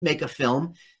make a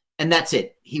film, and that's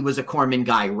it. He was a Corman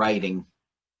guy writing.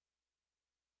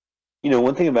 You know,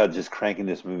 one thing about just cranking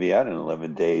this movie out in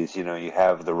 11 days, you know, you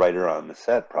have the writer on the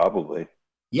set, probably.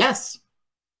 Yes.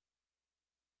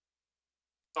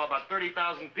 Oh, about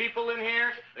 30,000 people in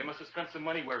here. They must have spent some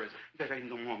money. Where is it? There ain't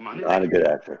no more money. Not a good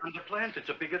actor. On the plant, it's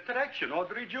a big attraction.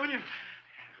 Audrey Jr.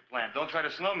 Plant. Don't try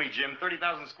to snow me, Jim.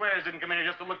 30,000 squares didn't come in here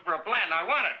just to look for a plant. I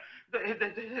want it.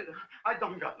 I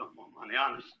don't got no more money,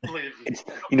 honest, please.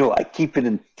 You know, I keep it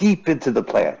in deep into the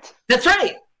plant. That's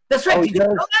right. That's right. Oh, Did you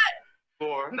know that?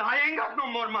 No, I ain't got no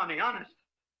more money, honest.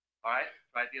 All right.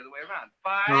 Right the other way around.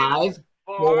 5,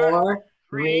 4,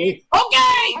 3.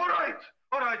 Okay.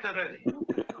 All right, already.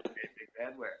 Okay, big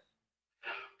bad where?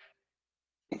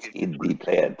 It's in the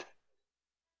plant.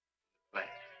 Plant.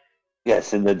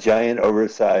 Yes, in the giant,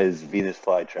 oversized Venus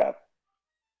flytrap.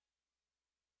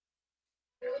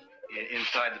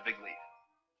 Inside the big leaf.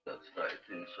 That's right,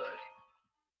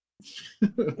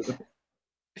 inside.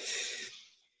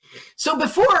 So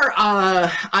before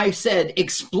I said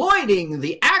exploiting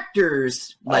the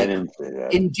actors, like I didn't say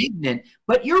that. indignant,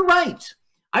 but you're right.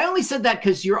 I only said that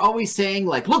because you're always saying,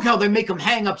 like, look how they make them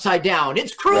hang upside down.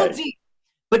 It's cruelty. Right.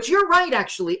 But you're right,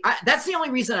 actually. That's the only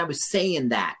reason I was saying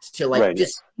that, to, like,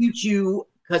 dispute you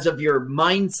because of your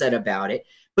mindset about it.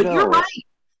 But you're right.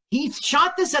 He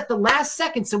shot this at the last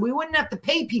second, so we wouldn't have to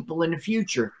pay people in the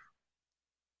future.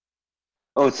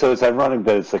 Oh, so it's ironic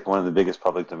that it's like one of the biggest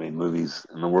public domain movies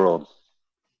in the world.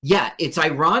 Yeah, it's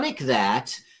ironic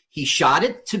that he shot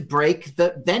it to break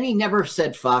then he never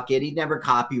said fuck it. He never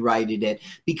copyrighted it.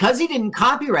 Because he didn't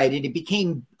copyright it, it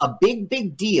became a big,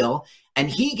 big deal. And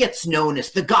he gets known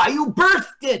as the guy who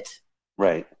birthed it.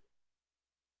 Right.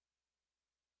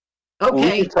 Okay.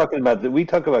 Well, we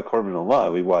talk about Corman a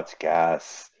lot. We watch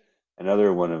Gas,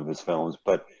 another one of his films,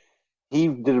 but he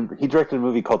directed a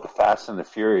movie called The Fast and the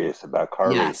Furious about car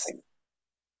racing.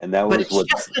 And that was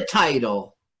just the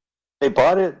title. They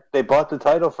bought it. They bought the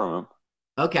title from him.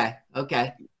 Okay.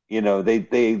 You know, they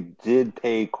did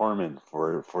pay Corman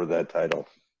for that title.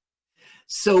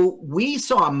 So we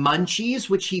saw Munchies,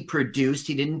 which he produced.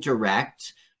 He didn't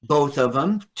direct. Both of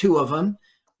them, 2 of them.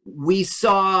 We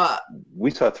saw 3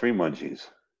 Munchies.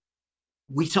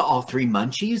 We saw all 3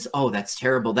 Munchies? Oh, that's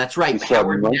terrible. That's right.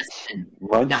 Howard Nessman.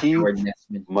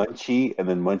 Munchie, and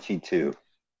then Munchie 2.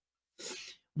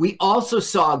 We also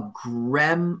saw the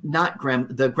Gremlin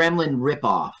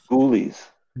ripoff. Ghoulies.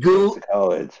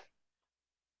 College.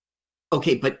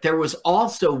 Okay, but there was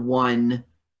also one.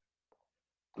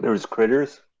 There was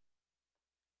Critters.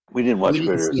 We didn't watch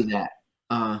Critters. We didn't see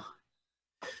that.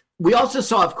 We also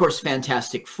saw, of course,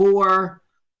 Fantastic Four.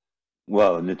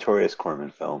 Well, a notorious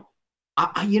Corman film.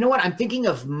 You know what? I'm thinking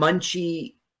of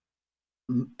Munchie.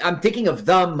 I'm thinking of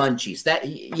the Munchies.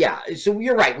 So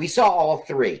you're right. We saw all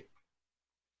 3.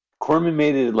 Corman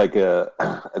made it like a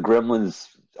Gremlins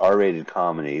R-rated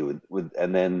comedy with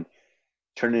and then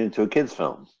turned it into a kids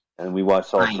film. And we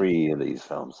watched all 3 of these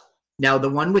films. Now, the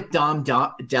one with Dom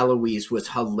DeLuise was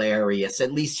hilarious.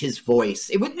 At least his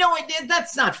voice.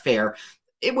 That's not fair.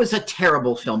 It was a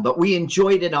terrible film, but we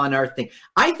enjoyed it on our thing.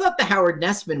 I thought the Howard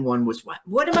Nessman one was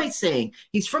what am I saying?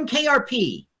 He's from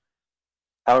KRP.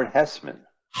 Howard Hessman.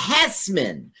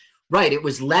 Right. It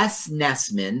was Les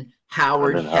Nessman,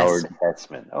 Howard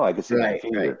Hessman. Oh, I can see that.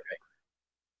 Right.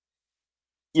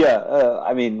 Yeah,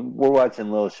 I mean, we're watching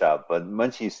Little Shop, but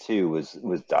Munchies 2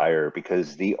 was dire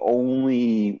because the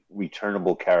only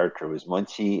returnable character was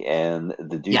Munchie and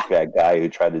the douchebag guy who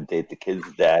tried to date the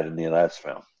kid's dad in the last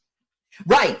film.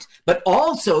 Right, but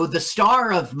also the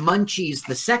star of Munchies,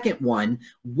 the second one,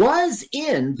 was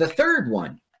in the third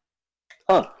one.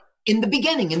 Huh. In the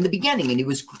beginning, and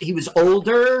he was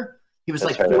older. He was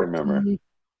like 14. I remember.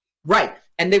 Right,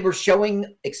 and they were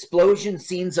showing explosion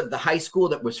scenes of the high school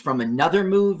that was from another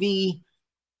movie.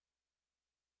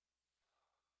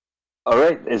 All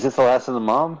right, is this the last of the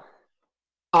mom?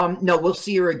 No, we'll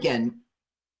see her again.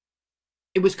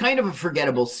 It was kind of a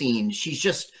forgettable scene. She's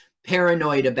just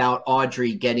paranoid about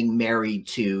Audrey getting married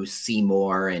to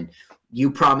Seymour, and you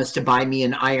promised to buy me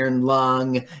an iron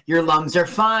lung. Your lungs are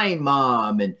fine,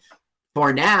 Mom. And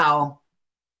for now.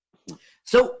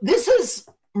 So this is,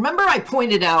 remember I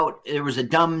pointed out there was a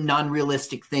dumb,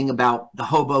 non-realistic thing about the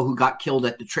hobo who got killed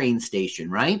at the train station,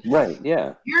 right? Right,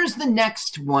 yeah. Here's the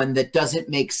next one that doesn't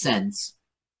make sense.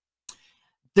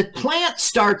 The plant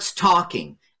starts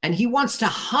talking. And he wants to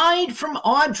hide from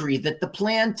Audrey that the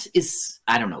plant is,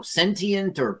 I don't know,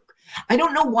 sentient, or I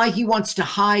don't know why he wants to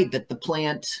hide that the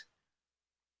plant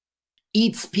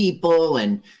eats people.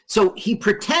 And so he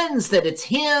pretends that it's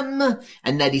him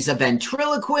and that he's a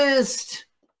ventriloquist.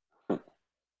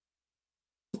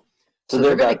 So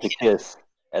they're about to kiss.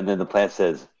 And then the plant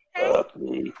says, "Fuck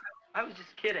me." I was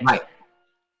just kidding. Right.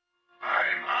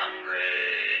 I'm hungry.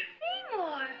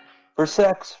 Seymour, For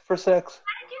sex. why did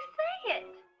you say it?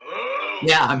 Oh.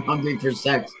 Yeah, I'm hungry for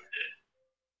sex.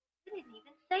 You didn't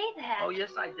even say that. Oh,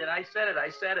 yes, I did. I said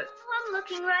it. Oh, I'm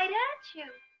looking right at you.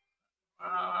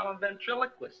 I'm a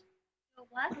ventriloquist. You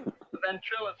what? A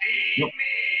ventriloquist. Feed me.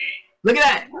 Look at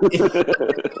that.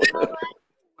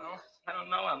 Well, I don't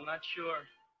know. I'm not sure.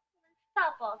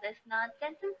 Stop all this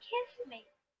nonsense and kiss me.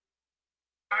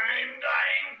 I'm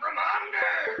dying from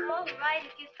hunger. All right,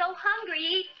 if you're so hungry,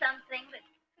 eat something, but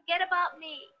forget about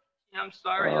me. I'm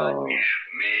sorry. Oh. Give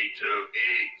me to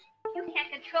eat. You can't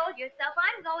control yourself.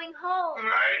 I'm going home.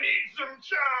 I need some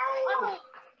chow. Oh,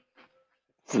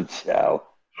 Some chow.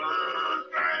 Food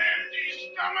for an empty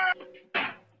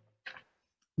stomach.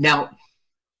 Now,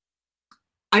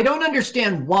 I don't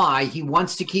understand why he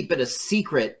wants to keep it a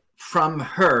secret from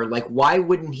her. Like, why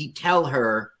wouldn't he tell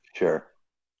her Sure.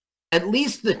 at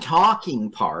least the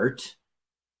talking part?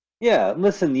 Yeah,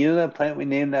 listen, you know that plant we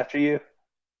named after you?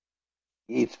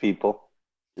 He eats people.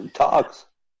 It talks.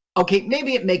 Okay,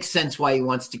 maybe it makes sense why he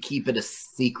wants to keep it a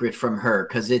secret from her,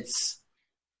 because it's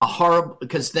a horrible,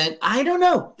 because then, I don't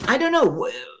know. I don't know.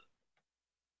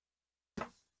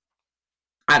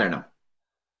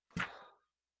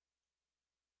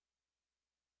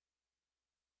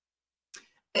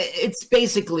 It's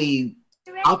basically,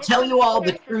 you ready I'll to tell take you all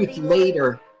the kisses, truth Seymour?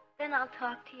 later. Then I'll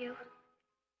talk to you.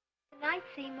 Good night,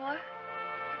 Seymour.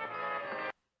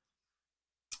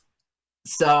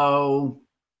 So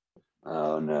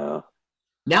Oh, no.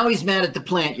 now he's mad at the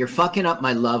plant. You're fucking up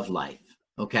my love life,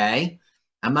 okay?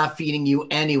 I'm not feeding you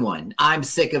anyone. I'm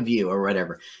sick of you or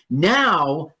whatever.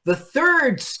 Now, the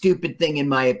third stupid thing, in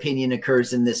my opinion,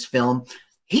 occurs in this film.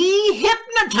 He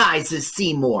hypnotizes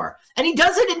Seymour, and he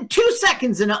does it in 2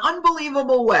 seconds in an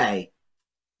unbelievable way.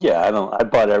 Yeah, I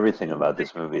bought everything about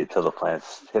this movie until the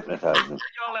plants hypnotized him. Took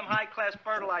all them high-class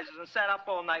fertilizers and sat up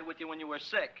all night with you when you were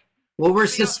sick. Well, we're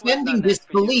Nobody else would've done suspending that for you.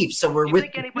 disbelief, so we're You with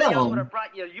think the anybody else would film. have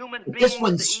brought you a human If being this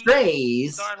one to eat?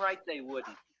 strays, Darn right they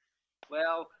wouldn't.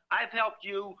 Well, I've helped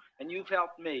you, and you've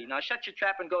helped me. Now shut your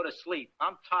trap and go to sleep.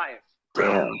 I'm tired.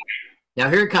 Damn. now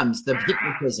here comes the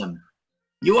hypnotism.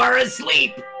 You are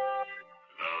asleep. Close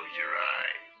your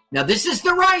eyes. Now this is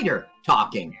the writer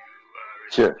talking.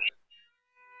 Sure.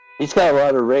 He's got a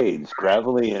lot of rage,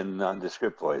 gravelly and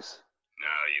nondescript voice.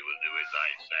 Now you will do as I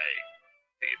say.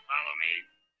 Do you follow me?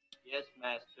 Yes,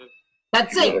 master.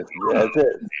 That's it. Yeah, that's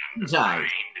it. Time.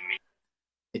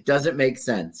 It doesn't make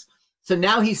sense. So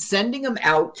now he's sending him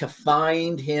out to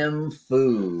find him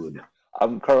food.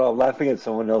 Carl, I'm laughing at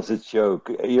someone else's joke.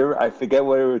 I forget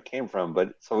where it came from,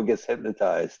 but someone gets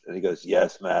hypnotized, and he goes,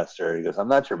 "Yes, master." He goes, "I'm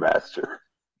not your master."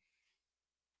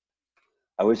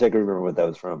 I wish I could remember what that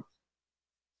was from.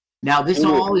 Now this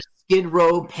all is Skid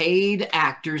Row paid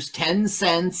actors 10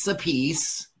 cents a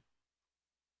piece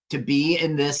to be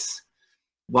in this.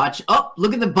 Watch. Oh,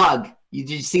 look at the bug. Did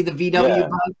you see the VW Yeah.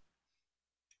 bug?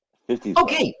 50s.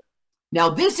 Okay. Now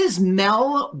this is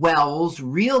Mel Wells'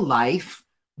 real life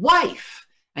wife,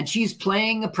 and she's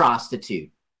playing a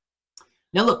prostitute.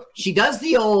 Now look, she does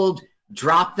the old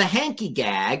drop the hanky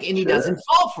gag, and he Sure. doesn't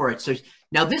fall for it. So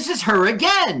now this is her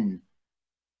again.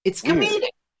 It's Weird. comedic.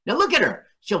 Now look at her.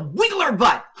 She'll wiggle her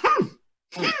butt.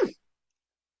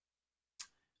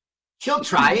 She'll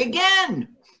try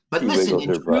again. But She listen,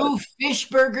 wiggles in her true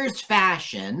Fishburgers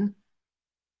fashion,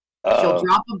 she'll Uh-oh.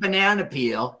 drop a banana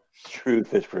peel. True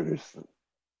fish burgers.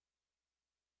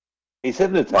 He's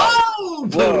hypnotized. Whoa!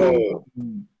 Whoa.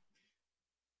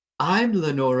 I'm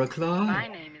Lenora My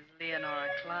Clyde. name is Leonora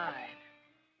Clyde.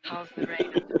 How's the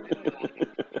rain at the doing?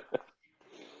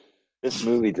 This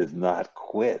movie does not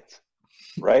quit,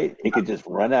 right? It could just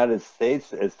run out of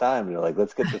states as time. And they're like,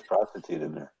 let's get this prostitute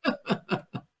in there.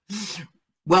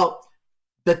 Well,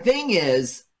 the thing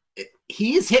is,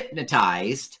 he's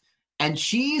hypnotized, and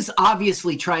she's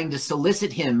obviously trying to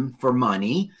solicit him for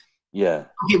money. Yeah.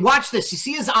 Okay, watch this. You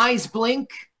see his eyes blink?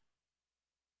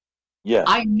 Yeah.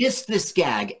 I missed this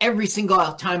gag every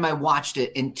single time I watched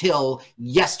it until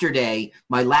yesterday,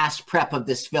 my last prep of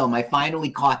this film. I finally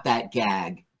caught that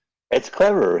gag. It's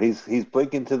clever. He's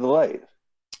blinking to the light.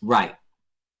 Right.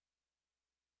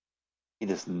 He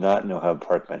does not know how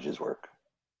park benches work.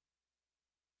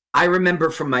 I remember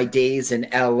from my days in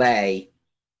LA,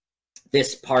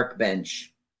 this park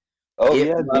bench. Oh, It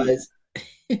yeah. was,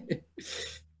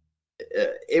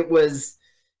 it was,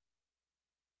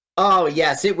 oh,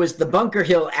 yes, it was the Bunker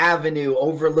Hill Avenue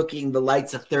overlooking the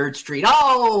lights of 3rd Street.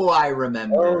 Oh, I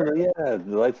remember. Oh, yeah.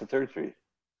 The lights of 3rd Street.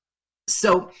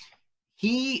 So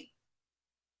he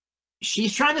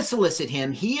she's trying to solicit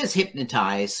him. He is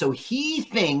hypnotized, so he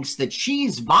thinks that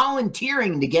she's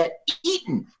volunteering to get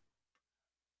eaten.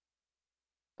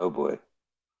 Oh boy.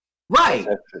 Right.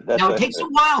 That's now, it takes a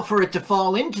while for it to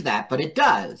fall into that, but it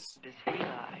does. What does he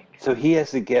like? So he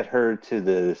has to get her to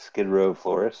the Skid Row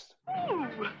florist? Ooh.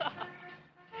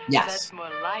 Yes. That's more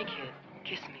like it.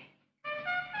 Kiss me.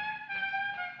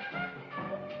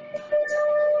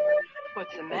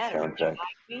 What's the matter? Don't you like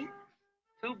me?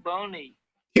 Too bony.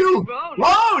 You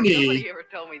bony! Nobody ever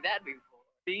told me that before.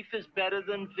 Beef is better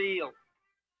than veal.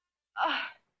 Ah,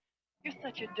 you're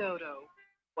such a dodo.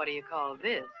 What do you call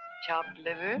this? Chopped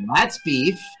liver? That's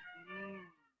beef.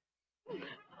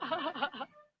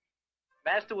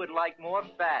 Master would like more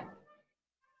fat.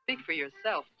 Speak for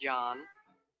yourself, John.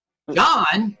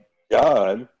 John?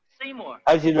 John? Seymour.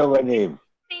 How'd you know my name?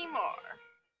 Seymour.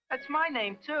 That's my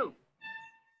name, too.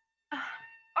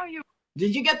 Are you?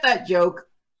 Did you get that joke?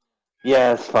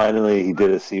 Yes, finally he did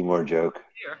a Seymour joke.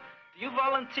 Here, do you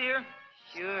volunteer?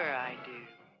 Sure I do.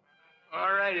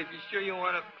 All right, if you're sure you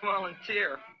want to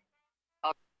volunteer.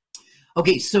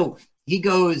 Okay, so he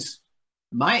goes,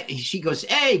 she goes,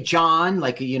 hey, John,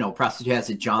 like, you know, prostitute has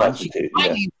it, John. She goes, my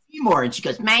name's Seymour. And she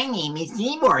goes, my name is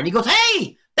Seymour. And he goes,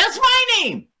 hey, that's my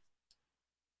name.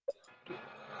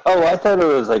 Oh, I thought it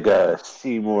was like a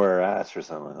Seymour ass or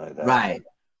something like that. Right.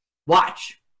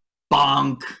 Watch.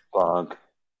 Bonk. Bonk.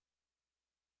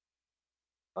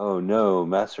 Oh, no,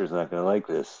 Master's not going to like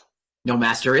this. No,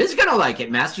 Master is going to like it.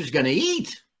 Master's going to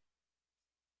eat.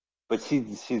 But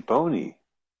she's bony.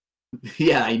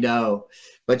 Yeah, I know.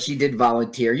 But she did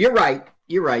volunteer. You're right.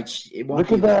 You're right. It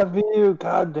won't Look at that view.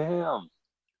 God damn.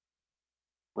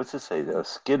 What's it say, though?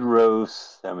 Skid Row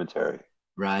Cemetery.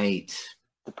 Right.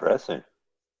 Depressing.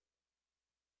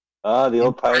 Ah, the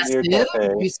old Pioneer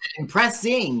Cafe. You said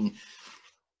impressing.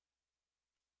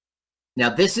 Now,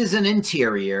 this is an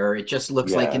interior. It just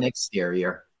looks like an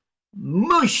exterior.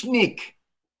 Mushnik.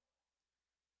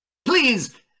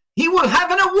 Please, he will have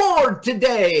an award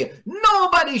today.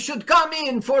 Nobody should come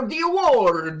in for the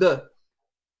award.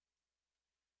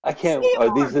 I can't.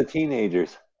 Oh, these are the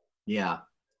teenagers. Yeah.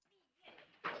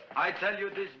 I tell you,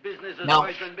 this business is Now,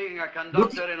 worse than being a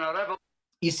conductor in a revolution.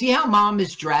 You see how Mom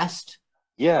is dressed?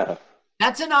 Yeah.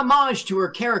 That's an homage to her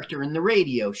character in the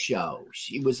radio show.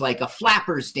 She was like a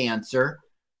flappers dancer.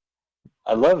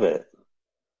 I love it.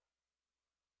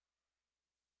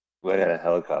 We had a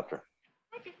helicopter.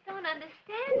 I just don't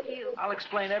understand you. I'll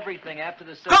explain everything after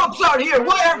the... Cops out here!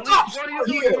 Why are cops out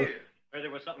here? Heard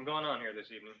there was something going on here this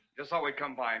evening. Just thought we'd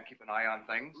come by and keep an eye on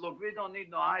things. Look, we don't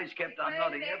need no eyes kept on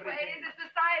nothing. Everything... The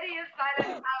Society of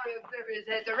Silent Hour Observers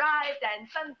has arrived and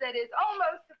sunset is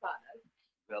almost upon us.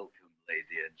 Welcome,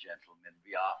 ladies and gentlemen.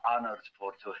 We are honored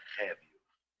for to have you.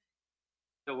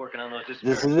 Still working on those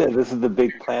This is it. This is the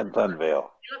big plant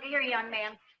unveil. Look here, young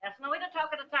man. That's no way to talk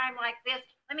at a time like this.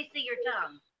 Let me see your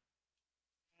tongue.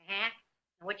 Uh-huh.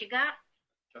 And what you got?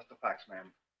 Just the facts,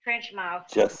 ma'am. Trench mouth.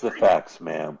 Just the facts,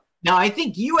 ma'am. Now, I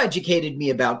think you educated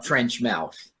me about trench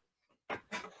mouth.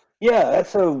 Yeah,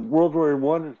 that's a World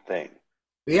War I thing.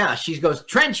 Yeah, she goes,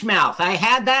 trench mouth. I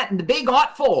had that in the big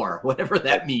 '04, whatever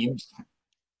that means.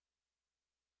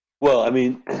 Well, I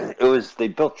mean, they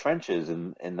built trenches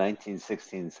in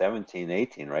 1916, 17,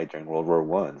 18, right, during World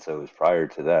War I, so it was prior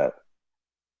to that.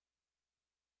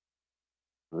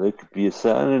 Look, you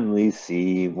suddenly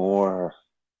see more.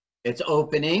 It's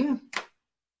opening.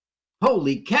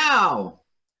 Holy cow.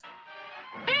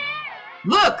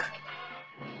 Look.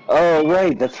 Oh,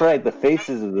 right, that's right, the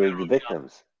faces of the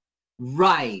victims.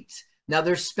 Right. Now,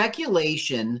 there's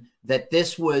speculation that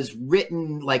this was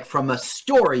written like from a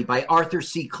story by Arthur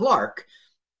C. Clarke.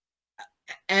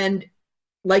 And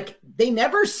like they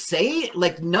never say,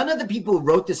 like none of the people who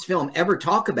wrote this film ever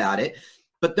talk about it.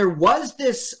 But there was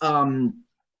this,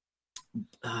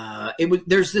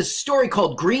 there's this story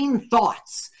called Green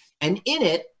Thoughts. And in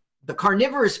it, the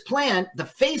carnivorous plant, the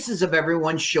faces of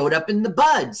everyone showed up in the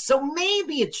buds. So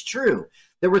maybe it's true.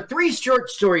 There were 3 short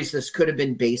stories this could have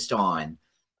been based on.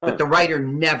 But the writer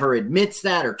never admits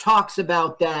that or talks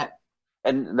about that.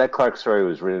 And that Clark story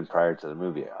was written prior to the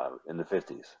movie in the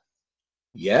 50s.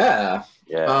 Yeah.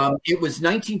 Yeah. It was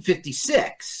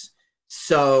 1956.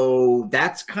 So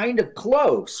that's kind of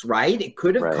close, right? It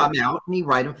could have come out and he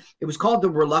wrote it was called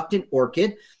The Reluctant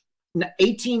Orchid.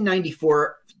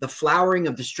 1894, The Flowering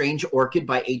of the Strange Orchid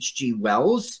by H.G.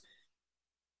 Wells.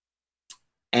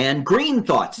 And Green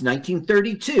Thoughts,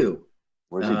 1932.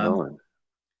 Where's he going?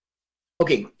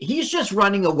 Okay, he's just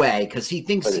running away because he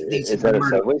thinks is that a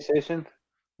subway station?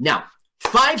 Now,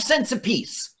 5 cents a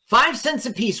piece. 5 cents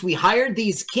a piece. We hired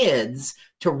these kids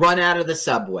to run out of the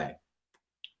subway.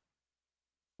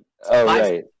 Oh,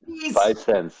 right. 5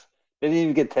 cents. They didn't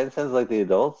even get 10 cents like the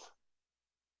adults?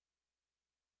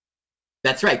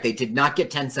 That's right. They did not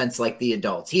get 10 cents like the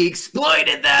adults. He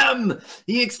exploited them.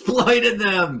 He exploited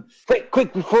them.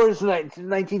 Quick, before it's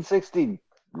 1960.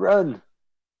 Run.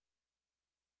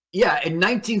 Yeah, in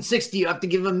 1960, you have to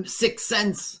give them 6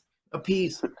 cents a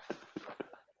piece.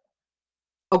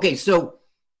 Okay, so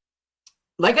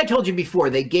like I told you before,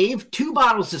 they gave 2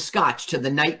 bottles of scotch to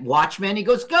the night watchman. He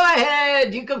goes, go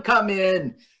ahead, you can come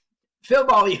in. Film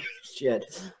all your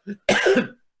shit.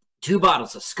 2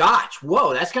 bottles of scotch.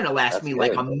 Whoa, that's going to last me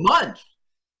like a month.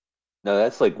 No,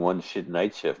 that's like one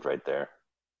night shift right there.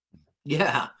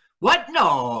 Yeah. What?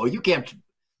 No, you can't.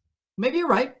 Maybe you're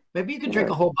right. Maybe you can drink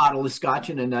a whole bottle of scotch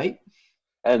in a night.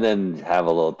 And then have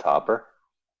a little topper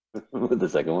with the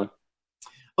second one.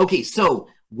 Okay, so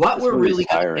what we're really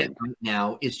going to tiring. get right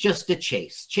now is just a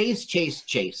chase,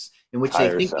 in which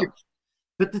Tiresome. they think you're.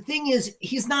 But the thing is,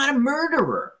 he's not a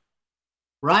murderer,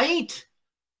 right?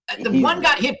 The one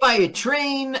got hit by a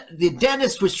train. The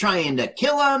dentist was trying to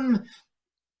kill him.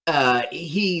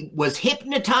 He was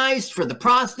hypnotized for the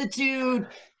prostitute.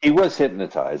 He was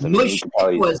hypnotized. I mean,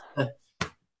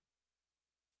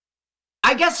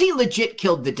 I guess he legit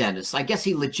killed the dentist. I guess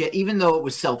he legit, even though it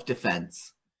was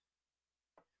self-defense.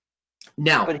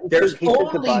 Now, there's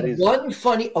only one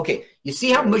funny... Okay, you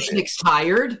see how Mushnick's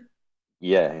tired?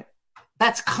 Yeah.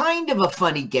 That's kind of a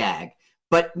funny gag.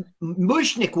 But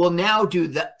Mushnick will now do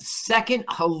the second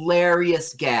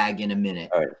hilarious gag in a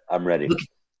minute. All right, I'm ready.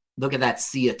 Look at that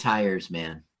sea of tires,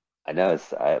 man. I know.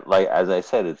 Like as I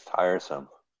said, it's tiresome.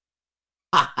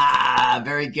 Ha ha!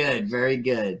 Very good, very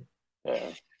good.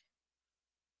 Yeah.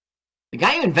 The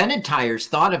guy who invented tires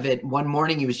thought of it one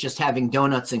morning. He was just having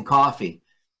donuts and coffee.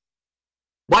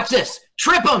 Watch this.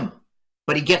 Trip him!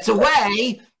 But he gets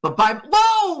away. But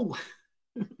whoa!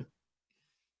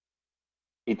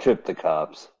 He tripped the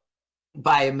cops.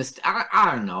 By a mistake.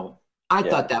 I don't know. I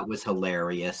thought that was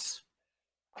hilarious.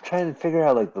 I'm trying to figure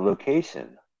out like the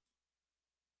location.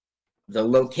 The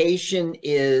location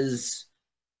is...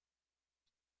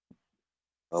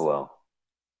 Oh, well.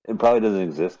 It probably doesn't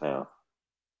exist now.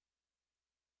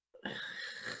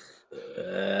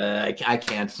 I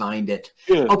can't find it.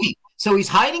 Yeah. Okay, so he's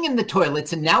hiding in the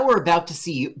toilets, and now we're about to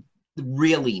see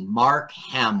really Mark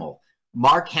Hamill.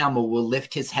 Mark Hamill will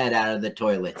lift his head out of the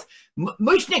toilets.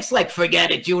 Mushnick's like, forget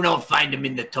it, you don't find him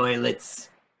in the toilets.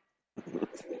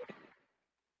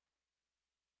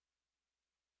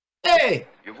 Hey!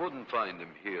 You wouldn't find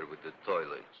him here with the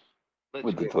toilets.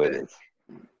 With the toilets.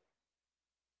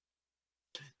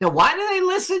 Now, why do they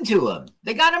listen to him?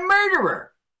 They got a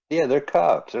murderer. Yeah, they're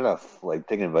cops. They're not like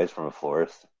taking advice from a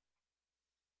florist.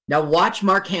 Now watch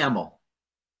Mark Hamill.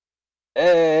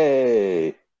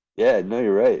 Hey! Yeah, no,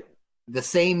 you're right. The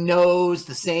same nose,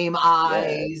 the same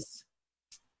eyes.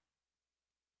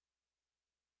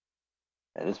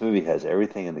 And this movie has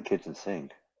everything in the kitchen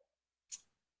sink.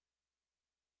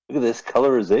 Look at this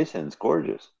colorization. It's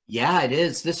gorgeous. Yeah, it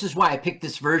is. This is why I picked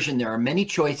this version. There are many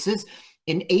choices.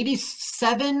 In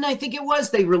 87, I think it was,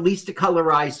 they released a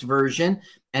colorized version,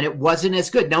 and it wasn't as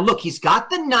good. Now, look, he's got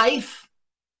the knife.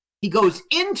 He goes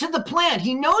into the plant.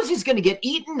 He knows he's going to get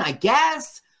eaten, I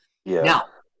guess. Yeah. Now,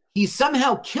 he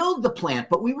somehow killed the plant,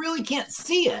 but we really can't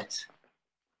see it.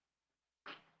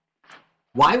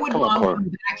 Why would Mom come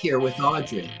back here with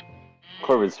Audrey?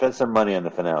 Corbin, spend some money on the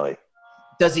finale.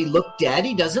 Does he look dead?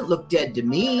 He doesn't look dead to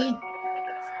me.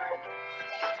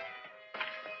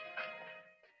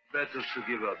 Better to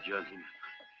give up, gentlemen.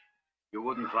 You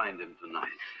wouldn't find him tonight.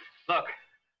 Look,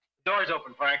 the door's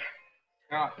open, Frank.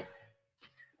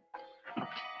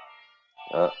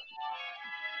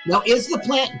 Now, is the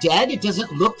plant dead? It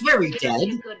doesn't look very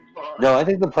dead. No, I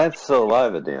think the plant's still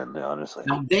alive at the end, honestly.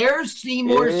 Now, there's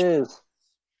Seymour's... It is.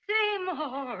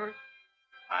 Seymour!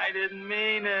 I didn't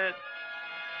mean it.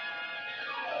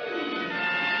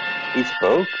 He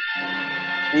spoke?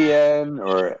 Ian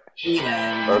or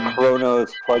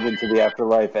Kronos plug into the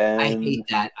afterlife end. I hate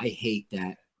that. I hate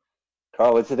that.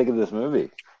 Carl, what'd you think of this movie?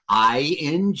 I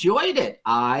enjoyed it.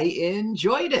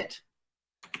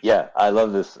 Yeah, I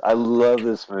love this. I love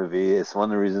this movie. It's one of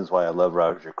the reasons why I love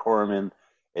Roger Corman.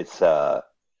 It's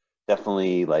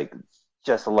definitely like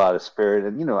just a lot of spirit.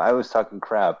 And, you know, I was talking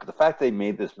crap, but the fact they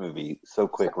made this movie so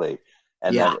quickly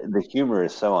and that the humor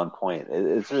is so on point.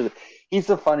 It's really, he's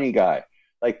a funny guy.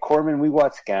 Like Corman, we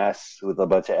watched Gas with a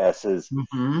bunch of S's.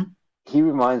 Mm-hmm. He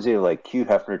reminds me of like Hugh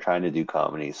Hefner trying to do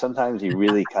comedy. Sometimes he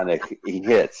really kind of he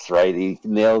hits, right? He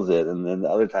nails it, and then the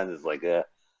other times it's like,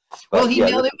 Well, he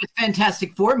nailed it with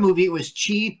Fantastic Four movie. It was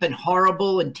cheap and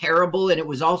horrible and terrible, and it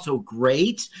was also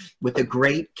great with a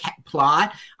great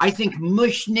plot. I think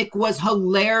Mushnick was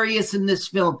hilarious in this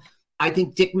film. I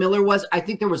think Dick Miller was. I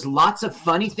think there was lots of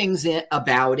funny things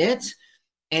about it,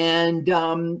 and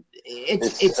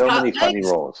it's so many funny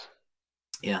roles.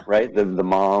 Yeah, right. The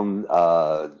mom,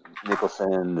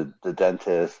 Nicholson, the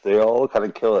dentist, they all kind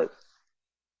of kill it.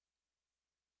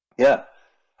 Yeah.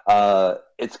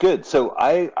 It's good. So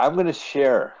I'm going to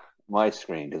share my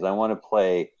screen because I want to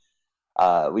play.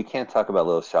 We can't talk about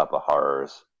Little Shop of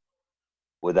Horrors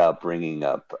without bringing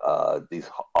up these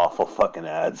awful fucking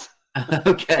ads.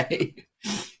 Okay.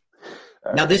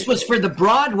 Now this was for the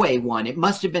Broadway one. It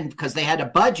must have been because they had a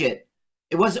budget.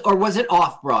 It was, or was it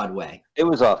off Broadway? It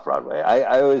was off Broadway.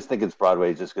 I always think it's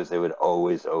Broadway just because they would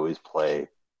always play,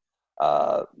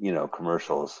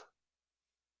 commercials.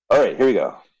 All right, here we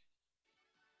go.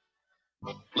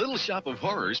 Little Shop of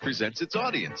Horrors presents its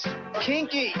audience.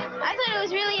 Kinky. I thought it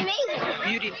was really amazing.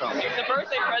 Beautiful. It's a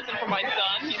birthday present for my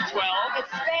son. He's 12. It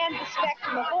spans the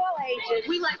spectrum of all ages.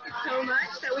 We liked it so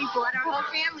much that we brought our whole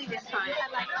family this time.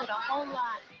 I liked it a whole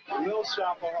lot. Little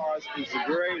Shop of Horrors is the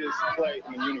greatest play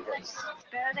in the universe. It's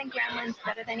better than Gremlins,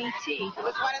 better than E.T. It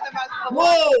was one of the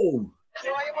most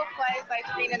enjoyable plays I've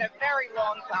seen in a very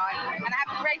long time, and I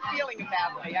have a great feeling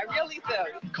about it. I really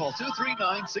do. Call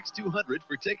 239-6200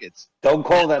 for tickets. Don't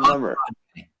call that number.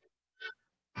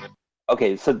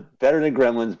 Okay, so better than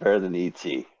Gremlins, better than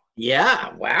E.T.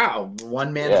 Yeah, wow.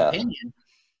 One man's opinion.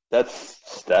 That's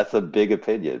a big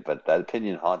opinion, but that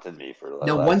opinion haunted me for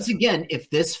now. Once again, if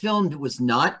this film was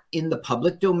not in the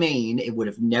public domain, it would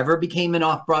have never became an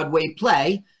off-Broadway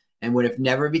play, and would have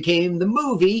never became the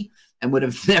movie, and would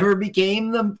have never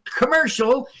became the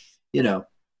commercial. Yeah.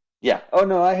 Oh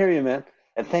no, I hear you, man.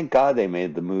 And thank God they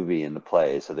made the movie and the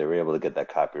play, so they were able to get that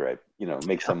copyright.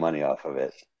 Make some money off of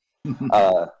it.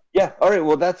 Yeah. All right.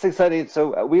 Well, that's exciting.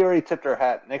 So we already tipped our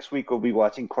hat. Next week we'll be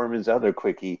watching Corman's other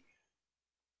quickie.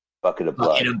 Bucket of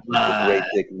Blood. The great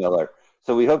Dick Miller.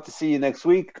 So we hope to see you next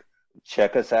week.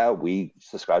 Check us out. We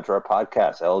subscribe to our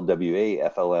podcast,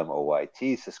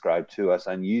 LWAFLMOYT. Subscribe to us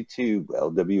on YouTube,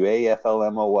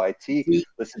 LWAFLMOYT.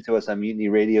 Listen to us on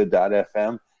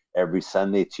MutinyRadio.fm every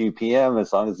Sunday, 2 p.m.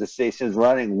 As long as the station is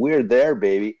running, we're there,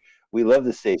 baby. We love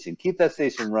the station. Keep that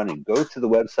station running. Go to the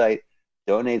website,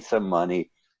 donate some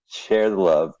money, share the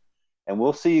love, and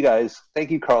we'll see you guys. Thank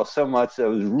you, Carl, so much. That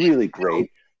was really great.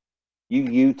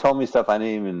 You told me stuff I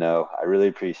didn't even know. I really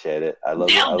appreciate it. I love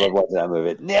watching that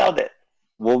movie. Nailed it.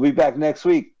 We'll be back next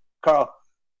week. Carl,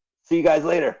 see you guys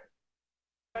later.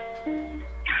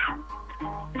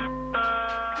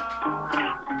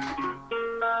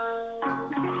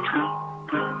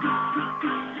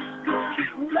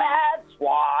 Let's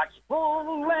watch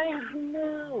full-length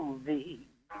movie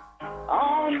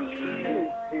on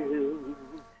YouTube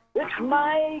with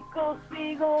Michael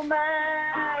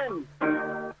Spiegelman.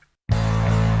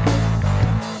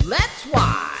 Let's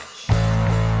watch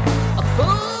a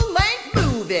full-length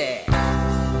movie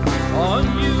on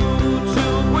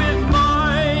YouTube with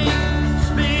Mike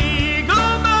Spiegelman.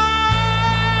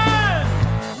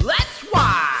 Let's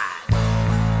watch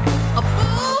a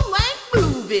full-length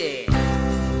movie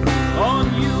on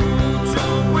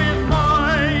YouTube with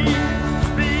Mike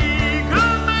Spiegelman.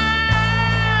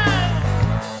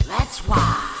 Let's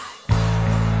watch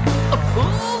a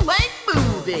full-length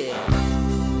movie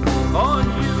on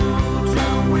YouTube.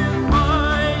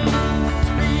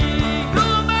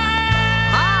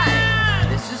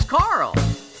 Carl,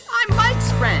 I'm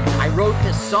Mike's friend. I wrote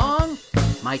this song.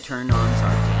 My turn-ons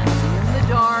are dancing in the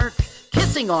dark,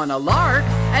 kissing on a lark,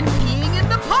 and peeing in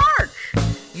the park.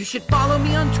 You should follow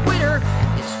me on Twitter.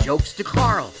 It's Jokes to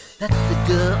Carl. That's the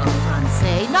duh of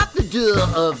Francais, not the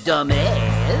duh of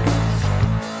dumbass.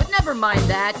 But never mind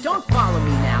that. Don't follow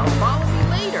me now. Follow me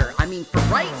later. I mean, for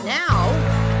right now,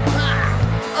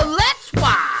 let's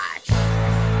watch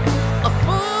a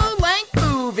full-length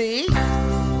movie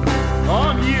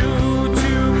on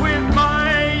YouTube with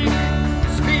Mike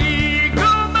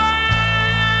Spiegelman.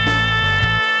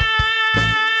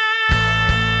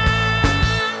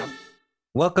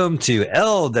 Welcome to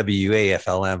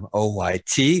LWAFLMOYT.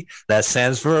 That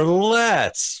stands for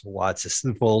Let's Watch a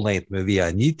Full-Length Movie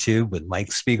on YouTube with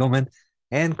Mike Spiegelman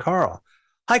and Carl.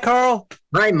 Hi, Carl.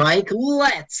 Hi, Mike.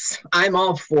 I'm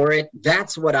all for it.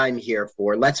 That's what I'm here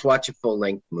for. Let's watch a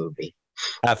full-length movie.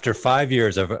 After 5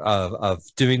 years of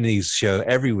doing these shows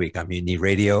every week on Mutiny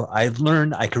Radio, I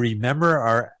learned I could remember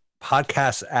our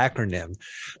podcast acronym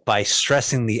by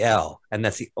stressing the L. And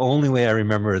that's the only way I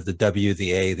remember the W,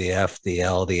 the A, the F, the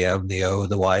L, the M, the O,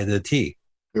 the Y, the T.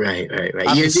 Right.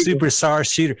 I'm the superstar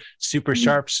shooter, super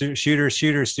sharp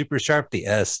shooter, super sharp. The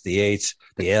S, the H,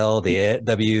 the L, the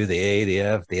W, the A, the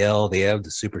F, the L, the M,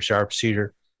 the super sharp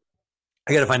shooter.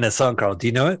 I got to find that song, Carl. Do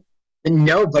you know it?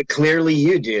 No, but clearly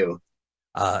you do.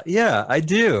 Yeah, I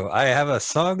do. I have a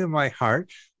song in my heart.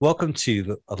 Welcome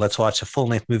to Let's Watch a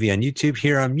Full-Length Movie on YouTube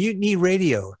here on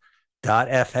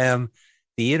MutinyRadio.fm,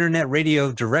 the internet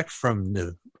radio direct from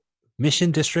the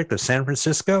Mission District of San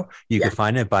Francisco. You can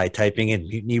find it by typing in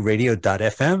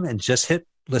MutinyRadio.fm and just hit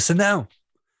listen now.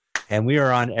 And we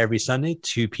are on every Sunday,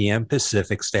 2 p.m.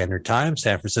 Pacific Standard Time,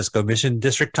 San Francisco Mission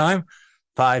District Time,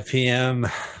 5 p.m.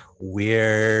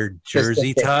 Weird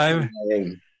Jersey time.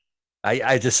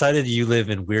 I decided you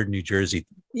live in weird New Jersey.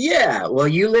 Yeah, well,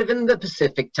 you live in the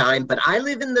Pacific time, but I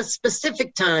live in the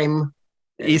specific time.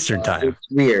 Eastern time. It's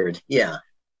weird, yeah.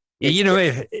 You know,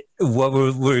 what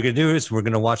we're going to do is we're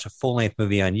going to watch a full-length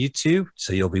movie on YouTube.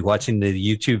 So you'll be watching the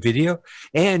YouTube video,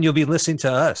 and you'll be listening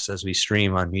to us as we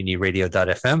stream on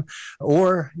MutinyRadio.fm.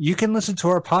 Or you can listen to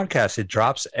our podcast. It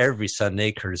drops every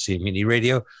Sunday, courtesy of Mutiny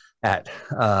Radio at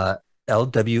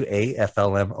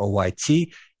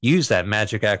LWAFLMOYT. Use that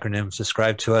magic acronym.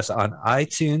 Subscribe to us on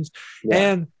iTunes. Yeah.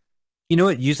 And you know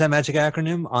what? Use that magic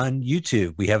acronym on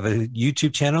YouTube. We have a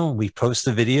YouTube channel, and we post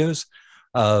the videos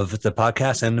of the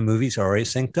podcast, and the movies are already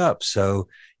synced up. So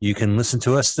you can listen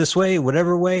to us this way,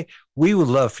 whatever way. We would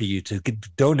love for you to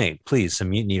donate, please, to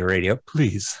Mutiny Radio,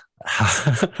 please.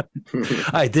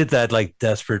 I did that like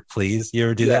desperate please. You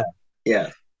ever do that? Yeah.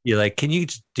 You're like, can you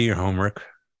do your homework?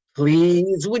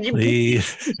 Please, would you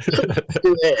please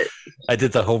do it? I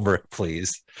did the homework,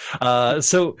 please.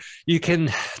 So you can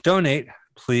donate,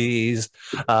 please,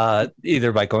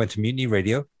 either by going to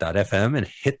MutinyRadio.fm and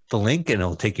hit the link, and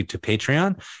it'll take you to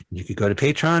Patreon. You could go to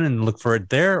Patreon and look for it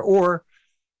there, or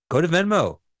go to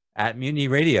Venmo at Mutiny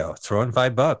Radio. Throw in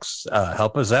 $5.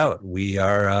 Help us out. We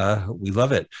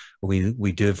love it.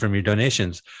 We do it from your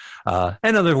donations,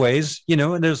 and other ways. You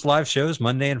know, and there's live shows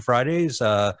Monday and Fridays.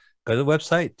 Go to the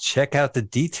website, check out the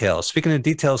details. Speaking of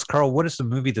details, Carl, what is the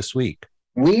movie this week?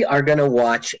 We are going to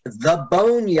watch The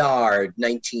Boneyard,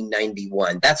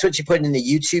 1991. That's what you put in the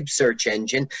YouTube search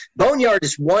engine. Boneyard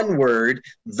is one word.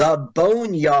 The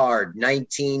Boneyard,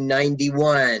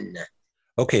 1991.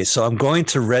 Okay, so I'm going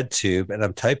to RedTube, and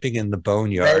I'm typing in The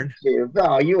Boneyard. RedTube.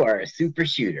 Oh, you are a super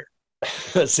shooter.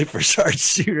 A super sharp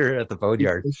shooter at The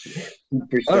Boneyard.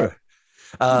 Super shooter.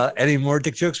 Any more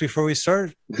dick jokes before we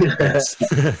start? Yes.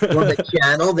 Well,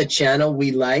 the channel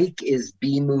we like is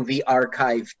B Movie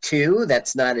Archive 2.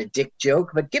 That's not a dick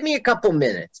joke, but give me a couple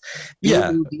minutes. B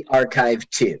Movie Archive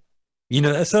 2. You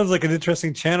know, that sounds like an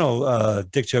interesting channel,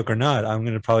 dick joke or not. I'm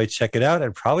going to probably check it out,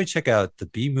 and probably check out the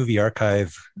B Movie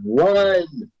Archive 1.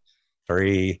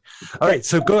 3. All right,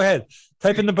 so go ahead.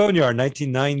 Type in The Boneyard,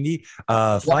 1990.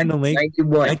 Find the link.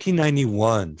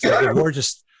 1991. So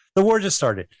the war just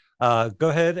started. Go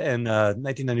ahead and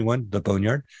 1991, The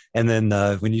Boneyard. And then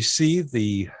when you see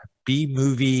the B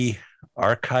Movie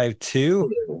Archive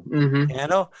 2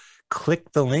 channel,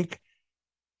 click the link,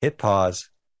 hit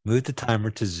pause, move the timer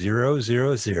to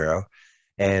 000.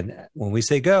 And when we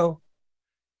say go,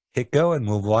 hit go, and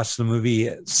we'll watch the movie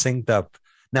synced up.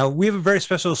 Now, we have a very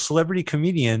special celebrity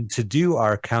comedian to do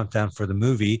our countdown for the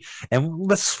movie. And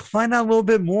let's find out a little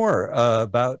bit more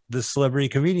about the celebrity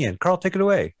comedian. Carl, take it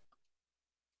away.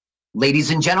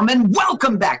 Ladies and gentlemen,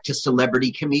 welcome back to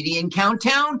Celebrity Comedian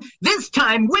Countdown, this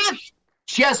time with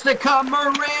Jessica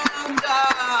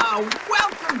Miranda.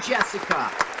 Welcome, Jessica.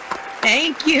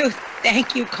 Thank you,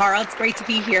 Carl. It's great to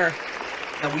be here.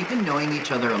 Now, we've been knowing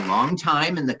each other a long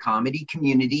time in the comedy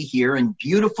community here in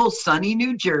beautiful, sunny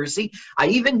New Jersey. I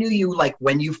even knew you like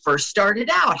when you first started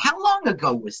out. How long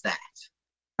ago was that?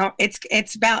 Oh, it's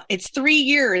 3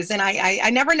 years, and I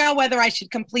never know whether I should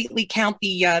completely count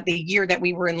the year that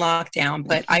we were in lockdown,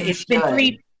 but it's been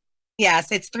 3.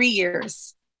 Yes, it's 3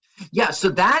 years. Yeah, so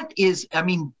that is, I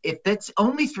mean, if that's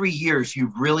only 3 years,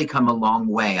 you've really come a long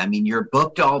way. I mean, you're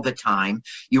booked all the time.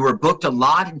 You were booked a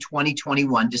lot in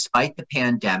 2021, despite the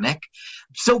pandemic.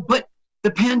 So, but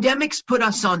the pandemic's put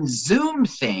us on Zoom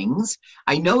things.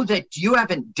 I know that you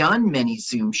haven't done many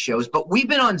Zoom shows, but we've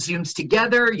been on Zooms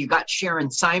together. You got Sharon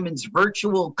Simon's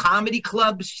virtual comedy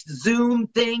club Zoom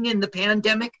thing in the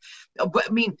pandemic.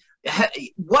 But I mean,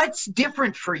 what's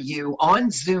different for you on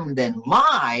Zoom than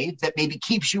live that maybe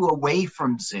keeps you away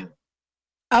from Zoom?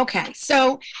 Okay,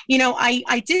 so, you know,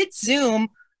 I did Zoom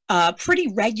pretty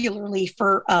regularly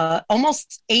for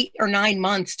almost 8 or 9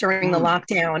 months during the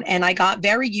lockdown, and I got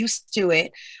very used to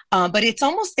it. But it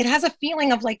has a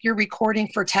feeling of like you're recording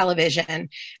for television.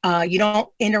 You don't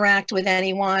interact with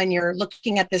anyone. You're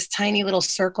looking at this tiny little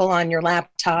circle on your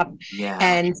laptop. Yeah.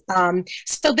 And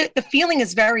so the feeling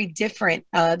is very different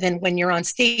than when you're on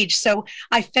stage. So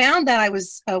I found that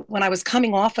when I was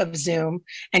coming off of Zoom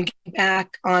and getting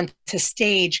back onto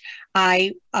stage,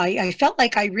 I felt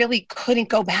like I really couldn't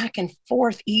go back and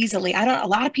forth easily. A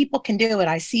lot of people can do it.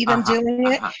 I see them doing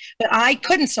it, but I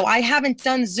couldn't. So I haven't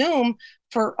done Zoom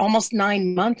for almost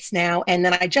 9 months now. And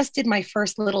then I just did my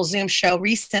first little Zoom show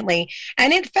recently,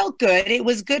 and it felt good. It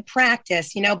was good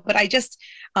practice, but I just,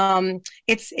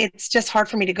 it's just hard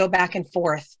for me to go back and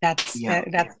forth.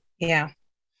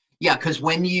 Yeah, because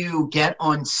when you get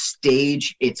on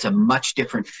stage, it's a much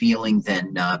different feeling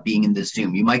than being in the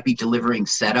Zoom. You might be delivering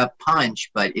setup punch,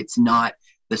 but it's not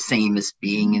the same as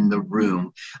being in the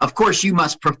room. Of course, you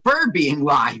must prefer being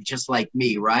live, just like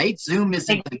me, right? Zoom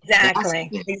isn't exactly.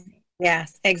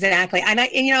 Yes, exactly. And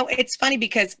it's funny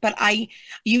because,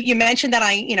 you mentioned that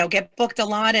I, get booked a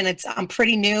lot, and I'm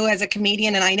pretty new as a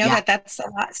comedian. And I know that's a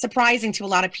lot surprising to a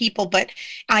lot of people, but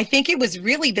I think it was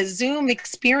really the Zoom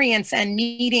experience and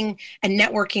meeting and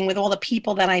networking with all the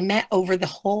people that I met over the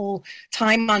whole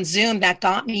time on Zoom that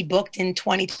got me booked in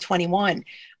 2021.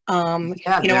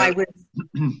 I would,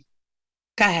 go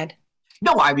ahead.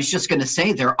 No, I was just going to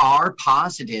say there are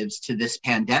positives to this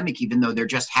pandemic, even though they're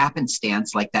just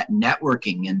happenstance, like that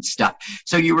networking and stuff.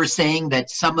 So you were saying that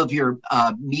some of your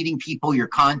meeting people, your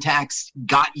contacts,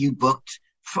 got you booked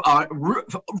for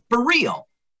real.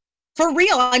 For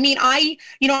real. I mean, I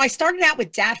started out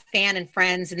with Dat Fan and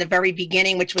Friends in the very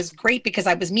beginning, which was great because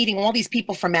I was meeting all these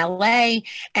people from LA.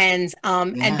 And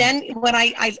then when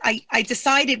I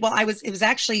decided, it was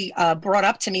actually brought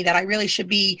up to me that I really should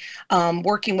be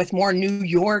working with more New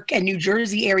York and New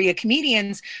Jersey area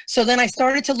comedians. So then I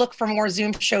started to look for more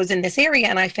Zoom shows in this area,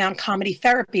 and I found Comedy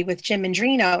Therapy with Jim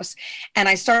Mandrinos. And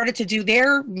I started to do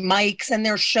their mics and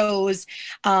their shows.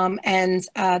 Then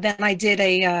I did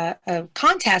a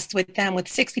contest with them with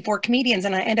 64 comedians,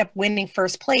 and I ended up winning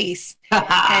first place.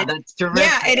 That's terrific.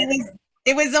 Yeah,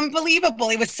 it was unbelievable.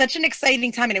 It was such an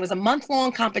exciting time, and it was a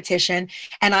month-long competition,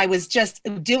 and I was just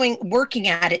working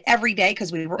at it every day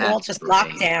because we were all just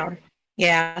locked down.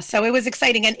 Yeah, so it was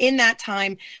exciting. And in that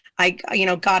time, I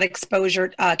got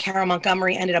exposure. Carol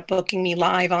Montgomery ended up booking me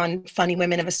live on Funny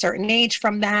Women of a Certain Age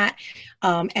from that.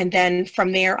 And then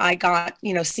from there, I got,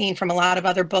 seen from a lot of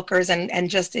other bookers, and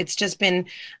it's just been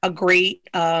a great,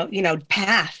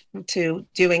 path to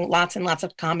doing lots and lots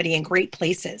of comedy in great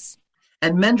places.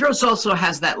 And Mendros also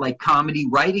has that comedy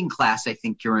writing class I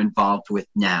think you're involved with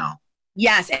now.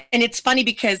 Yes, and it's funny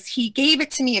because he gave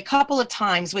it to me a couple of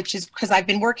times, which is because I've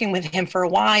been working with him for a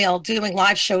while, doing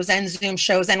live shows and Zoom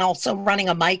shows, and also running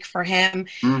a mic for him.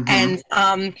 Mm-hmm.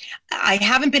 And I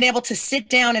haven't been able to sit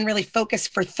down and really focus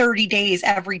for 30 days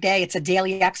every day. It's a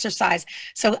daily exercise.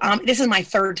 So this is my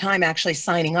third time actually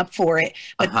signing up for it.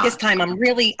 But this time I'm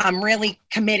really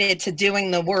committed to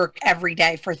doing the work every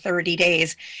day for 30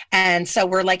 days. And so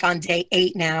we're on day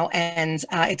 8 now, and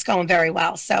it's going very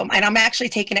well. So, and I'm actually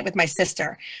taking it with my sister.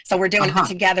 So we're doing it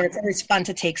together. It's always fun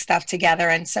to take stuff together.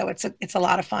 And so it's a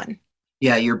lot of fun.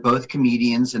 Yeah, you're both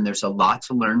comedians, and there's a lot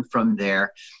to learn from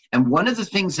there. And one of the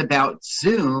things about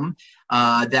Zoom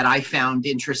that I found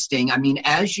interesting, I mean,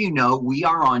 as you know, we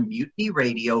are on Mutiny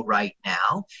Radio right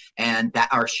now, and that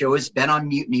our show has been on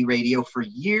Mutiny Radio for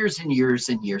years and years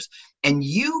and years. And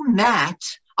you met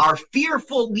our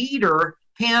fearful leader,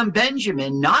 Pam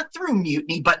Benjamin, not through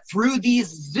Mutiny, but through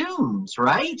these Zooms,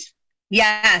 right?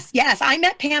 Yes. I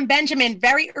met Pam Benjamin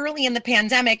very early in the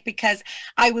pandemic because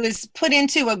I was put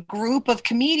into a group of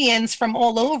comedians from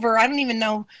all over. I don't even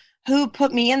know who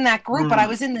put me in that group, but I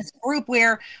was in this group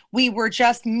where we were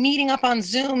just meeting up on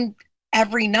Zoom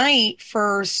every night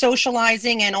for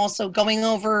socializing and also going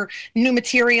over new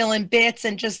material and bits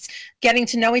and just getting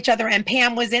to know each other. And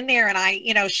Pam was in there,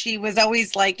 and she was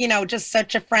always just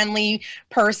such a friendly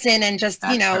person and just,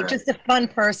 just a fun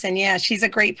person. Yeah, she's a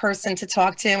great person to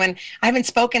talk to. And I haven't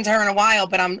spoken to her in a while,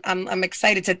 but I'm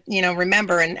excited to,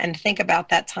 remember and think about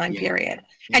that time period.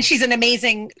 And she's an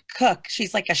amazing cook.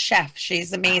 She's like a chef.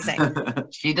 She's amazing.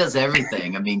 She does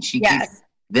everything. I mean, she keeps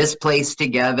this place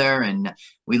together, and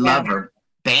we love her.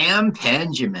 Pam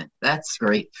Benjamin. That's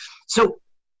great. So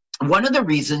one of the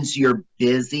reasons you're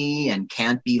busy and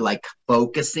can't be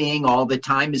focusing all the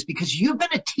time is because you've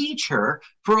been a teacher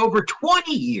for over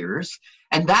 20 years,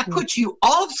 and that puts you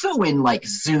also in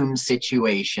Zoom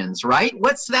situations, right?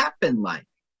 What's that been like?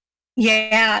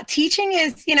 Yeah, teaching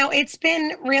is, it's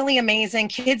been really amazing.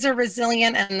 Kids are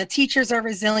resilient and the teachers are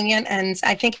resilient, and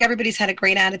I think everybody's had a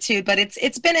great attitude, but it's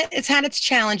had its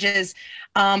challenges.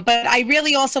 But I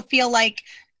really also feel like,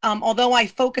 although I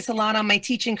focus a lot on my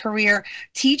teaching career,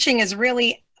 teaching has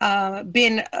really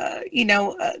been,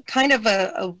 kind of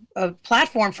a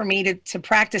platform for me to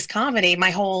practice comedy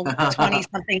my whole 20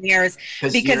 something years,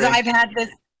 because I've had this.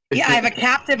 Yeah, I have a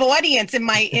captive audience in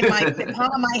the palm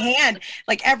of my hand.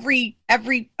 Like every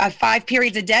 5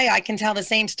 periods a day, I can tell the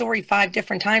same story 5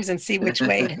 different times and see which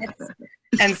way it hits.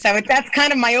 And so that's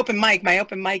kind of my open mic. My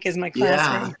open mic is my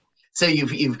classroom. Yeah. So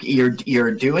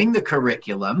you're doing the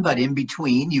curriculum, but in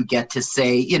between you get to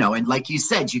say, and like you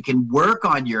said, you can work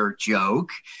on your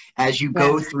joke as you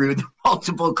go through the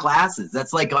multiple classes.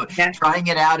 That's like trying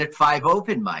it out at 5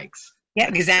 open mics. Yeah,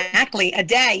 exactly. A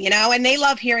day, and they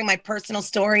love hearing my personal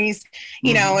stories,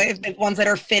 if the ones that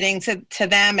are fitting to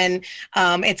them. And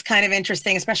it's kind of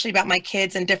interesting, especially about my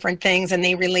kids and different things. And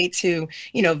they relate to,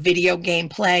 video game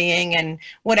playing and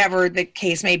whatever the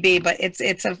case may be. But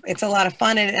it's a lot of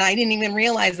fun. And I didn't even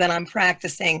realize that I'm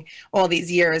practicing all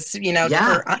these years,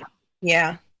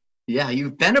 Yeah,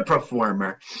 you've been a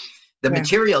performer. The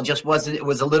material just it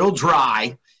was a little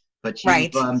dry. But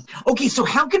okay, so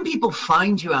how can people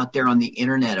find you out there on the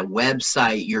internet, a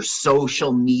website, your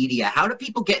social media? How do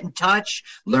people get in touch,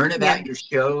 learn about your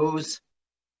shows?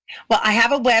 Well, I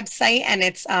have a website, and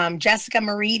it's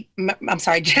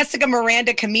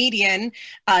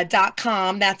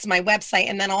JessicaMirandaComedian.com. That's my website.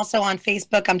 And then also on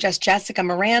Facebook, I'm just Jessica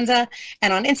Miranda.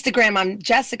 And on Instagram, I'm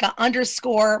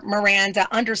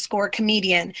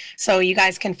Jessica_Miranda_comedian. So you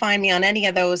guys can find me on any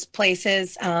of those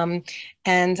places. I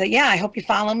hope you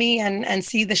follow me and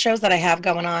see the shows that I have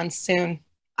going on soon.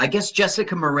 I guess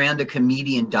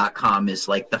JessicaMirandaComedian.com is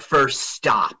like the first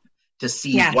stop to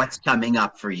see what's coming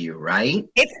up for you, right?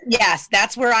 Yes,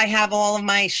 that's where I have all of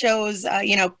my shows,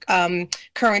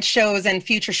 current shows and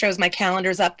future shows. My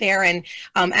calendar's up there, and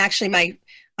actually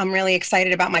I'm really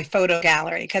excited about my photo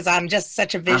gallery because I'm just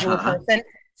such a visual person.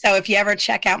 So if you ever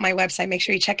check out my website, make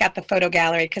sure you check out the photo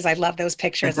gallery because I love those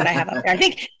pictures that I have up there. I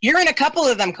think you're in a couple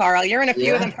of them, Carl. You're in a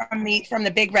few of them from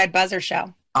the Big Red Buzzer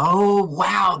show. Oh,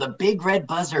 wow. The Big Red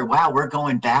Buzzer. Wow. We're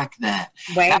going back then.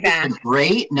 That was a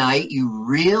great night. You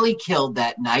really killed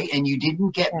that night, and you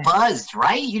didn't get buzzed,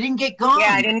 right? You didn't get gone.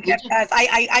 Yeah, I didn't get buzzed.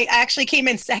 I actually came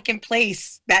in second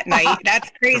place that night. That's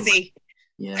crazy.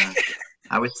 Yeah.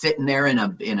 I was sitting there in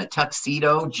a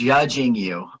tuxedo judging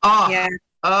you. Oh, yeah.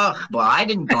 Well, I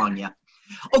didn't gong you.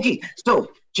 Okay.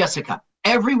 So, Jessica,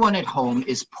 everyone at home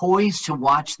is poised to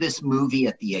watch this movie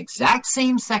at the exact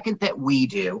same second that we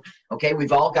do. Okay,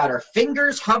 we've all got our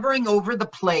fingers hovering over the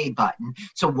play button.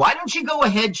 So why don't you go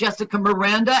ahead, Jessica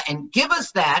Miranda, and give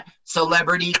us that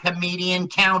celebrity comedian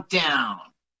countdown.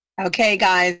 Okay,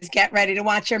 guys, get ready to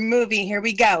watch your movie. Here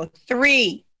we go.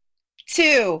 3,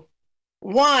 2,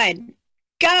 1,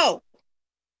 go.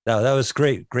 No, that was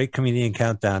great. Great comedian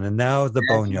countdown. And now the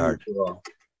Boneyard. Cool.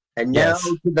 And now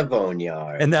to the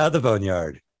Boneyard. And now the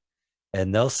Boneyard.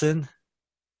 And Nelson,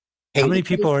 how many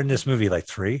people are in this movie? Like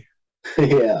 3?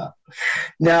 Yeah.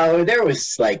 No, there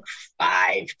was like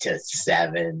 5 to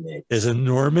 7. There's a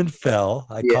Norman Fell.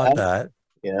 I caught that.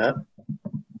 Yeah.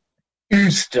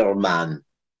 Oosterman.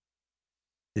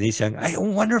 Denise Young. I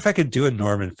wonder if I could do a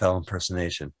Norman Fell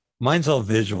impersonation. Mine's all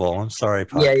visual. I'm sorry.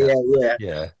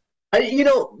 Yeah.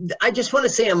 I just want to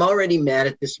say I'm already mad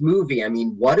at this movie. I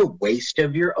mean, what a waste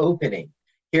of your opening.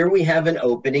 Here we have an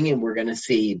opening, and we're going to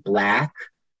see black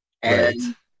and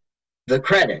the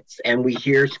credits, and we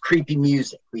hear creepy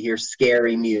music. We hear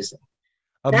scary music.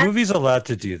 A movie's allowed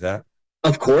to do that.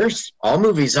 Of course, all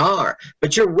movies are,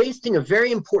 but you're wasting a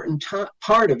very important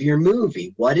part of your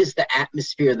movie. What is the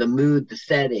atmosphere, the mood, the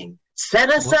setting? Set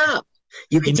us up.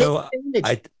 You can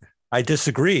I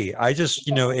disagree. I just,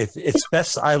 if it's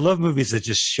best, I love movies that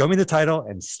just show me the title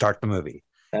and start the movie.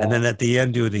 And then at the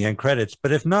end, do the end credits.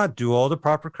 But if not, do all the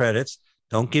proper credits.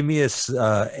 Don't give me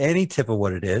any tip of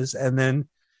what it is. And then,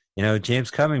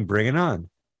 James Cumming, bring it on.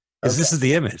 Because this is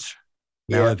the image.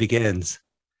 Now it begins.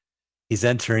 He's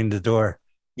entering the door.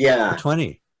 Yeah. 420.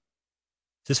 Is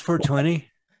this 420?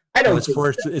 I don't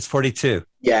it's 42.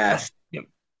 Yes. Yep.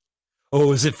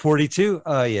 Oh, is it 42?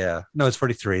 Oh, yeah. No, it's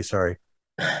 43. Sorry.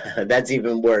 That's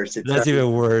even worse. That's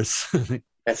even worse.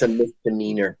 That's a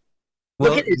misdemeanor.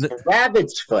 Look at his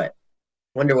rabbit's foot.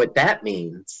 Wonder what that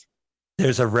means.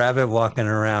 There's a rabbit walking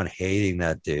around hating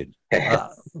that dude.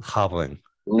 Hobbling.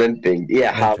 Limping.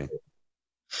 Yeah, limping.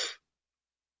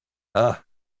 Hobbling.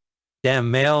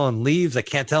 Damn mail and leaves. I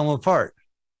can't tell them apart.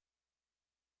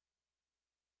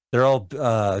 They're all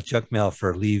junk mail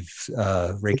for leave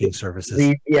raking services.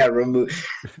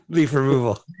 Leave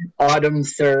removal. Autumn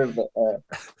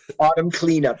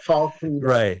cleanup, fall cleanup.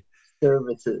 Right.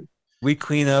 Services. We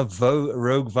clean up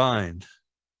rogue vine.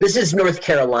 This is North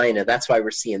Carolina. That's why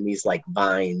we're seeing these like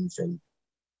vines and.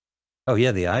 Oh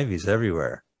yeah, the ivy's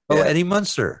everywhere. Yeah. Oh, Eddie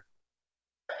Munster.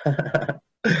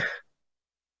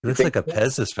 Looks like a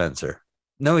Pez dispenser.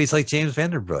 No, he's like James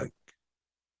Vanderbroek.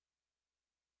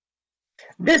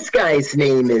 This guy's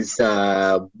name is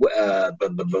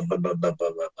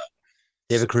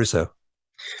David Caruso.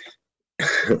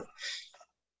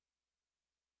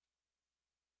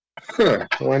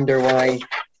 Wonder why.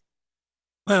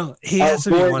 Well, he has to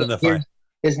be one of the five.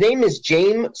 His name is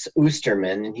James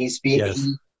Oosterman, and he's being. Yes.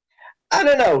 I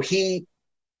don't know.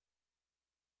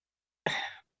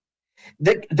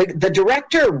 The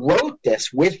director wrote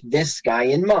this with this guy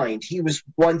in mind. He was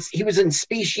in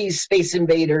Species, Space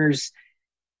Invaders,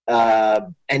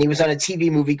 and he was on a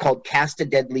TV movie called Cast a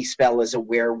Deadly Spell as a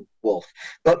Werewolf.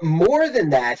 But more than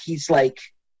that, he's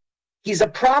a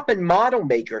prop and model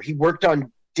maker. He worked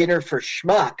on Dinner for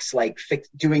Schmucks, like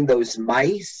doing those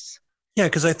mice. Yeah,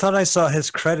 because I thought I saw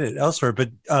his credit elsewhere, but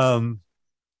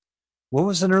what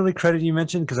was an early credit you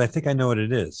mentioned? Because I think I know what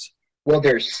it is. Well,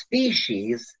 there's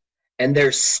Species, and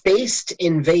there's Spaced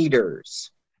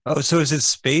Invaders. Oh, so is it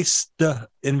Spaced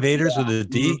Invaders with a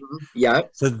D? Mm-hmm. Yeah.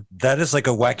 So that is like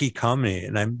a wacky comedy,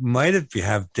 and I might have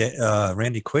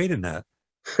Randy Quaid in that.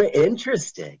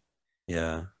 Interesting.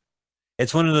 Yeah.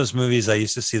 It's one of those movies I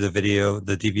used to see the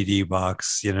DVD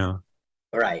box, All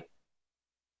right.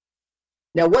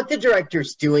 Now, what the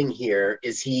director's doing here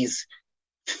is he's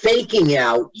faking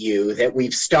out that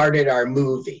we've started our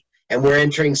movie and we're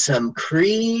entering some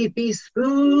creepy,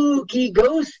 spooky,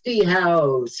 ghosty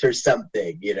house or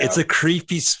something, It's a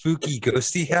creepy, spooky,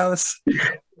 ghosty house?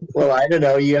 Well, I don't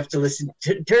know. You have to listen.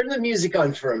 Turn the music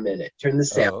on for a minute. Turn the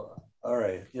sound. Oh, all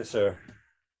right. Yes, sir.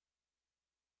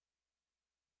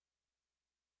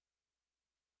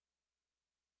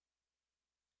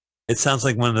 It sounds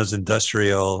like one of those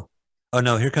industrial. Oh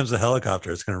no! Here comes the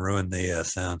helicopter. It's going to ruin the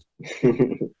sound.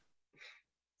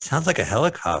 Sounds like a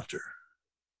helicopter.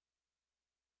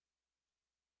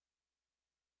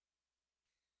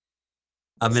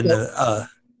 I'm in a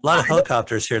lot of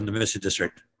helicopters here in the Mission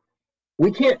District.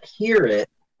 We can't hear it.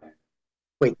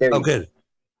 Wait, there. Oh, good.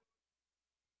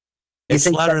 It's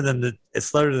louder than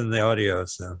the audio.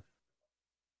 So.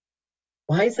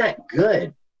 Why is that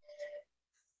good?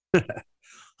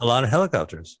 A lot of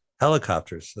helicopters,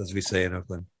 as we say in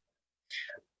Oakland.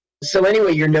 So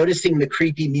anyway, you're noticing the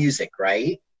creepy music,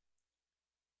 right?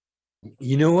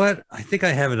 You know what? I think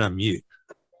I have it on mute.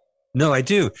 No, I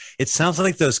do. It sounds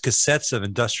like those cassettes of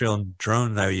Industrial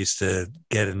Drone that I used to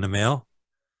get in the mail.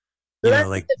 So that's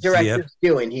what the director's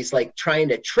doing. He's like trying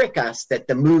to trick us that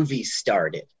the movie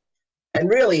started. And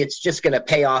really, it's just going to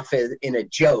pay off in a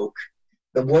joke.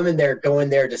 The woman they're going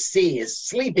there to see is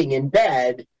sleeping in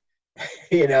bed,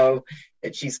 and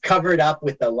she's covered up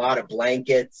with a lot of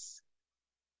blankets.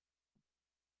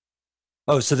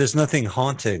 Oh, so there's nothing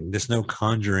haunting. There's no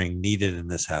conjuring needed in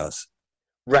this house.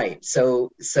 Right. So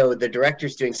the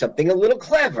director's doing something a little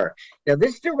clever. Now,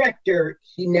 this director,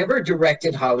 he never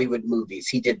directed Hollywood movies.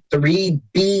 He did 3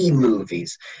 B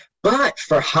movies. But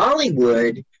for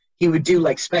Hollywood, he would do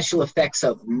like special effects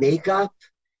of makeup.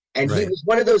 And He was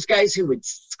one of those guys who would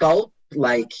sculpt,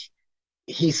 like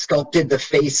he sculpted the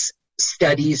face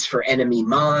studies for Enemy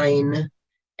Mine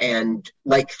and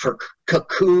like for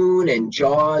Cocoon and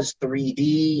Jaws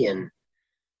 3D. And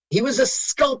he was a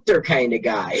sculptor kind of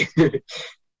guy.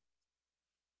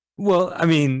 Well, I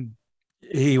mean,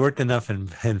 he worked enough in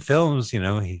films,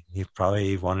 he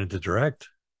probably wanted to direct.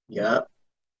 Yeah.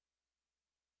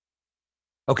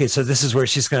 Okay, so this is where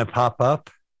she's going to pop up?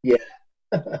 Yeah.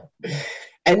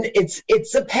 And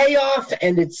it's a payoff,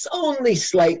 and it's only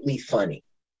slightly funny.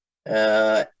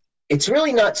 It's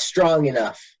really not strong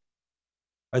enough.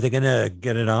 Are they going to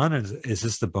get it on? Is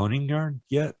this the boning yard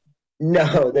yet?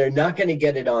 No, they're not going to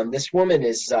get it on. This woman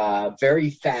is very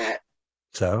fat.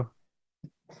 So?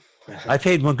 I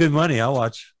paid good money. I'll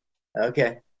watch.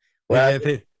 Okay. Well, I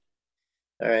paid.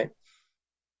 All right.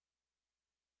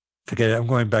 Forget it. I'm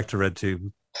going back to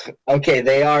RedTube. Okay,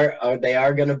 they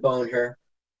are going to bone her.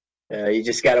 You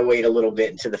just got to wait a little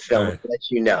bit into the film to let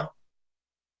you know.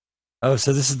 Oh,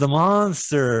 so this is the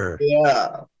monster.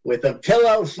 Yeah, with a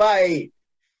pillow fight.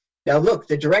 Now, look,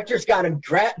 the director's got him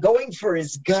going for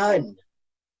his gun,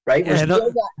 right? We're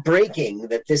still not breaking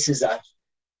that this is a...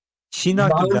 She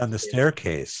knocked him down the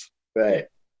staircase. Right.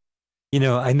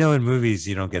 I know in movies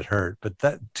you don't get hurt, but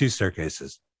that 2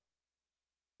 staircases,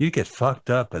 you get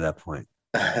fucked up at that point.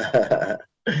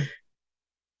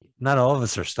 Not all of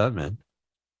us are stuntmen.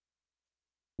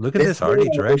 Look at this arty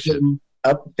direction.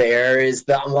 Up there is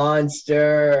the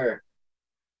monster.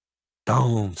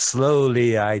 Boom.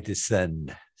 Slowly I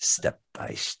descend, step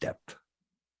by step.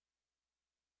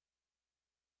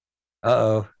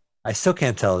 Uh-oh. I still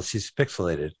can't tell if she's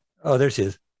pixelated. Oh, there she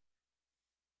is.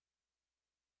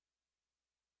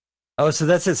 Oh, so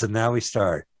that's it. So now we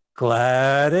start.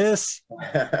 Gladys.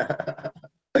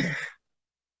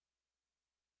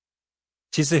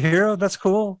 She's the hero? That's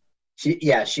cool.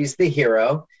 She's the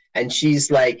hero. And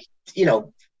she's like,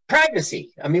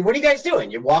 privacy. I mean, what are you guys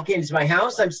doing? You're walking into my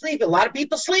house. I'm sleeping. A lot of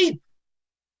people sleep.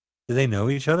 Do they know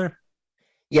each other?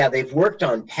 Yeah, they've worked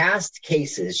on past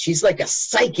cases. She's like a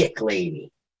psychic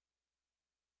lady.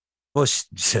 Well,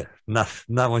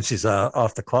 not when she's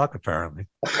off the clock, apparently.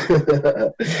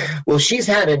 Well, she's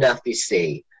had enough, you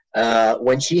see.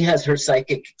 When she has her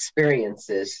psychic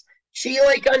experiences, she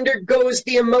undergoes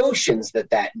the emotions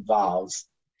that involves.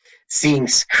 Seeing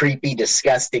creepy,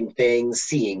 disgusting things,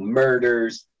 seeing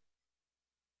murders.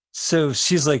 So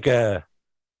she's like a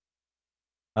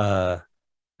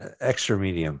extra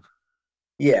medium.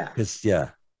 Yeah.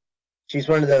 She's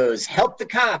one of those help the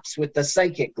cops with the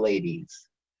psychic ladies.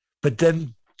 But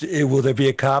then will there be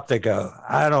a cop that go,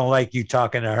 I don't like you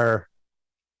talking to her?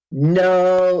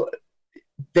 No,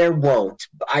 there won't.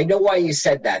 I know why you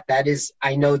said that.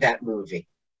 I know that movie.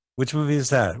 Which movie is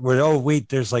that? Where,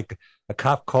 there's like a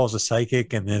cop calls a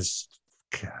psychic and it's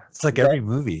like every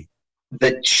movie.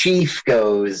 The chief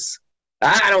goes,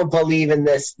 I don't believe in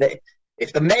this.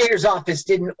 If the mayor's office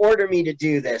didn't order me to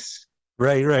do this.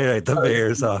 Right. The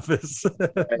mayor's office.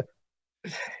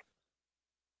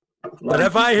 But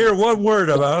if I hear one word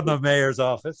about the mayor's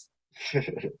office.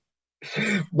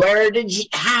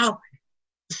 How?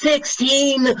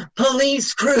 16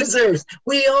 police cruisers.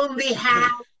 We only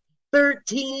have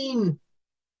 13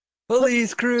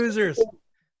 police cruisers.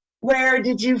 Where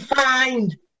did you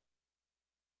find?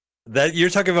 That you're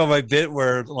talking about my bit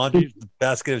where Laundry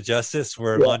Basket of Justice,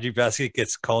 where Laundry Basket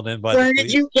gets called in by the police. Where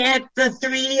did you get the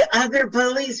 3 other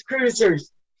police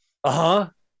cruisers?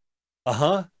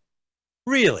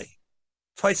 Really?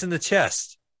 Twice in the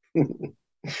chest.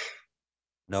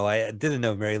 No, I didn't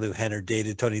know Mary Lou Henner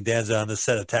dated Tony Danza on the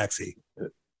set of Taxi.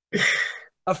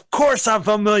 Of course I'm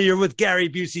familiar with Gary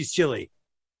Busey's chili.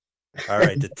 All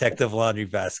right, Detective Laundry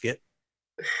Basket.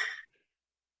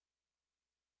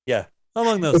 Yeah,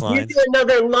 along those lines. If you do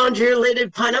another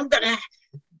laundry-related pun, I'm going to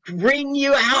bring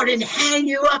you out and hang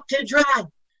you up to dry.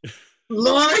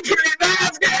 Laundry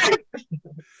Basket!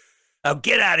 Now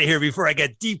get out of here before I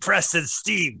get depressed and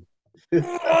steam.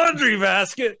 Laundry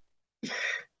Basket!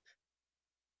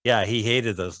 Yeah, he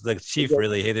hated those. The chief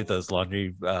really hated those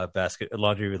laundry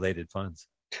related puns.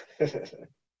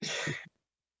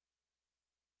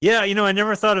 Yeah, I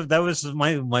never thought of that. Was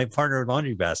my partner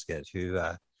Laundry Basket who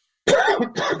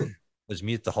was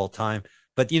mute the whole time.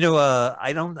 But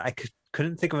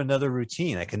couldn't think of another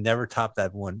routine. I could never top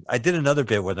that one. I did another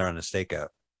bit where they're on a stakeout,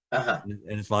 and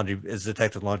it's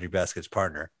Detective Laundry Basket's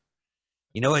partner.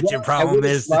 You know what your problem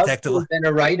is, Detective? I would have been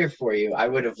a writer for you. I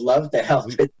would have loved to help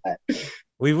with that.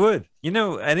 We would.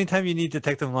 Anytime you need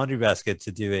Detective Laundry Basket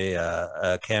to do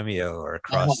a cameo or a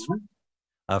cross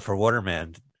for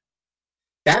Waterman.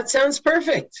 That sounds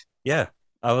perfect. Yeah,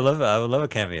 I would love a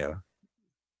cameo.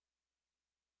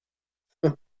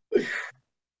 An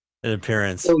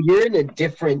appearance. So you're in a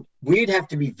different. We'd have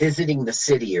to be visiting the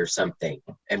city or something,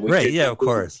 and of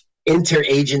course.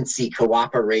 Interagency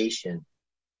cooperation.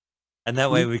 And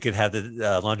that way we could have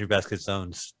the Laundry Basket's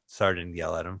own sergeant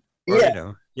yell at him.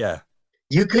 Or,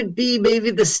 You could be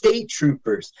maybe the state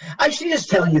troopers. I should just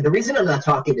tell you, the reason I'm not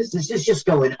talking is this is just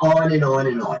going on and on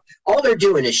and on. All they're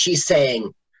doing is she's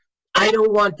saying, I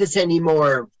don't want this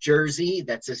anymore, Jersey.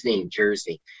 That's his name,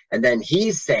 Jersey. And then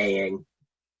he's saying,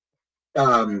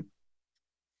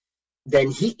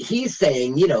 he's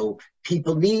saying,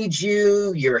 people need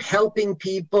you. You're helping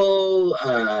people.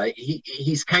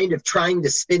 He's kind of trying to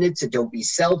spin it to don't be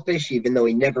selfish, even though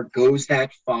he never goes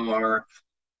that far.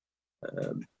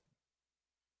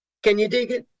 Can you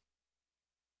dig it?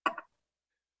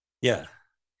 Yeah.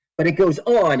 But it goes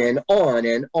on and on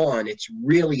and on. It's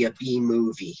really a B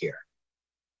movie here.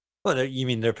 Well, you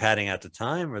mean they're padding out the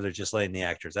time, or they're just letting the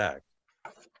actors act?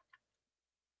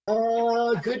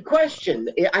 Good question.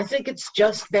 I think it's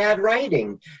just bad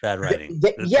writing. Bad writing.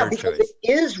 Because it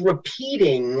is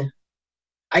repeating.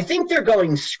 I think they're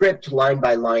going script line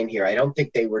by line here. I don't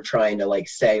think they were trying to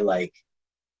say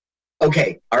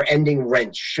okay, our ending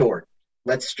rent short.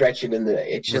 Let's stretch it in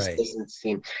the. It just Right. doesn't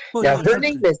seem. Well, Now no, her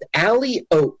name is Allie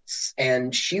Oates,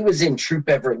 and she was in Troop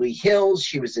Beverly Hills.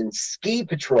 She was in Ski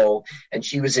Patrol, and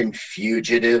she was in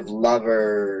Fugitive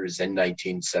Lovers in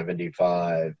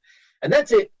 1975. And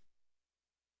that's it.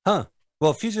 Huh.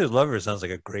 Well, Fugitive Lovers sounds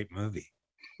like a great movie.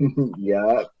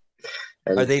 Yeah.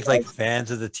 And Are they like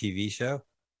fans of the TV show?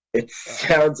 It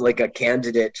sounds like a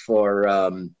candidate for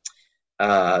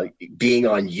being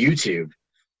on YouTube.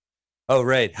 Oh,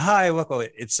 right. Hi, welcome.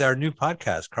 It's our new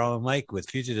podcast, Carl and Mike with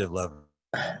Fugitive Lover.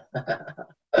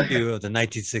 The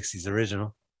 1960s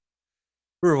original.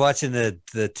 We were watching the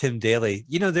Tim Daly.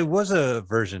 You know, there was a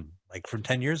version like from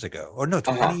 10 years ago, or no,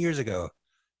 20 years ago.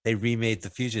 They remade The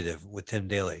Fugitive with Tim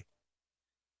Daly.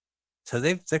 So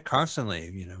they're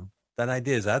constantly, you know, that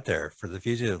idea is out there for The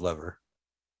Fugitive Lover.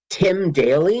 Tim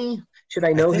Daly? Should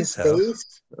I know his so.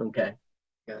 face? Okay.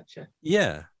 Gotcha.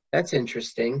 Yeah. That's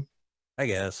interesting. I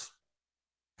guess.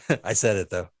 I said it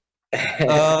though.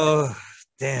 Oh,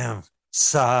 damn.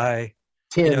 Sigh.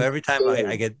 Tim you know, every time Daly.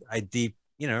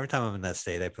 every time I'm in that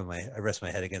state, I rest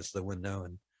my head against the window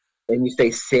and you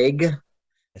say Sig?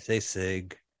 I say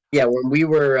Sig. Yeah, when we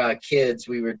were kids,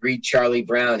 we would read Charlie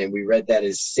Brown, and we read that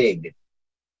as Sig.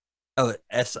 Oh,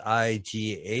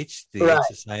 S-I-G-H? The Right. H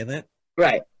is silent?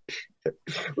 Right.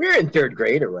 We were in third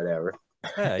grade or whatever.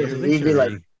 Yeah, We'd be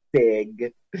like,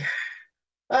 Sig.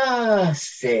 Ah,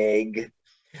 Sig.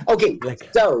 Okay,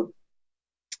 so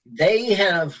they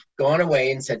have gone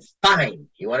away and said, fine,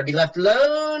 you want to be left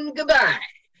alone? Goodbye.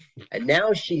 And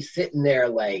now she's sitting there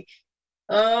like,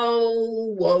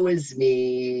 oh, woe is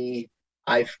me.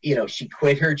 She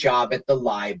quit her job at the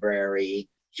library.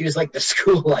 She was like the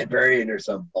school librarian or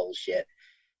some bullshit.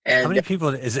 And how many people,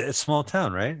 is it a small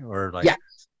town, right? Or like,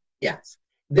 yes.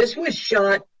 This was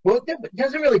shot, well, it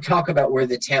doesn't really talk about where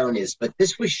the town is, but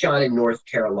this was shot in North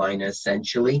Carolina,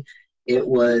 essentially. It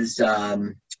was,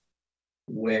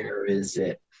 where is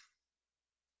it?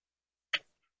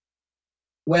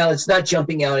 Well, it's not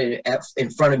jumping out in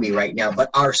front of me right now, but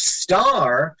our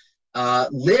star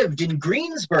lived in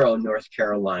Greensboro, North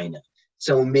Carolina.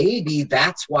 So maybe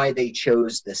that's why they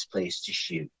chose this place to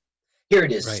shoot. Here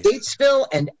it is, Right. Statesville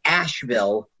and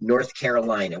Asheville, North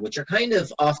Carolina, which are kind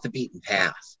of off the beaten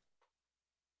path.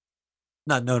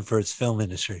 not known for its film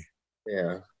industry.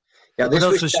 Yeah. Now, What this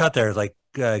else was shot there? Like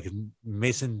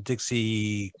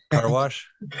Mason-Dixie Car Wash?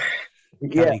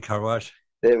 Yeah. County Car Wash?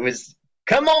 It was,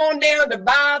 come on down to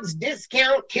Bob's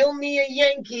Discount, kill me a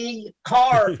Yankee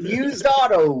car, used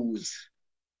autos,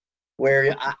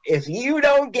 where if you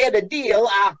don't get a deal,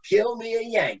 I'll kill me a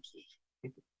Yankee.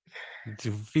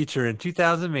 To feature in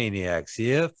 2,000 Maniacs.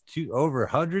 Yep, over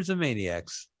hundreds of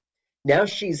Maniacs. Now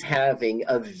she's having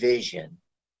a vision.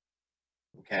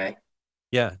 Okay.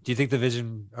 Yeah. Do you think the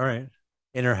vision, all right,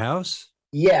 in her house?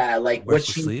 Yeah, like Where what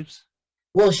she sleeps?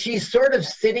 Well, she's sort of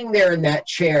sitting there in that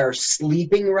chair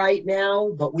sleeping right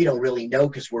now, but we don't really know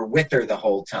because we're with her the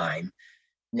whole time.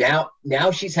 Now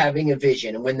she's having a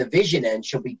vision, and when the vision ends,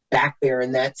 she'll be back there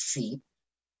in that seat.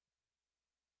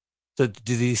 So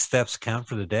do these steps count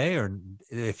for the day? Or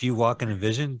if you walk in a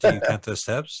vision, do you count those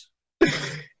steps?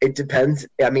 It depends.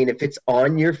 I mean, if it's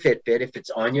on your Fitbit, if it's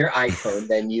on your iPhone,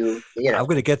 then you know. I'm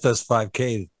going to get those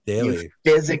 5K daily. You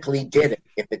physically did it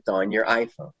if it's on your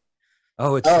iPhone.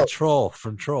 Oh, it's the troll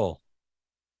from Troll.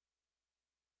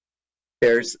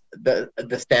 There's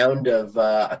the sound of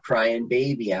a crying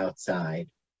baby outside.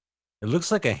 It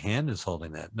looks like a hand is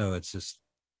holding that. No, it's just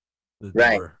the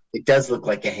Right. door. It does look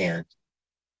like a hand.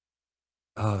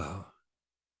 Oh.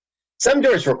 Some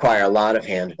doors require a lot of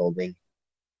hand holding.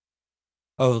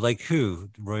 Oh, like who?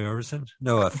 Roy Orbison?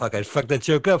 No, fuck! I fucked that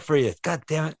joke up for you. God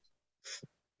damn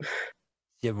it.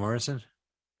 Jim Morrison.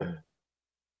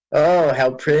 Oh,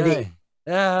 how pretty!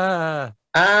 Ah,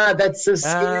 that's so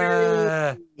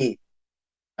scary.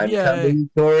 I'm coming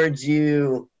towards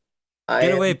you.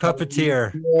 Get away,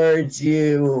 puppeteer! Towards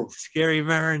you, scary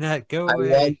marionette. Go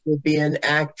away. I want to be an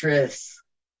actress.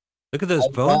 Look at those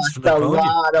bones from the bone. bone. A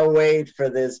lot of weight for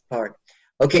this part.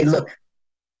 Okay, look,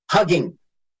 hugging,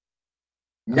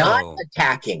 not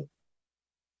attacking.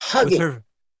 Hugging.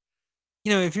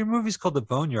 You know, if your movie's called The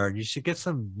Boneyard, you should get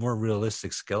some more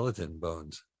realistic skeleton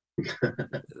bones.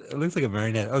 It looks like a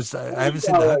marionette. Oh, I haven't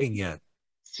seen the hugging yet.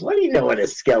 What do you know what a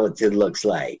skeleton looks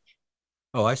like?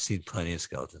 Oh, I've seen plenty of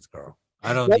skeletons, Carl.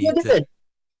 I don't Well, need look at to. it.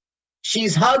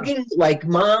 She's hugging like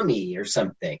mommy or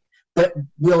something, but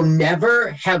we'll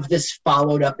never have this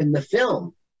followed up in the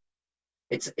film.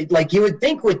 It's like you would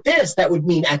think with this, that would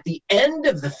mean at the end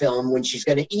of the film when she's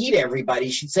going to eat everybody,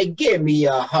 she'd say, give me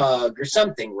a hug or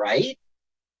something, right?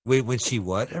 Wait, when she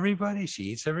what, everybody? She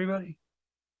eats everybody?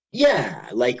 Yeah,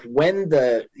 like when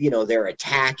they're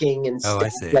attacking and Oh, stuff. I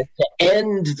see. Like to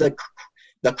end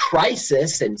the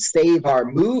crisis and save our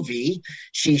movie,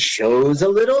 she shows a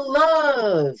little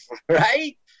love,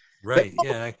 right? Right. But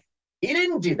Yeah. he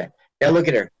didn't do that. Now look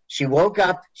at her. She woke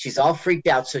up. She's all freaked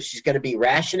out, so she's going to be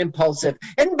rash and impulsive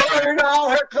and burn all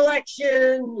her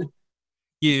collection.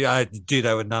 Dude, I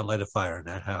would not light a fire in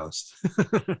that house.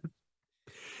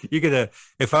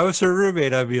 If I was her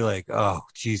roommate, I'd be like, oh,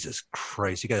 Jesus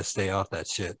Christ, you got to stay off that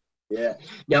shit. Yeah.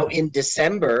 Now, in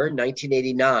December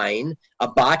 1989, a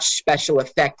botched special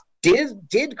effect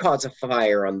did cause a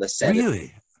fire on the set.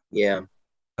 Really? Yeah.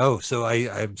 Oh, so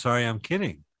I'm sorry, I'm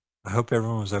kidding. I hope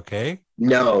everyone was okay.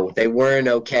 No, they weren't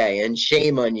okay. And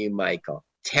shame on you, Michael.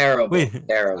 Terrible.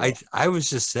 Terrible. I was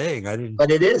just saying, I didn't.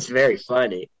 But it is very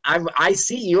funny. I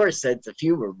see your sense of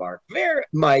humor,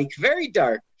 Mike. Very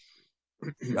dark.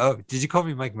 Oh, did you call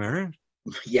me Mike Maron?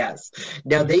 Yes.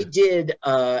 Now they did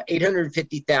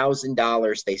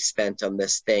 $850,000 they spent on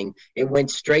this thing. It went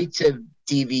straight to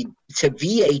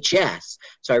VHS.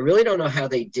 So I really don't know how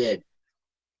they did.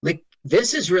 Like,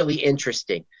 this is really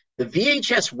interesting. The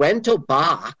VHS rental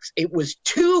box, it was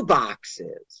 2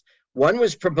 boxes. One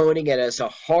was promoting it as a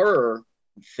horror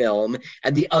film,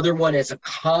 and the other one as a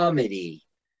comedy.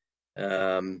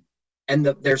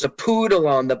 There's a poodle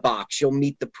on the box. You'll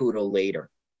meet the poodle later.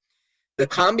 The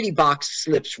comedy box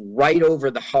slips right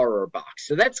over the horror box.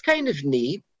 So that's kind of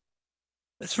neat.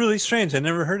 That's really strange. I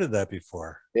never heard of that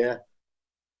before. Yeah.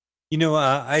 You know,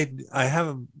 I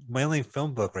have my only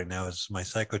film book right now is my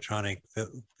Psychotronic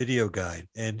video guide,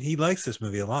 and he likes this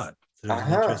movie a lot. So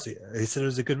he said it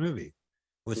was a good movie,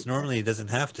 which normally he doesn't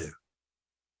have to.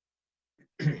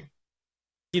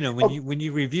 You know, when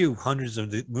you review hundreds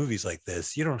of movies like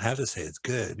this, you don't have to say it's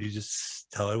good. You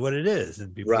just tell it what it is,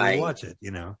 and people will watch it.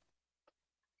 You know.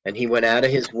 And he went out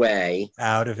of his way.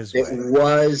 It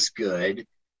was good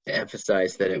to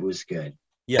emphasize that it was good.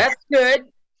 Yeah, that's good.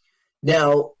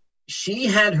 Now she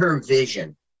had her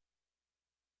vision.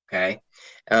 Okay,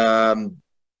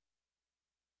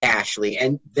 Ashley,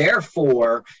 and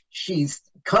therefore she's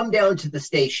come down to the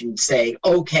station saying,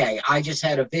 okay, I just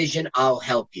had a vision, I'll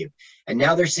help you. And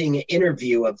now they're seeing an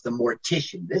interview of the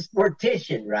mortician. This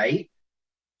mortician, right?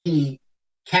 He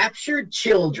captured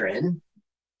children,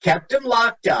 kept them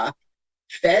locked up,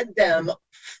 fed them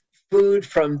food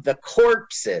from the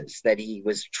corpses that he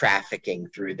was trafficking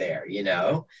through there, you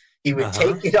know? He would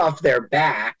take it off their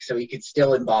back so he could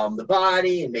still embalm the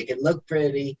body and make it look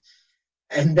pretty.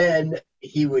 And then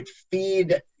he would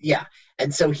feed,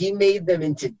 and so he made them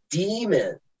into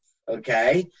demons,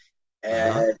 okay?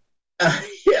 And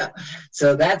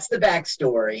so that's the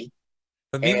backstory.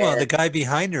 But meanwhile, the guy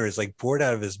behind her is like bored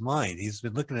out of his mind. He's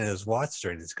been looking at his watch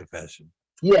during his confession.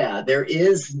 Yeah, there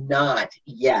is not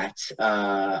yet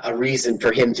a reason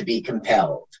for him to be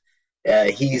compelled.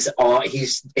 It's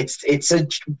a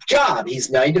job. He's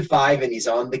 9 to 5 and he's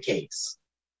on the case.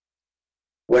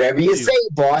 Whatever you say,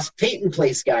 boss. Peyton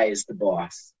Place guy is the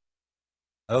boss.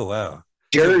 Oh, wow.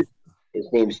 Jersey. His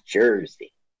name's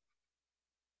Jersey.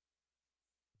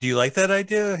 Do you like that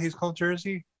idea? He's called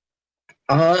Jersey?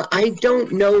 I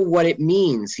don't know what it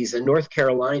means. He's a North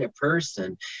Carolina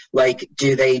person. Like,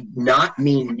 do they not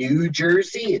mean New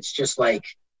Jersey? It's just like,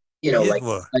 like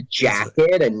a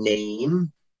jacket, a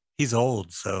name. He's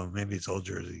old, so maybe it's Old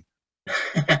Jersey.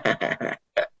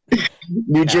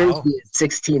 New Jersey is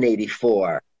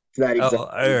 1684. It's not exactly. Oh,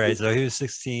 all right. So he was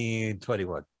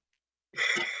 1621.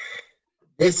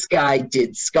 This guy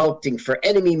did sculpting for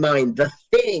Enemy Mine, The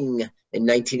Thing in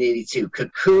 1982,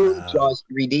 Cocoon, Jaws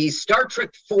 3D, Star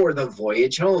Trek IV, The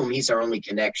Voyage Home. He's our only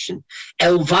connection.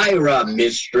 Elvira,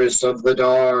 Mistress of the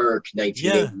Dark,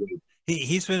 1988. Yeah,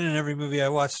 he's been in every movie I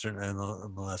watched in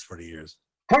the last 40 years.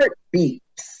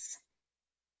 Heartbeats.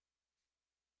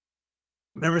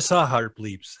 Never saw Heart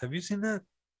Bleeps. Have you seen that?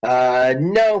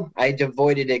 No, I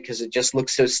avoided it because it just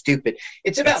looks so stupid.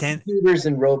 It's about computers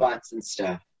and robots and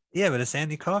stuff. Yeah, but it's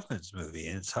Andy Kaufman's movie,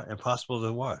 and it's impossible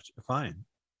to find.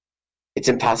 It's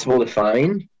impossible to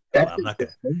find? Well, I'm not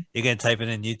gonna, you're going to type it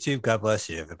in YouTube? God bless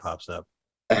you if it pops up.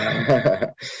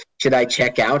 Should I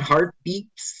check out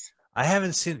Heartbeats? I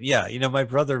haven't seen my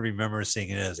brother remembers seeing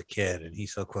it as a kid, and he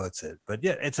still quotes it. But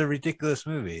yeah, it's a ridiculous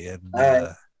movie, and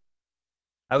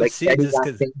I would see it just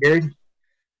because.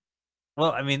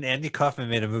 Well, I mean, Andy Kaufman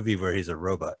made a movie where he's a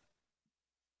robot.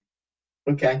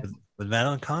 Okay. With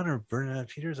Madeline Kahn or Bernadette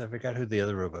Peters? I forgot who the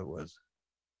other robot was.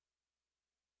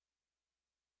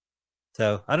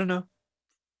 So, I don't know.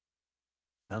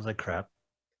 Sounds like crap.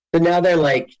 So now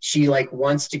she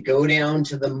wants to go down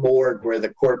to the morgue where the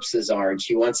corpses are, and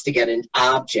she wants to get an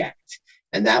object,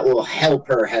 and that will help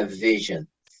her have vision.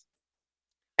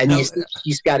 And you see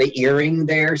she's got an earring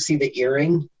there. See the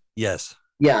earring? Yes.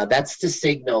 Yeah, that's to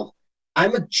signal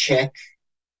I'm a chick.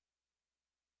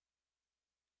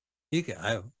 You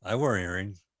can, I wear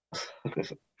earrings.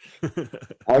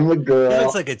 I'm a girl. She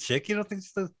looks like a chick. You don't think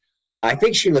so? I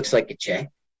think she looks like a chick.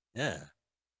 Yeah.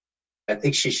 I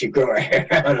think she should grow her hair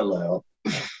out a little.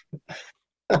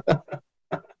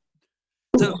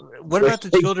 So, what about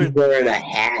the children wearing a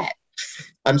hat?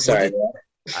 I'm sorry.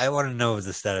 I want to know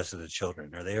the status of the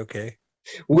children. Are they okay?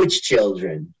 Which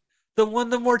children? The one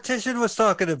the mortician was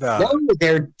talking about. No,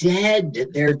 they're dead.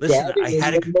 They're dead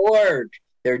and in the morgue.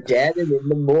 They're dead and in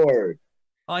the morgue.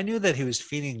 Oh, I knew that he was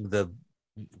feeding the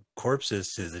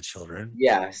corpses to the children.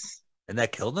 Yes. And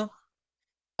that killed them?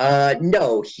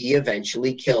 No, he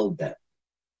eventually killed them.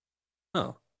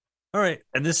 Oh. All right.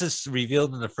 And this is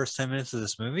revealed in the first 10 minutes of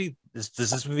this movie? Does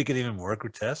this movie get even more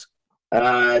grotesque?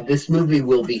 This movie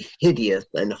will be hideous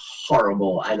and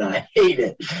horrible, and I hate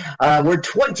it. We're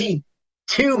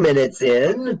 22 minutes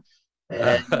in,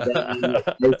 and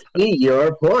let's see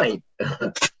your point.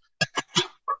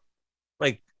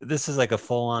 Like, this is like a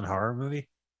full-on horror movie?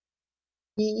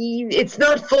 It's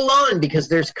not full-on because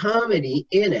there's comedy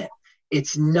in it.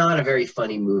 It's not a very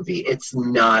funny movie. It's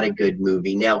not a good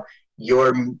movie. Now,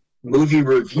 your movie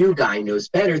review guy knows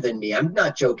better than me. I'm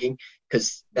not joking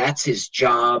because that's his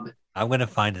job. I'm going to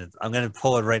find it. I'm going to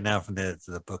pull it right now from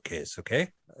the bookcase, okay?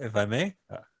 If I may?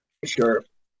 Sure.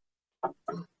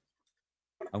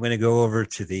 I'm going to go over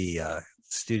to the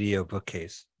studio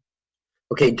bookcase.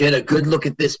 Okay, get a good look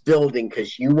at this building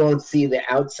because you won't see the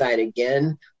outside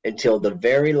again until the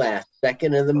very last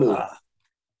second of the movie.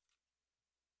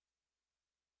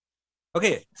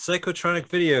 Okay, Psychotronic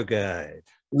Video Guide.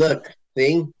 Look,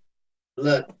 see?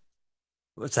 Look.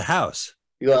 It's a house.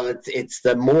 Well, it's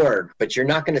the morgue, but you're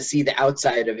not going to see the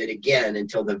outside of it again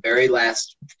until the very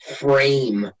last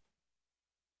frame.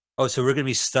 Oh, so we're going to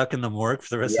be stuck in the morgue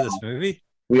for the rest of this movie?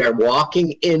 We are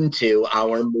walking into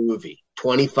our movie,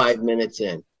 25 minutes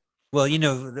in. Well, you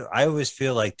know, I always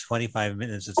feel like 25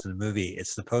 minutes into the movie,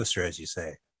 it's the poster, as you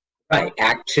say. Right,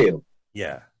 Act 2.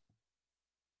 Yeah.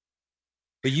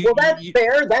 But that's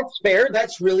fair. That's fair.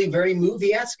 That's really very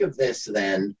movie-esque of this,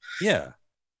 then. Yeah.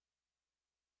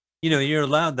 You know, you're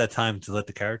allowed that time to let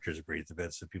the characters breathe a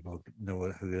bit so people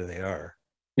know who they are.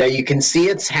 Now, you can see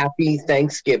it's happy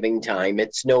Thanksgiving time.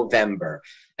 It's November.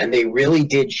 And they really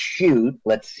did shoot.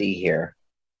 Let's see here.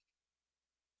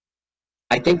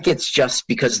 I think it's just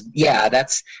because,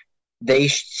 they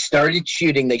started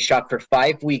shooting. They shot for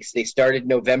 5 weeks. They started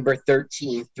November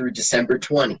 13th through December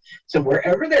 20th. So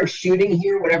wherever they're shooting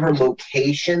here, whatever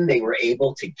location they were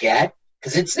able to get,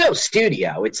 because it's no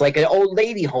studio. It's like an old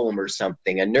lady home or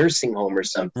something, a nursing home or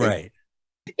something. Right.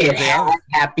 It had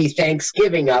Happy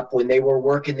Thanksgiving up when they were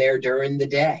working there during the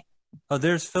day. Oh,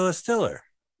 there's Phyllis Diller.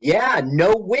 Yeah,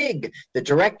 no wig. The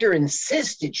director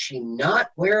insisted she not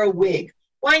wear a wig.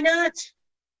 Why not?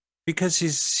 Because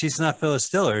she's not Phyllis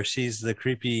Diller. She's the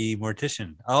creepy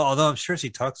mortician. Although I'm sure she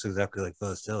talks exactly like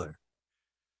Phyllis Diller.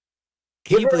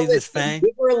 Can you believe this, Fang? Give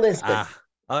her a listen.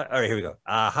 All right, here we go.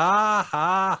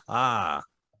 Ha ha.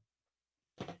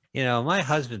 You know, my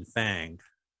husband, Fang.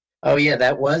 Oh, yeah,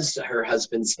 that was her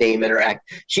husband's name in her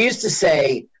act. She used to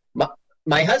say,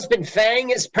 my husband,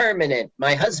 Fang, is permanent.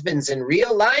 My husband's in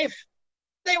real life,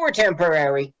 they were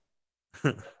temporary.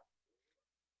 All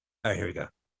right, here we go.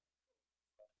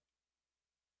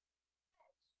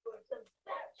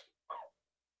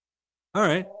 All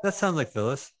right, that sounds like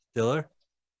Phyllis Diller,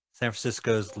 San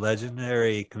Francisco's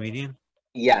legendary comedian.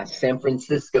 Yeah, San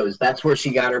Francisco's. That's where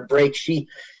she got her break. She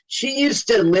used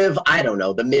to live, I don't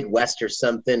know, the Midwest or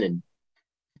something, and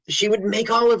she would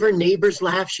make all of her neighbors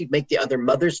laugh. She'd make the other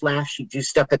mothers laugh. She'd do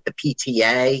stuff at the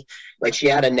PTA. Like, she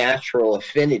had a natural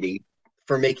affinity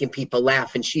for making people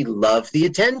laugh, and she loved the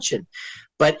attention.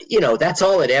 But, you know, that's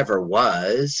all it ever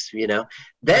was, you know.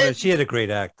 Then she had a great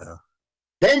act, though.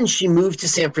 Then she moved to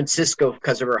San Francisco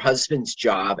because of her husband's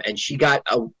job, and she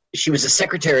was a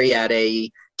secretary at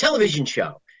a television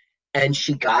show, and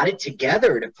she got it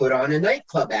together to put on a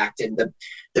nightclub act. And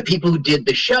the people who did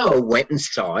the show went and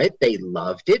saw it. They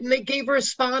loved it, and they gave her a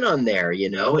spot on there,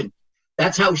 you know. And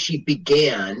that's how she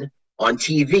began on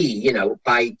TV, you know.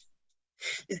 By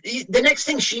the next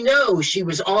thing she knows, she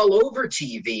was all over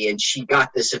TV, and she got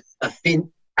this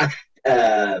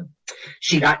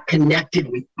she got connected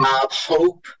with Bob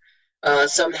Hope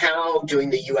somehow, doing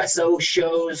the USO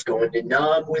shows, going to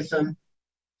Nam with them.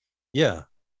 Yeah.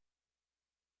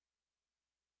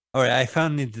 All right, I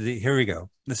found here we go.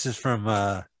 This is from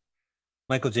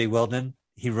Michael J. Weldon.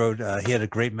 He wrote, he had a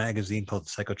great magazine called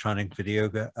Psychotronic Video,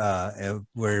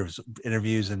 where it was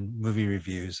interviews and movie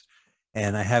reviews.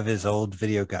 and I have his old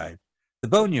video guide. The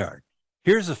Boneyard.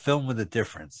 Here's a film with a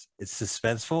difference. It's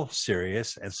suspenseful,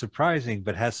 serious, and surprising,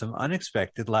 but has some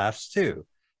unexpected laughs too.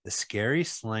 The scary,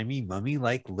 slimy,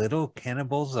 mummy-like little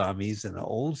cannibal zombies in the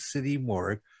old city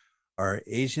morgue are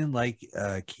Asian-like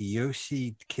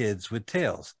Kyoshi kids with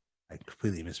tails. I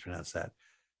completely mispronounced that.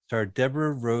 Star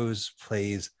Deborah Rose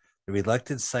plays the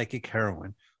reluctant psychic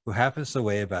heroine who happens to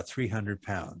weigh about 300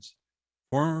 pounds.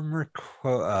 Former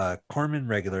Corman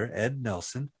regular Ed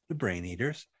Nelson, the Brain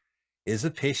Eaters, is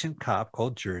a patient cop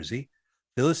called Jersey.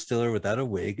 Phyllis Stiller without a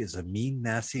wig is a mean,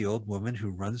 nasty old woman who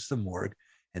runs the morgue.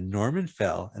 And Norman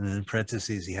Fell, and in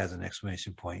parentheses he has an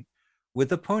exclamation point,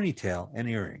 with a ponytail and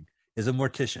earring, is a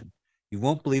mortician. You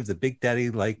won't believe the Big Daddy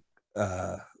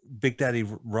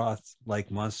Roth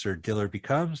like monster Diller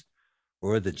becomes,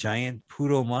 or the giant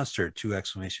poodle monster, 2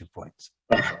 exclamation points.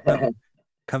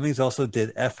 Cummings also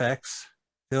did FX,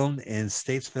 filmed in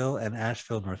Statesville and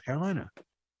Asheville, North Carolina.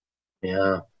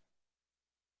 Yeah.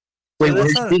 Wait,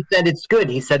 he said it's good.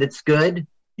 He said it's good.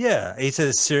 Yeah, he said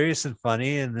it's serious and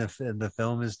funny, and the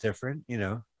film is different.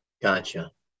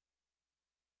 Gotcha.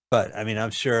 But I mean,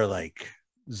 I'm sure like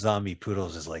zombie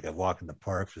poodles is like a walk in the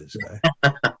park for this guy.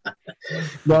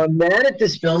 Well, I'm mad at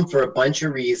this film for a bunch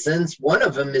of reasons. One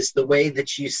of them is the way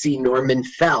that you see Norman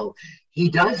Fell. He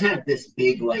does have this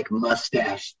big like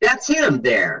mustache. That's him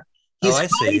there. He's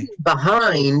hiding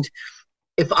behind.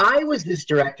 If I was this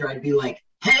director, I'd be like,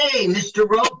 "Hey, Mr.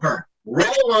 Roper,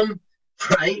 roll him,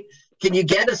 right? Can you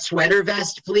get a sweater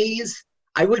vest, please?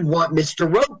 I would want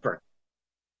Mr. Roper."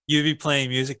 You'd be playing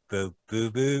music, boo,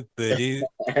 boo, boo, boo, doo,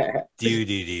 doo, doo,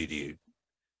 doo, doo.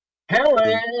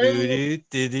 Hello. Doo,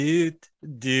 doo, doo, doo,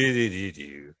 doo, doo,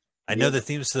 doo. I know the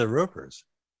themes to the Ropers.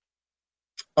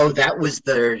 Oh, that was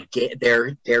their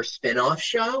spin-off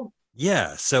show?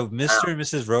 Yeah, so Mr. and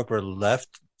Mrs. Roper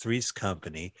left Three's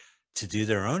Company to do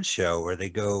their own show where they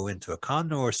go into a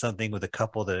condo or something with a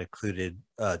couple that included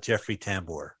Jeffrey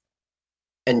Tambor.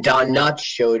 And Don Knotts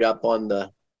showed up on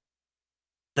the...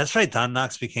 That's right. Don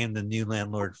Knotts became the new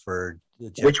landlord for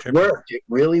Jeff Which Tripper. worked. It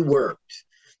really worked.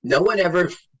 No one ever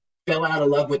fell out of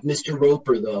love with Mr.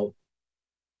 Roper, though.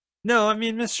 No, I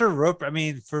mean, Mr. Roper, I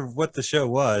mean, for what the show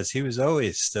was, he was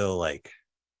always still like...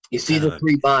 You see the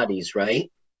 3 bodies, right?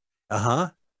 Uh-huh.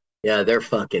 Yeah, they're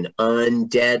fucking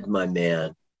undead, my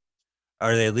man.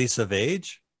 Are they at least of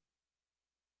age?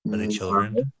 Are they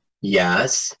children?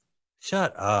 Yes.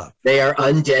 Shut up. They are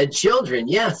undead children,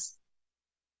 yes.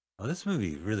 Oh, this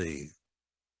movie really...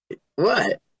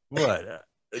 What? What?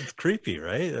 It's creepy,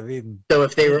 right? I mean... So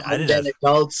if they were undead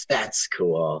adults, that's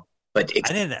cool. But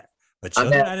I didn't... But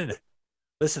children, I didn't...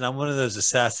 Listen, I'm one of those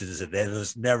assassins that there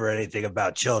was never anything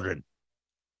about children.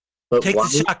 But Take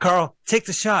the shot, Carl. Take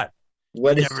the shot.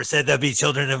 What you never said there'd be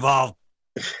children involved.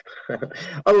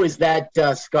 Oh, is that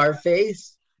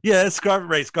Scarface? Yeah, it's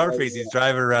Scarface. Scarface. He's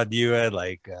driving around the UN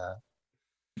like...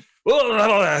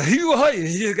 well,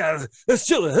 you got let's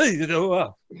chill it. Hey,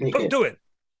 don't do it.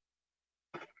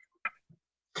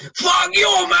 Fuck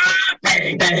you, man!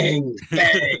 Bang, bang,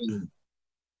 bang.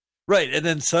 Right, and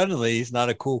then suddenly he's not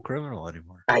a cool criminal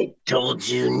anymore. I told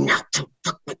you not to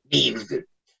fuck with me,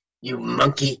 you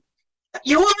monkey.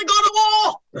 You want to go to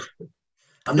war?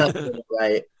 I'm not doing it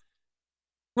right.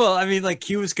 Well, I mean, like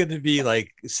he was going to be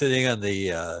like sitting on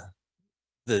the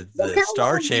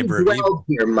star chamber of evil.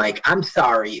 Here, Mike. I'm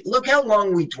sorry. Look how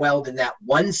long we dwelled in that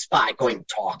one spot, going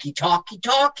talkie, talkie,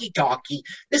 talkie, talkie.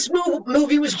 This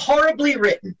movie was horribly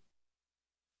written.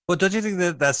 Well, don't you think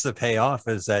that that's the payoff?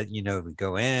 Is that we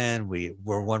go in,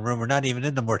 we're one room, we're not even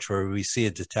in the mortuary. We see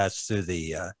it detached through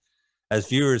the. As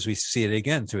viewers, we see it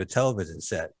again through a television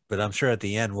set. But I'm sure at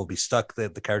the end we'll be stuck. The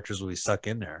characters will be stuck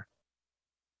in there.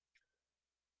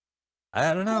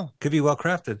 I don't know. Could be well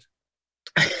crafted.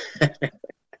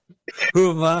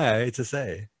 Who am I to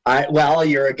say? Well,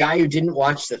 you're a guy who didn't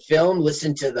watch the film,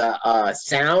 listen to the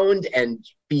sound, and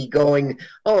be going,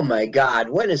 "Oh my God,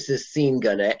 when is this scene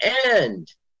gonna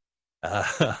end?"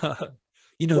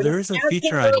 There is a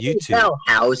feature on YouTube.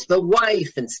 How's the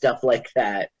wife and stuff like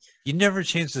that. You never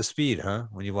change the speed, huh?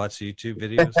 When you watch the YouTube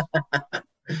videos?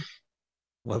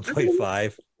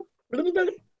 1.5.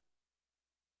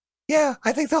 Yeah,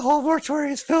 I think the whole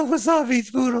mortuary is filled with zombies,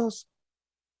 poodles.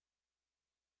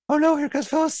 Oh no, here comes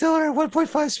Phyllis Stiller at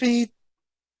 1.5 speed.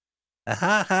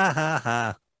 Ha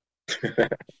ha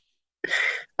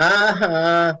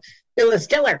ha. Phyllis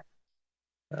Stiller.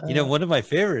 One of my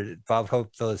favorite Bob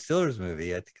Hope Phyllis Stiller's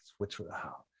movie, I think it's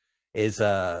is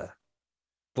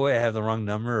Boy, I Have the Wrong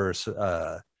Number,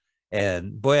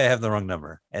 and Boy, I Have the Wrong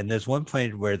Number. And there's one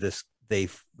point where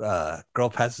girl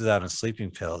passes out on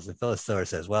sleeping pills, and Phyllis Stiller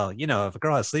says, "Well, if a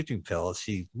girl has sleeping pills,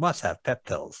 she must have pep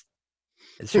pills."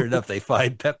 And sure enough, they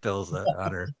find pet pills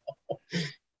on her.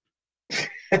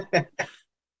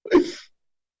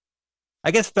 I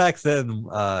guess back then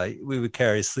we would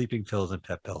carry sleeping pills and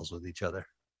pet pills with each other.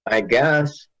 I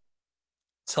guess.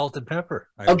 Salt and pepper.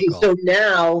 Okay, so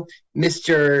now,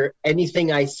 Mr.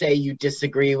 Anything I Say You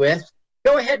Disagree With,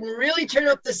 go ahead and really turn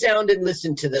up the sound and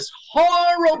listen to this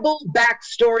horrible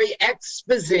backstory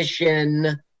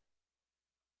exposition.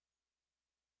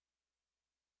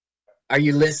 Are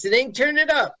you listening? Turn it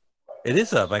up. It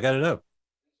is up. I got it up.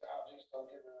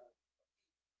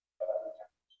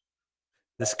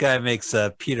 This guy makes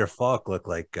Peter Falk look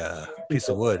like a piece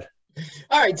of wood.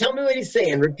 All right, tell me what he's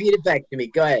saying. Repeat it back to me.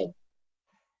 Go ahead.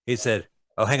 He said,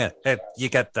 "Oh, hang on. Hey, you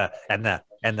got the and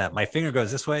that. My finger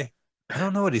goes this way." I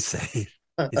don't know what he's saying.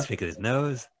 He's picking his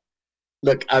nose.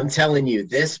 Look, I'm telling you,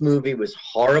 this movie was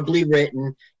horribly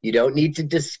written. You don't need to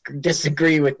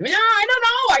disagree with me. No, I don't know.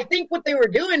 I think what they were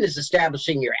doing is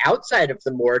establishing you're outside of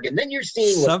the morgue, and then you're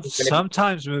seeing.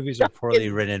 Sometimes movies are poorly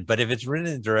written, but if it's written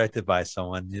and directed by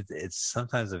someone, it's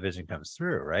sometimes the vision comes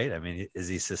through, right? I mean, is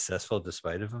he successful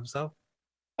despite of himself?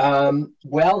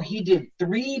 Well, he did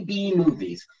 3 B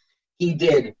movies. He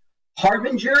did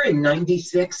Harbinger in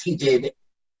 '96. He did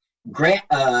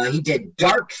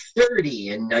Dark 30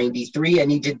 in '93,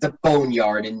 and he did The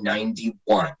Boneyard in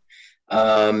 '91.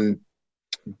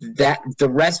 That the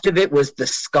rest of it was the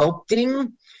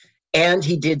sculpting, and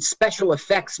he did special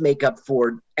effects makeup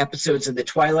for episodes of The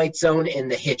Twilight Zone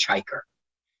and The Hitchhiker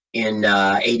in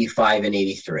 '85 and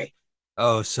 '83.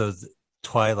 Oh, so the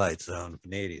Twilight Zone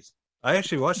in the '80s. I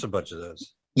actually watched a bunch of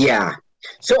those. Yeah.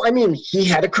 So, I mean, he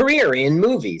had a career in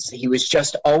movies. He was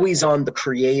just always on the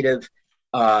creative,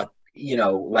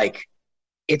 like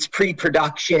it's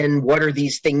pre-production. What are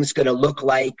these things going to look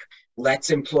like? Let's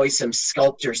employ some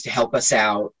sculptors to help us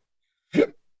out.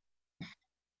 And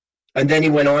then he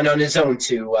went on his own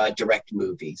to direct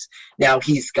movies. Now,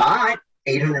 he's got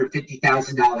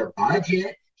 $850,000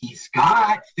 budget. He's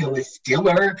got Phyllis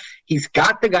Diller. He's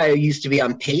got the guy who used to be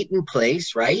on Peyton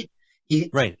Place, right?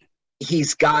 Right.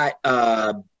 He's got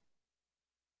I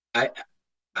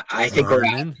think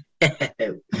Norman.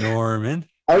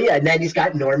 Oh yeah, and then he's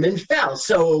got Norman Fell.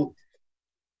 So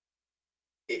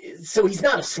he's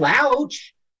not a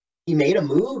slouch. He made a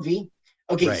movie.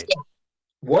 Okay, right. So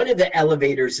one of the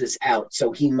elevators is out,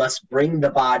 so he must bring the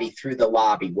body through the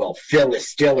lobby. Well,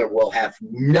 Phyllis Diller will have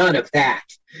none of that.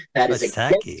 That is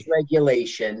against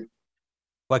regulation.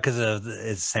 What, because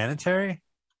it's sanitary?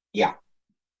 Yeah.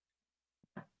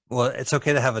 Well, it's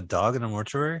okay to have a dog in a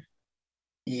mortuary?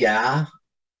 Yeah.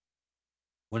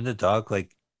 Wouldn't the dog,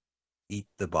 eat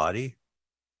the body?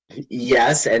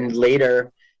 Yes, and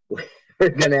later we're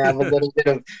going to have a little bit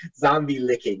of zombie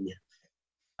licking.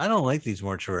 I don't like these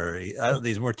mortuary.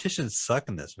 These morticians suck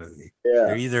in this movie. Yeah.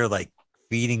 They're either,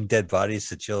 feeding dead bodies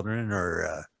to children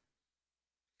or...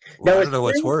 I don't know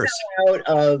what's worse. Out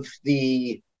of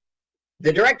the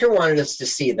director wanted us to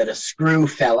see that a screw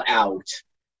fell out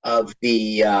of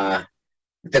the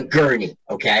gurney,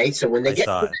 okay? So when they get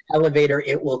to the elevator,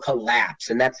 it will collapse,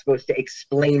 and that's supposed to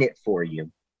explain it for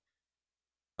you.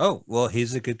 Oh, well,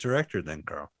 he's a good director then,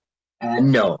 Carl.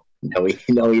 No,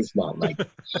 he's not.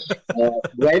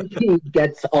 When he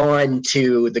gets on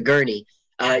to the gurney,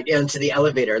 onto the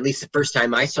elevator, at least the first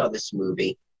time I saw this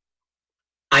movie,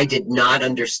 I did not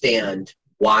understand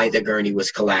why the gurney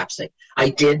was collapsing. I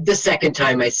did the second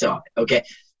time I saw it, okay?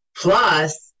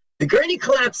 Plus, the gurney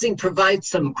collapsing provides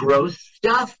some gross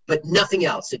stuff, but nothing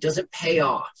else. It doesn't pay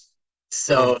off.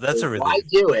 So that's a relief. Why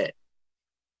do it?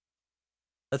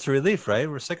 That's a relief, right?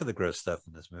 We're sick of the gross stuff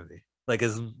in this movie. What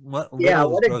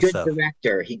a good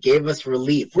director. He gave us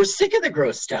relief. We're sick of the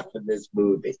gross stuff in this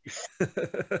movie.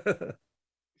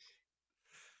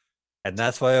 And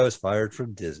that's why I was fired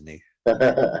from Disney.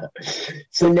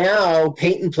 So now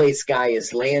Peyton Place guy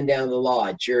is laying down the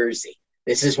law, Jersey.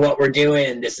 This is what we're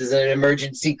doing. This is an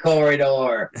emergency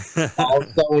corridor. All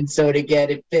so-and-so to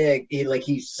get it big.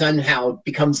 He somehow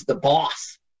becomes the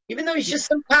boss, even though he's just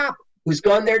some cop who's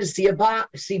gone there to see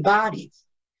bodies.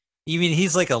 You mean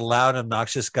he's like a loud,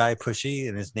 obnoxious guy, pushy,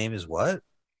 and his name is what?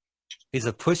 He's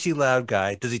a pushy, loud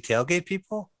guy. Does he tailgate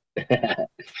people?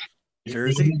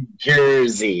 Jersey?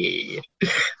 Jersey.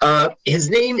 His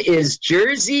name is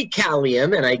Jersey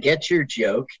Callium, and I get your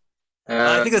joke.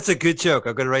 I think that's a good joke.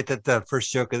 I'm going to write that the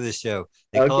first joke of this show.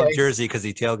 They call him Jersey because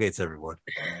he tailgates everyone.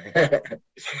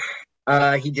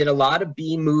 He did a lot of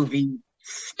B-movie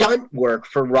stunt work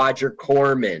for Roger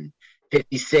Corman.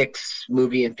 56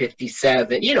 movie in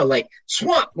 57. Like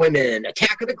Swamp Women,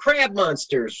 Attack of the Crab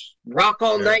Monsters, Rock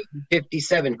All Night in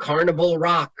 57, Carnival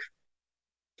Rock.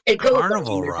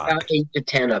 Carnival Rock. About 8 to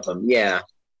 10 of them, yeah.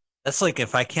 That's like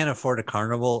if I can't afford a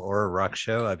carnival or a rock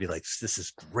show, I'd be like, "This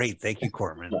is great, thank you,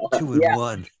 Cortman. 2 in Yeah.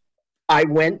 1." I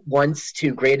went once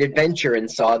to Great Adventure and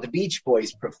saw the Beach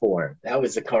Boys perform. That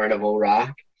was a carnival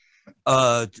rock.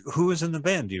 Who was in the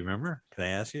band? Do you remember? Can I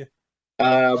ask you?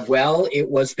 Well, it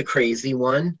was the crazy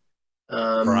one.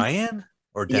 Brian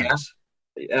or Dennis?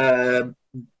 Yeah.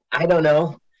 I don't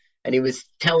know. And he was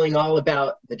telling all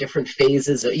about the different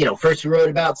phases of, first we wrote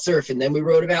about surfing, then we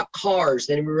wrote about cars,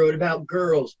 then we wrote about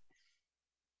girls.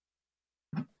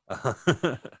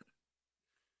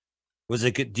 Was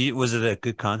it good? Was it a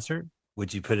good concert?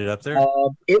 Would you put it up there?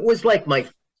 It was like my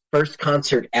first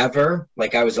concert ever.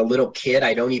 Like I was a little kid.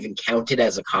 I don't even count it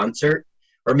as a concert.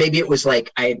 Or maybe it was like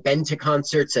I had been to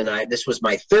concerts and this was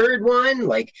my third one.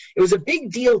 Like it was a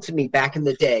big deal to me back in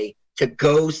the day to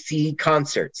go see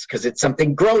concerts because it's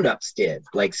something grown-ups did,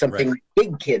 like something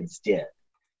big kids did.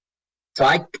 So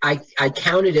I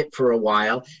counted it for a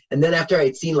while. And then after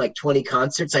I'd seen like 20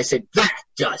 concerts, I said, that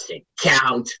doesn't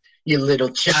count, you little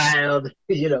child.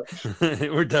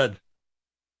 We're done.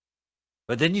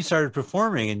 But then you started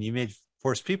performing and you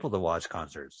forced people to watch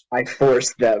concerts. I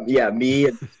forced them. Yeah, me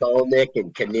and Skolnick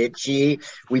and Kenichi.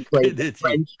 We played the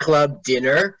French Club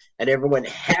dinner and everyone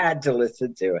had to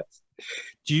listen to it.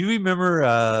 Do you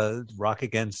remember Rock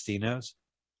Against Dino's?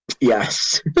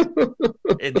 Yes.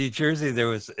 In New Jersey,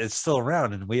 it's still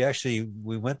around, and we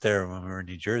went there when we were in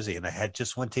New Jersey, and I had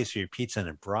just one taste of your pizza, and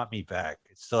it brought me back.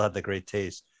 It still had the great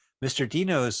taste. Mr.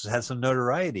 Dino's had some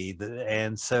notoriety,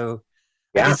 and so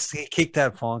I guess he kicked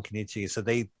out Paul and Kenichi, so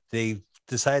they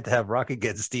decided to have Rock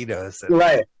Against Dino's.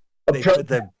 Right. They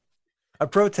put a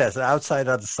protest outside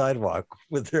on the sidewalk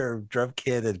with their drum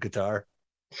kit and guitar.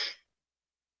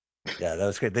 Yeah, that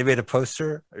was great. They made a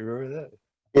poster. I remember that.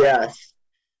 Yes.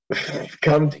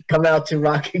 Come out to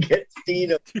Rock Against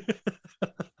Dino.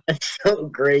 That's so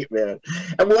great, man.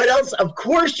 And what else? Of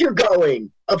course you're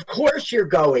going. Of course you're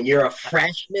going. You're a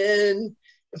freshman.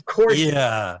 Of course.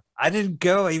 Yeah. I didn't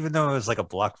go even though it was like a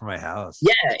block from my house.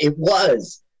 Yeah, it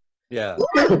was. Yeah.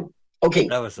 Okay.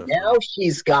 That was so now fun.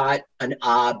 She's got an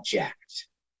object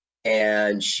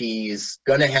and she's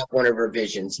going to have one of her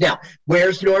visions. Now,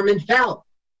 where's Norman Fell?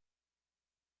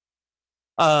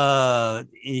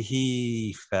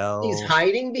 He fell. He's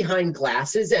hiding behind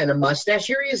glasses and a mustache.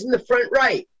 Here he is in the front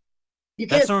right. You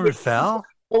That's Norman Fell?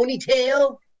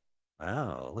 Ponytail.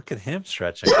 Wow, look at him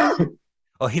stretching.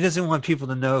 Oh, he doesn't want people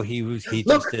to know he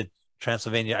just did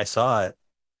Transylvania. I saw it.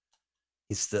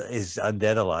 He's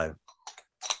undead alive.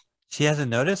 She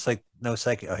hasn't noticed? Like, no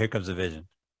second. Oh, here comes the vision.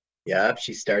 Yep,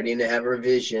 she's starting to have her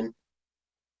vision.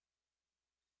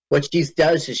 What she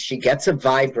does is she gets a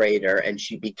vibrator and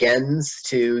she begins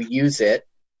to use it,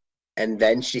 and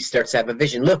then she starts to have a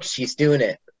vision. Look, she's doing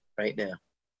it right now.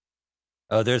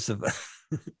 Oh, there's a...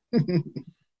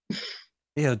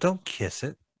 don't kiss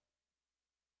it.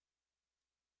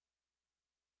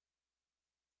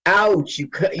 Ouch, you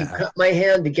cut my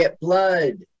hand to get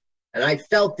blood, and I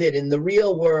felt it in the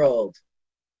real world.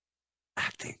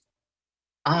 Acting.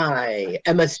 I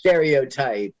am a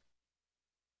stereotype.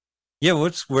 Yeah,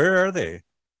 where are they?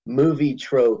 Movie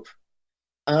trope.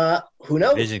 Who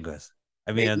knows? Vision Quest.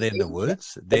 I mean, are they in the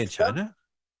woods? Are they in China?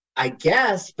 I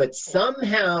guess, but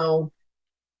somehow,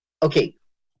 okay.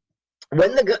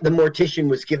 When the mortician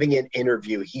was giving an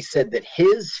interview, he said that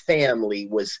his family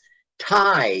was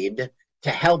tied to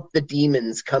help the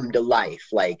demons come to life.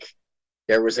 Like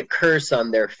there was a curse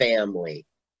on their family,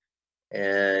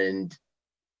 and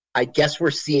I guess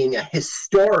we're seeing a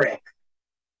historic.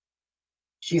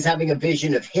 She's having a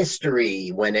vision of history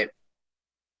when it,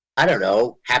 I don't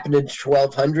know, happened in the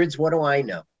 1200s. What do I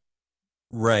know?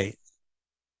 Right.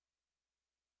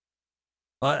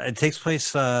 Well, it takes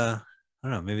place, I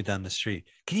don't know, maybe down the street.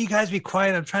 Can you guys be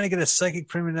quiet? I'm trying to get a psychic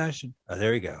premonition. Oh,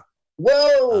 there we go.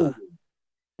 Whoa!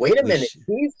 Wait a minute.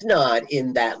 He's not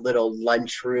in that little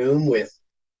lunchroom with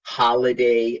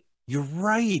Holiday. You're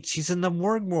right. She's in the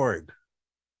morgue.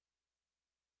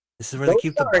 This is where they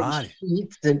keep the body.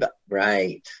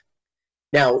 Right.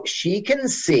 Now, she can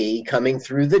see coming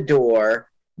through the door,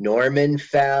 Norman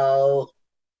Fell,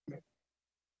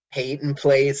 Peyton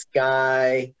Place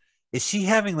guy. Is she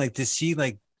having, does she,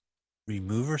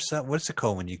 remove herself? What's it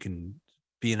called when you can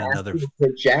be in another...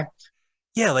 Project?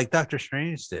 Yeah, like Doctor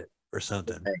Strange did or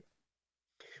something. Okay.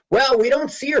 Well, we don't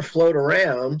see her float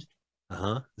around.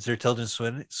 Uh-huh. Is there Tilda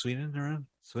Sweden around?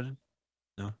 Sweden?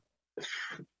 No?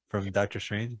 From Doctor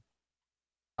Strange?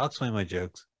 I'll explain my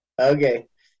jokes. Okay.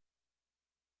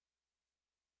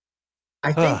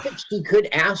 I think that she could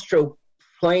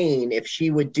astroplane if she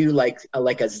would do like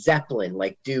a Zeppelin,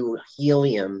 do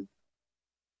helium.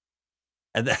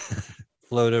 And then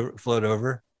float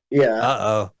over? Yeah.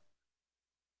 Uh-oh.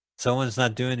 Someone's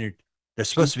not doing your. They're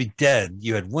supposed to be dead.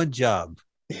 You had one job.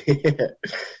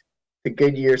 The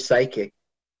Goodyear psychic.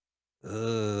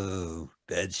 Oh,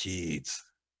 bed sheets,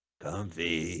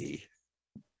 comfy.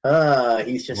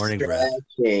 He's just Morning breath.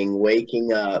 stretching,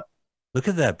 waking up. Look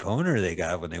at that boner they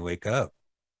got when they wake up.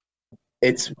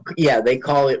 They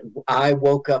call it I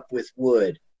woke up with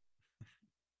wood.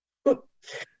 At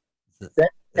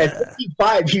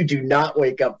 55, you do not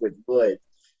wake up with wood.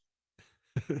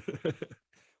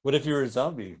 What if you were a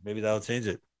zombie? Maybe that'll change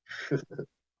it.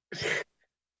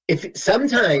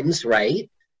 Sometimes, right?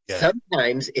 Yeah.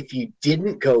 Sometimes if you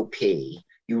didn't go pee,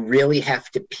 you really have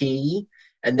to pee,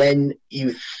 and then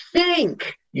you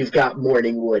think you've got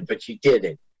morning wood, but you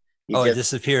didn't. It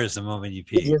disappears the moment you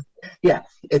pee.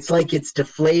 It's like it's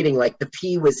deflating, like the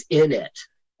pee was in it,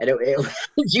 and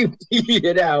you pee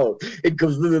it out. It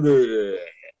goes.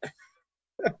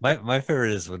 My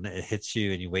favorite is when it hits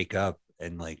you and you wake up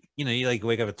and you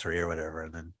wake up at 3 or whatever,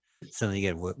 and then suddenly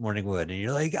you get morning wood and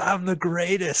you're like, I'm the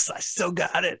greatest. I still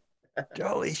got it.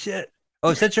 Holy shit. Oh,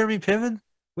 is that Jeremy Piven?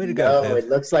 Way to go. No, it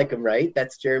looks like him, right?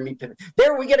 That's Jeremy Piven.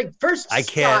 There, we get a first. I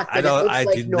can't. I don't. I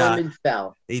do Norman not.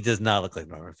 Fell. He does not look like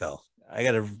Norman Fell.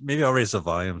 Maybe I'll raise the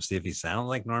volume, see if he sounds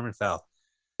like Norman Fell.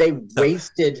 They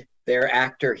wasted their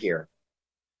actor here.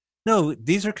 No,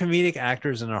 these are comedic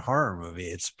actors in a horror movie.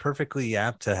 It's perfectly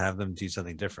apt to have them do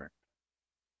something different.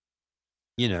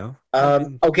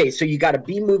 Okay, so you got a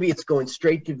B movie. It's going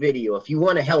straight to video. If you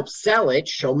want to help sell it,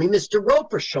 show me Mr.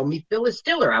 Roper. Show me Phyllis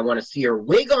Diller. I want to see her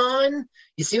wig on.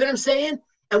 You see what I'm saying?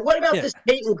 And what about this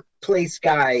Peyton Place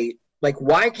guy? Like,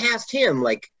 why cast him?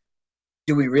 Like,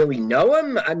 do we really know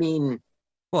him? I mean,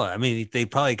 they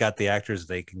probably got the actors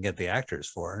they can get the actors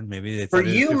for, and maybe they for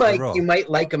you, Mike, you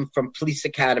might like him from Police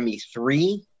Academy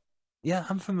 3. Yeah,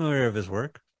 I'm familiar with his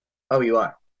work. Oh, you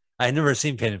are. I've never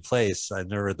seen Pain and Place. I've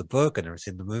never read the book. I've never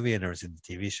seen the movie. I've never seen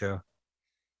the TV show.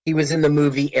 He was in the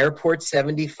movie Airport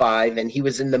 75, and he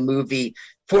was in the movie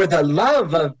For the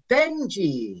Love of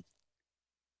Benji.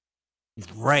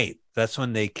 Right. That's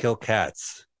when they kill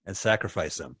cats and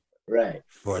sacrifice them. Right.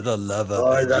 For the love of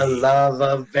Benji. For the love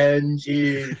of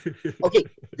Benji. Okay,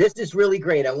 this is really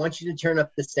great. I want you to turn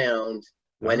up the sound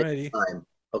when it's time.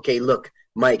 Okay, look,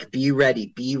 Mike, be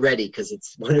ready, because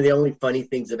it's one of the only funny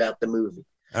things about the movie.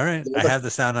 All right, I have the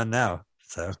sound on now.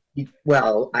 So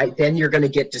then you're going to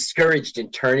get discouraged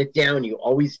and turn it down. You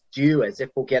always do, as if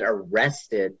we'll get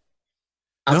arrested.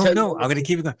 No, I'm going to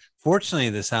keep it going. Fortunately,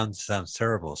 the sound sounds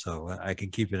terrible, so I can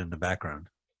keep it in the background.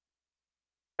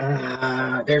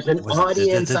 There's an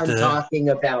audience I'm talking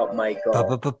about,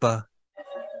 Michael.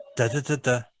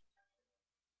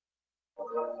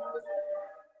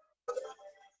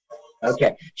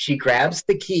 Okay, she grabs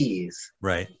the keys.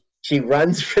 Right. She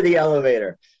runs for the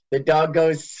elevator. The dog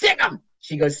goes, sick 'em!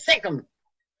 She goes, sick 'em!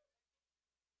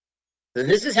 So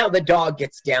this is how the dog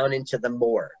gets down into the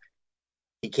morgue.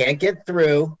 He can't get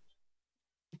through.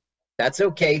 That's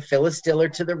okay. Phyllis Diller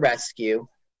to the rescue.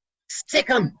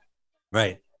 Sick 'em!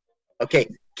 Right. Okay,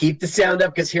 keep the sound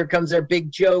up because here comes our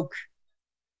big joke.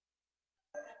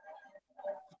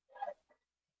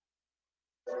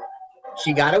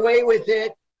 She got away with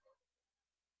it.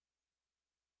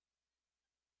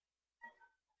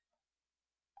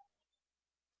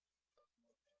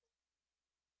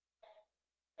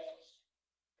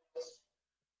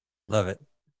 Love it.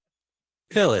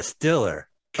 Phyllis Diller.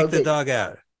 Kick the dog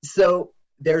out. So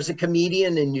there's a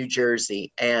comedian in New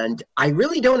Jersey, and I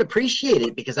really don't appreciate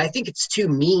it because I think it's too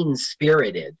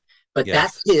mean-spirited. But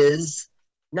that's his,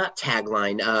 not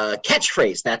tagline,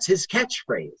 catchphrase. That's his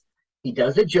catchphrase. He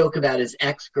does a joke about his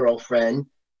ex-girlfriend,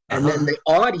 and then the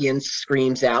audience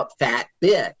screams out, fat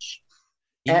bitch.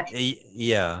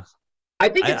 Yeah. I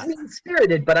think it's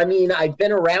mean-spirited, but I mean, I've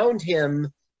been around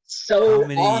him so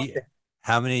often.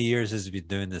 How many years has he been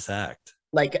doing this act?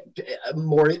 Like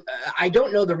more, I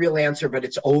don't know the real answer, but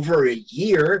it's over a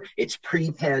year. It's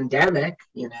pre-pandemic,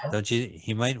 you know. Don't you?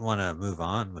 He might want to move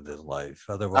on with his life.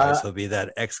 Otherwise, he'll be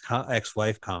that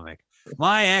ex-wife comic.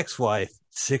 My ex-wife,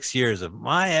 6 years of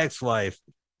my ex-wife.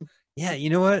 Yeah, you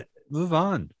know what? Move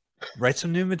on. Write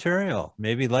some new material.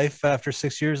 Maybe life after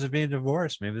 6 years of being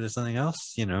divorced. Maybe there's something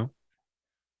else, you know.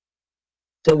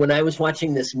 So when I was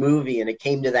watching this movie and it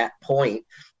came to that point,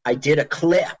 I did a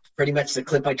clip, pretty much the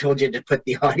clip I told you to put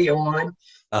the audio on,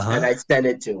 and I sent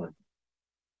it to him.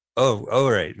 Oh,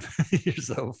 right. You're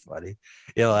so funny.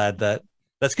 You'll add that.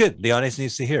 That's good. The audience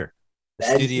needs to hear.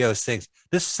 The studio sings.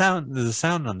 The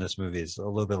sound on this movie is a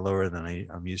little bit lower than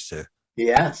I'm used to.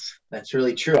 Yes, that's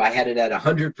really true. I had it at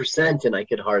 100% and I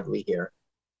could hardly hear.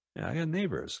 Yeah, I got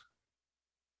neighbors.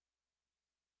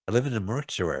 I live in a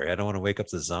mortuary. I don't want to wake up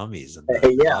the zombies and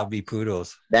Yeah. zombie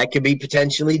poodles. That could be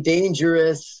potentially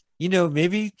dangerous. You know,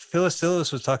 maybe Phyllis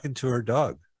Dillis was talking to her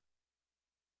dog.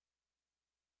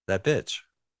 That bitch.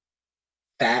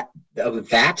 That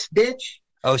bitch?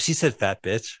 Oh, she said fat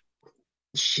bitch.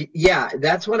 Yeah,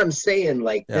 that's what I'm saying.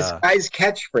 Like, this guy's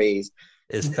catchphrase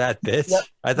is fat bitch. Yep.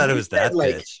 I thought it was that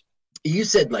like, bitch. You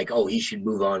said like, oh, he should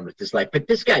move on with his life, but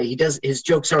this guy, his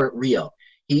jokes aren't real.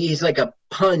 He's like a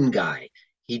pun guy.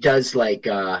 He does like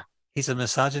he's a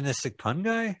misogynistic pun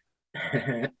guy.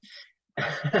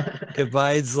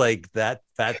 Combines like that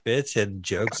fat bitch and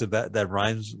jokes about that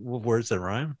rhymes words that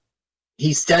rhyme.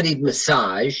 He studied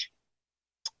massage.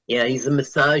 Yeah, he's a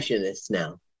misogynist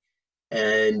now.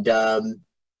 And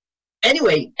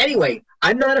anyway,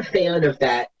 I'm not a fan of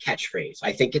that catchphrase.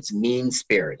 I think it's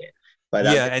mean-spirited. But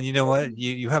yeah, and you know what?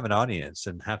 You have an audience,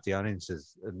 and half the audience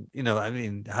is,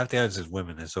 half the audience is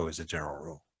women. Is always a general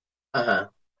rule.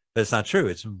 But it's not true.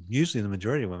 It's usually the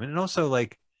majority of women, and also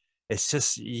like, it's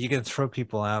just you can throw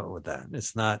people out with that.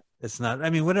 It's not. I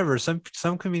mean, whatever. Some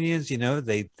comedians,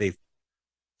 they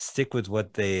stick with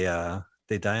what they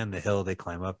die on the hill they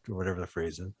climb up, or whatever the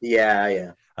phrase is.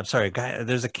 Yeah. I'm sorry, guy.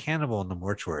 There's a cannibal in the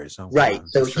mortuary, so right.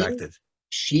 So distracted.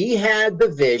 She had the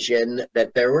vision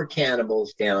that there were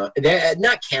cannibals down. They're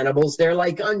not cannibals. They're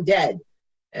like undead,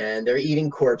 and they're eating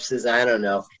corpses. I don't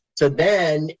know. So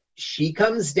then she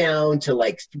comes down to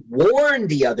like warn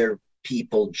the other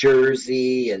people,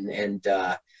 Jersey,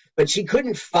 but she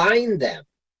couldn't find them.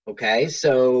 Okay,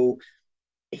 so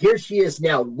here she is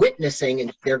now witnessing,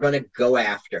 and they're going to go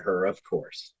after her, of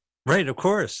course. Right, of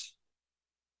course.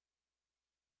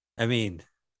 I mean,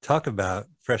 talk about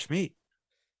fresh meat.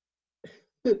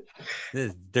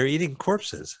 They're eating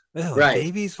corpses. Oh, right.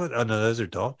 Babies? What? Oh, no, those are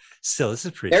dolls. Still, this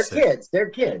is pretty They're sick. kids.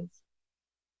 They're kids.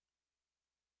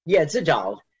 Yeah, it's a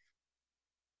doll.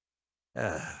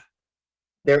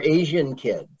 They're Asian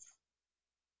kids.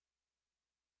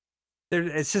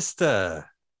 It's just,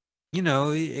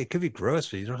 it could be gross,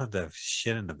 but you don't have to have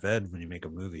shit in the bed when you make a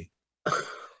movie.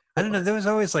 I don't know. There was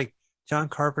always like John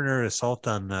Carpenter, Assault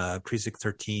on Precinct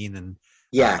 13 and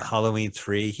Halloween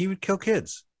 3. He would kill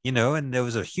kids. And there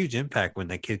was a huge impact when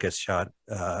that kid got shot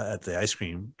at the ice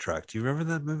cream truck. Do you remember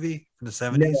that movie from the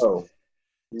 70s? No.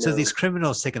 So these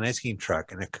criminals take an ice cream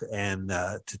truck and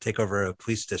to take over a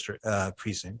police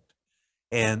precinct,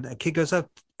 and a kid goes up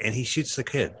and he shoots the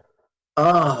kid.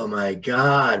 Oh my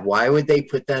God! Why would they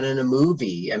put that in a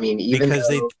movie? I mean,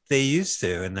 because they used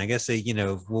to, and I guess they,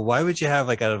 well, why would you have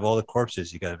like out of all the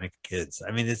corpses you got to make kids?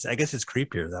 I mean, I guess it's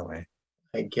creepier that way.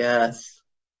 I guess.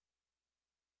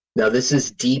 Now, this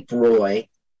is Deep Roy.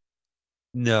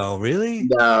 No, really?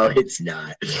 No, it's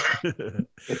not.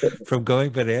 From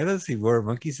Going Bananas, he wore a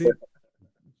monkey suit?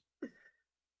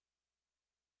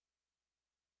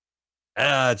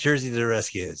 Jersey to the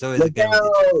rescue. It's always a gun.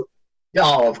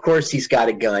 Oh, of course he's got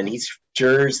a gun. He's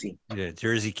Jersey. Yeah,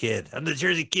 Jersey kid. I'm the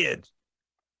Jersey kid.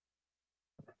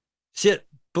 Shit,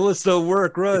 bullets don't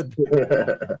work. Run.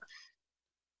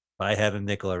 I had a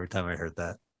nickel every time I heard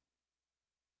that.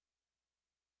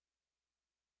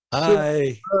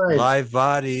 Hi, live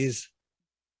bodies.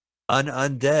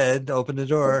 Undead. Open the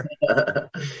door.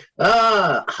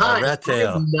 Hi. Rat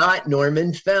tail. I'm not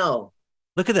Norman Fell.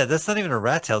 Look at that. That's not even a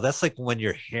rat tail. That's like when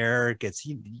your hair gets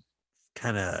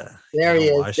kind of. There he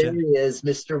is. There he is,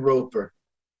 Mr. Roper.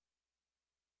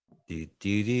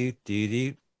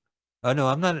 Do. Oh no,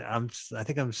 I'm not. I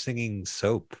think I'm singing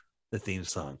Soap, the theme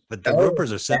song. But the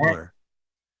Ropers are similar.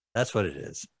 That's what it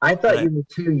is. I thought you were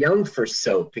too young for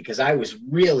Soap because I was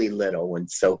really little when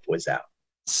Soap was out.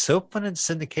 Soap went in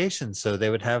syndication, so they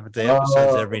would have the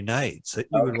episodes every night. So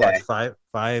you would watch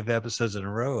five episodes in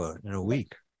a row in a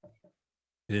week.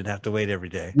 You didn't have to wait every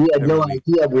day. We had no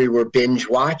idea we were binge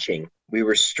watching. We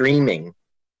were streaming.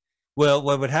 Well,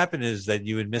 what would happen is that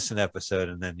you would miss an episode,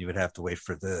 and then you would have to wait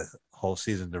for the whole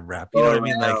season to wrap. You know what I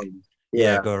mean?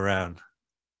 Like, go around.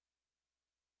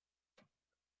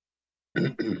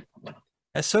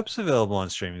 As Soap's available on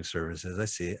streaming services, I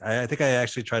see. I think I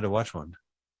actually tried to watch one,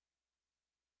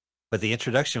 but the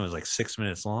introduction was like 6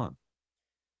 minutes long.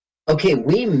 Okay,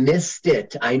 we missed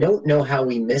it. I don't know how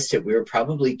we missed it. We were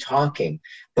probably talking,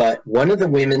 but one of the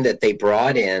women that they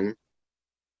brought in,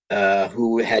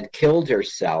 who had killed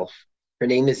herself, her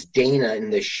name is Dana in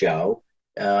the show.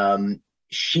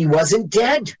 She wasn't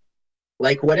dead.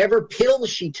 Like whatever pills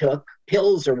she took,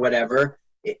 pills or whatever,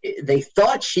 they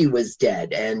thought she was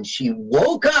dead, and she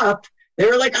woke up. They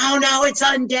were like, "Oh no, it's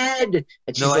undead."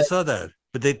 And no, I saw that.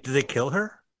 But did they kill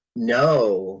her?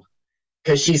 No,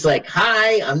 because she's like,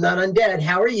 "Hi, I'm not undead.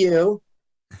 How are you?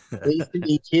 Pleased to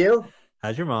meet you.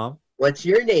 How's your mom? What's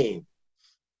your name?"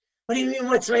 What do you mean,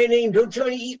 what's my name? Don't you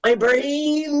want to eat my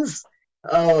brains?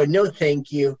 Oh, no,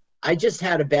 thank you. I just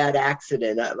had a bad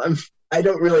accident. I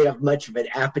don't really have much of an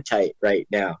appetite right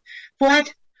now.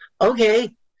 What?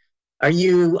 Okay. Are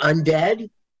you undead?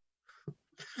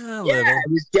 A Yeah, little. I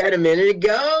was dead a minute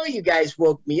ago. You guys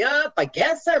woke me up. I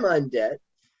guess I'm undead.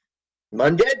 I'm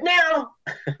undead now.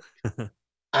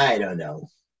 I don't know.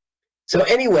 So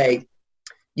anyway,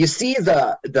 you see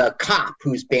the cop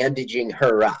who's bandaging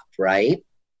her up, right?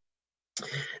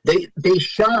 They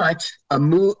shot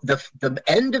the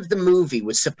end of the movie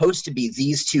was supposed to be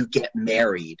these two get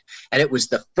married, and it was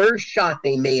the first shot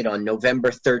they made on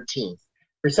November 13th.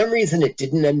 For some reason, it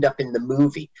didn't end up in the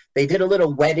movie. They did a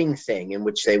little wedding thing in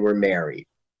which they were married.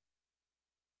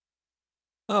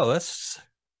 Oh, that's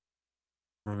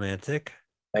romantic.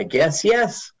 I guess,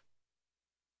 yes.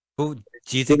 Well,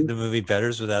 do you think the movie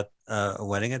betters without a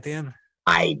wedding at the end?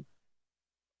 I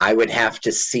would have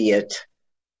to see it.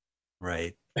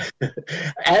 Right.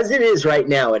 As it is right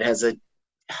now, it has a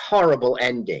horrible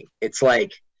ending. It's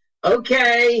like,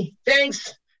 okay,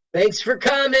 thanks for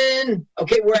coming.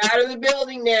 Okay, we're out of the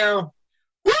building now.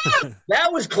 Woo!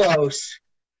 That was close.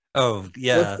 Oh,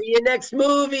 yeah. We'll see you next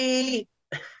movie.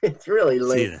 It's really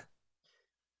late.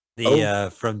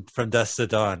 From Dusk to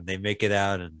Dawn, they make it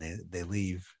out and they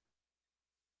leave.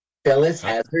 Phyllis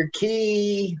has her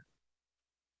key.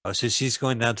 Oh, so she's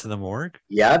going down to the morgue?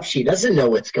 Yep, she doesn't know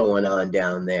what's going on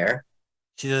down there.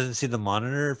 She doesn't see the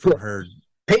monitor from her.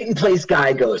 Peyton Place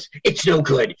guy goes, it's no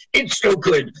good. It's no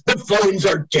good. The phones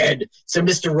are dead. So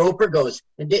Mr. Roper goes,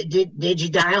 did you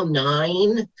dial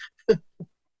 9?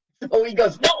 Oh, he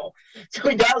goes, no. So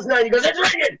he dials 9. He goes,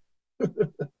 it's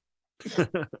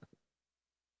ringing.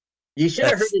 You should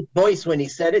have heard his voice when he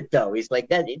said it, though. He's like,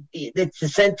 it's the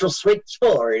central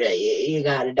switchboard. You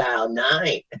got to dial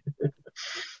 9.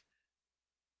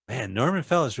 Man, Norman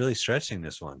Fell is really stretching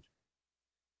this one.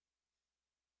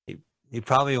 He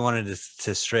probably wanted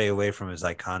to stray away from his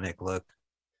iconic look.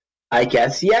 I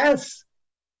guess, yes.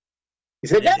 He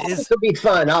said, this will be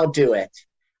fun. I'll do it.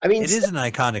 I mean, it is an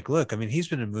iconic look. I mean, he's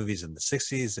been in movies in the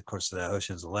 60s, of course, the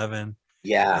Ocean's 11.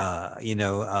 Yeah.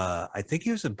 I think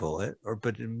he was in Bullet,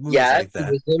 but in movies like that.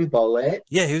 He was in Bullet.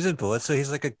 Yeah, he was in Bullet. So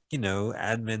he's like a,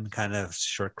 admin kind of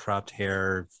short cropped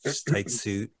hair, tight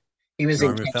suit. He was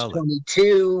in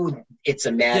Catch-22. It's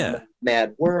a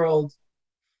mad world.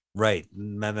 Right.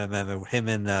 Him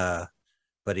and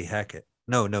Buddy Hackett.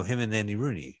 No, him and Andy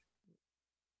Rooney.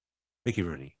 Mickey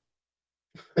Rooney.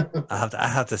 I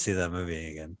have to see that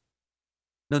movie again.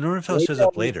 No, Norman Fell shows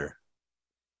up later.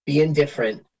 Being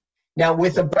different. Now,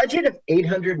 with a budget of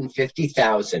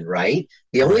 $850,000, right?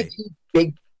 The only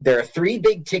there are 3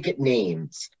 big ticket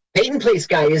names. Peyton Place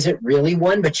guy isn't really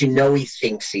one, but he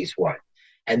thinks he's one.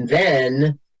 And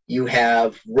then you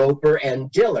have Roper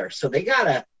and Diller. So they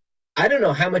got I don't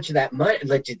know how much of that money,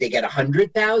 like, did they get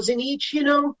 $100,000 each,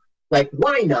 Like,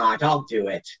 why not? I'll do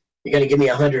it. You're going to give me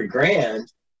 $100,000.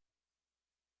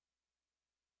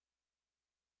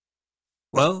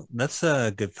 Well, that's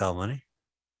good foul money.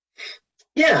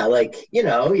 Yeah, like, you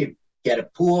get a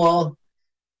pool,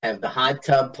 have the hot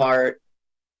tub part,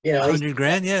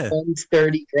 $100,000, yeah.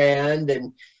 $30,000,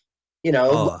 and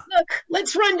look,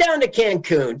 let's run down to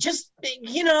Cancun. Just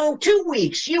 2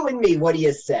 weeks, you and me. What do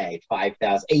you say?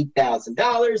 $5,000,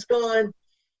 $8,000 gone.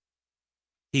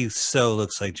 He so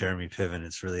looks like Jeremy Piven.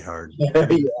 It's really hard. Yeah.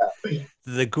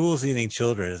 The ghouls eating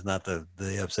children is not the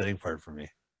upsetting part for me.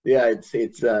 Yeah,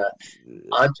 it's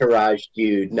Entourage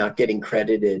dude not getting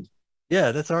credited.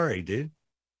 Yeah, that's all right, dude.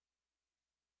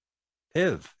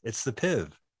 Piv. It's the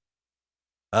Piv.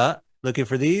 Looking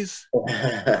for these?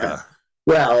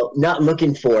 Well, not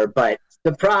looking for, but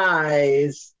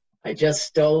surprise! I just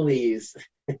stole these.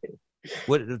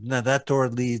 What? Now that door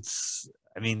leads.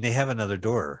 I mean, they have another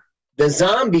door. The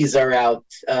zombies are out.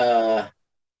 The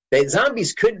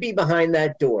zombies could be behind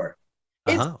that door.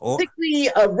 It's basically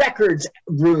a records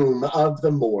room of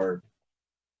the morgue.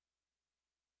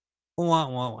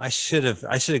 Well, I should have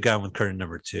gone with curtain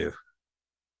number 2.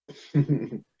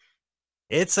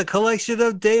 It's a collection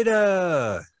of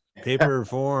data, paper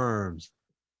forms.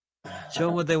 Show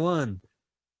them what they won.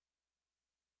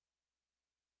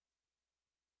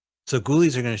 So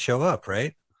ghoulies are going to show up,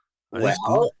 right?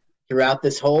 Well, throughout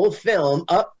this whole film,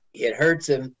 it hurts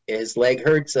him. His leg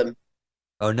hurts him.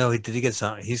 Oh no! Did he get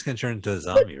zombie? He's going to turn into a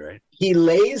zombie, right? He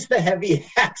lays the heavy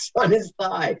axe on his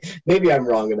thigh. Maybe I'm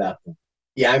wrong about that.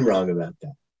 Yeah, I'm wrong about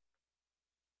that.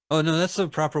 Oh no, that's the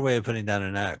proper way of putting down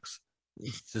an axe.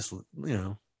 It's just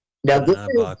Now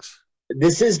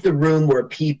this is the room where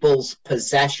people's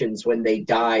possessions when they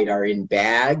died are in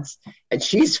bags, and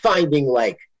she's finding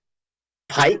like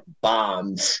pipe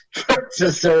bombs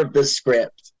to serve the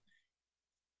script.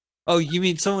 Oh, you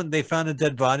mean they found a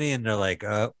dead body and they're like,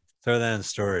 oh, throw that in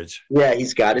storage. Yeah,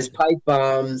 he's got his pipe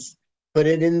bombs, put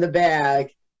it in the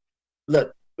bag.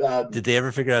 Look. Did they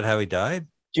ever figure out how he died?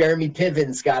 Jeremy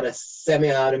Piven's got a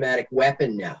semi-automatic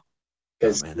weapon now.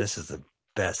 Oh, man, this is the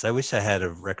best. I wish I had a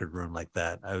record room like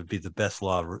that. I would be the best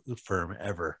law firm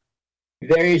ever.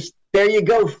 There you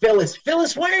go, Phyllis.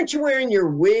 Phyllis, why aren't you wearing your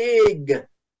wig?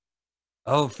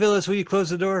 Oh, Phyllis, will you close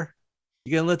the door?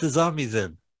 You gonna let the zombies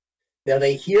in? Now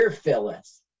they hear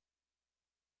Phyllis.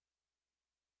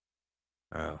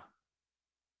 Oh.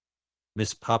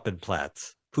 Miss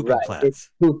Poppin-Platz. Right. Poopin-Platz.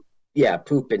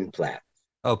 Poopin-Platz.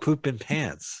 Oh,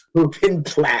 Poopin-Pants.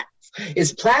 Poopin-Platz.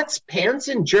 Is Platz pants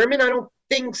in German? I don't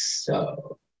think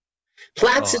so.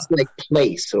 Platz is like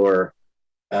place or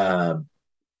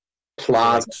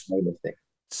plaza kind of thing.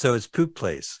 So it's poop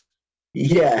place.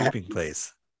 Yeah. Pooping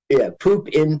place. Yeah, poop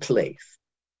in place.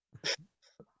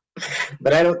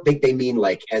 But I don't think they mean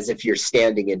like as if you're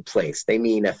standing in place. They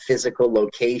mean a physical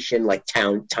location like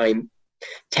town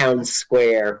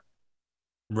square.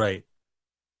 Right.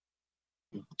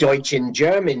 Deutschen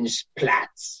German's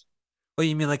Platz. Oh,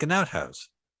 you mean like an outhouse?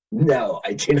 No,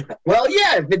 I do not. Well,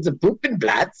 yeah, if it's a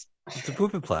Puppenplatz. It's a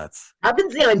Puppenplatz. Haben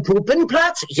Sie einen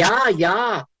Puppenplatz? Ja,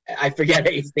 ja. I forget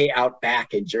how you say out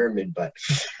back in German, but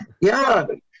yeah.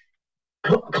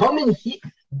 Kommen hier.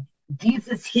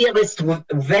 Dieses hier ist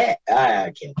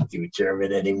I can't do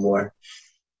German anymore.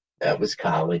 That was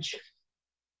college.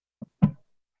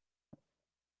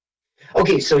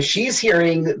 Okay, so she's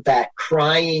hearing that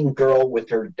crying girl with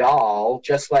her doll,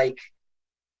 just like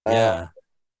like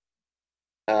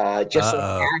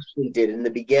Ashley did in the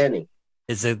beginning.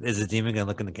 Is a demon gonna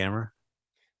look in the camera?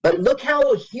 But look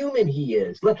how human he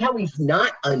is. Look how he's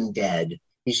not undead.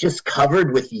 He's just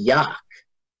covered with yuck.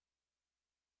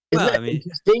 Isn't that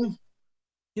interesting?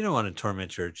 You don't want to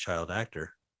torment your child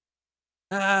actor.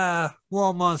 Ah,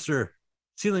 wall monster,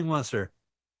 ceiling monster.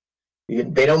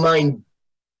 They don't mind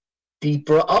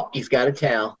deeper. Oh, he's got a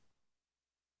towel.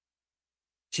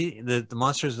 The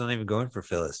monster's not even going for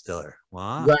Phyllis Diller.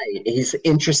 Wow. Right. He's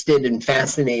interested and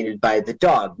fascinated by the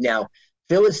dog. Now,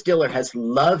 Phyllis Diller has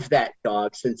loved that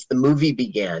dog since the movie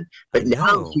began. But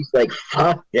now she's like,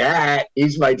 fuck that.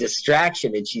 He's my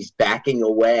distraction. And she's backing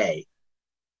away.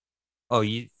 Oh,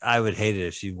 I would hate it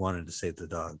if she wanted to save the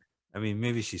dog. I mean,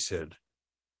 maybe she should.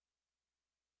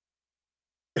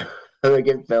 Look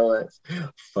at Phyllis.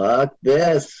 Fuck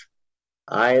this.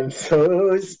 I am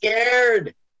so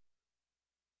scared.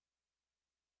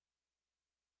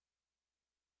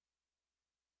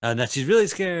 Now she's really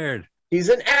scared. She's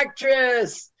an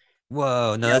actress.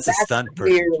 Whoa, no, that's a stunt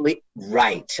person. Clearly,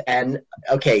 right. And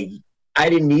okay, I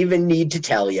didn't even need to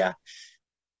tell you.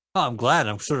 Oh, I'm glad.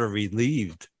 I'm sort of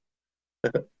relieved.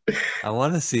 I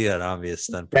want to see an obvious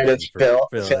stunt person.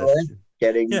 Phyllis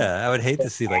getting. Yeah, I would hate to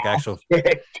see like actual.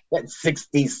 At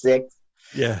 66.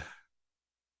 Yeah.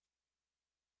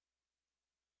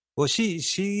 Well, she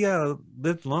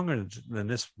lived longer than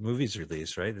this movie's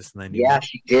release, right? This 90. Yeah,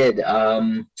 she did.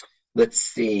 Let's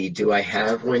see. Do I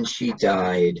have when she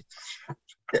died?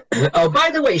 Oh, by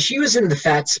the way, she was in The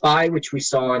Fat Spy, which we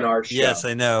saw on our show. Yes,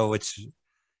 I know. Which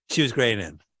she was great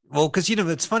in. Well, because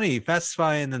it's funny, Fat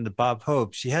Spy and then the Bob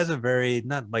Hope. She has a very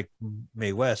not like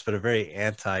Mae West, but a very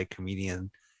anti-comedian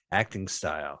acting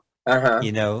style.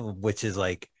 Which is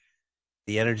like.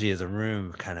 The energy of the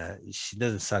room kind of she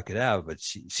doesn't suck it out, but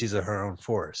she's her own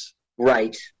force.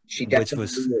 Right. She definitely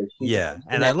is.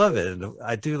 And I love it.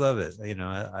 I do love it.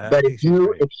 But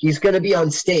if she's going to be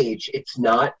on stage, it's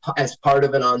not as part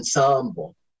of an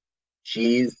ensemble.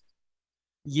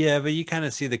 Yeah, but you kind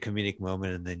of see the comedic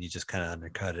moment and then you just kind of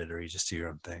undercut it or you just do your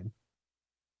own thing.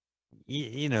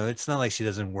 It's not like she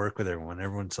doesn't work with everyone.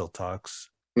 Everyone still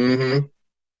talks. Mm-hmm.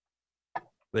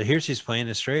 But here she's playing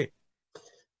it straight.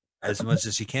 As much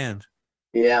as she can.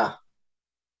 Yeah.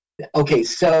 Okay,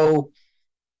 so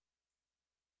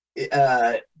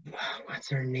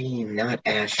what's her name? Not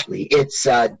Ashley. It's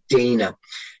Dana.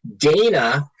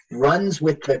 Dana runs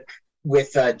with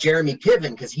Jeremy Piven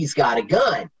because he's got a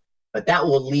gun, but that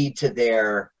will lead to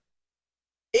their.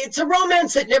 It's a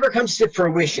romance that never comes to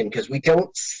fruition because we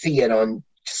don't see it on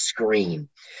screen.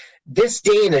 This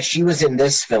Dana, she was in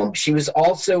this film. She was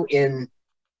also in.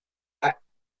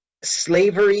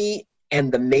 Slavery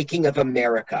and the Making of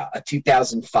America, a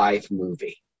 2005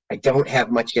 movie. I don't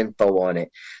have much info on it.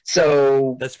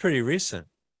 So that's pretty recent.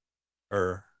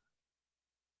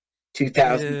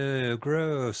 2000. Ew,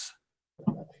 gross.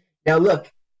 Now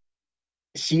look,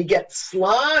 she gets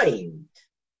slimed.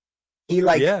 He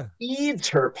feeds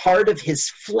her part of his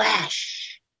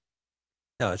flesh.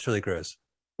 No, it's really gross.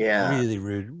 Yeah. Really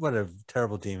rude. What a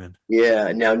terrible demon.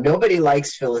 Yeah. Now, nobody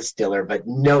likes Phyllis Diller, but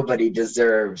nobody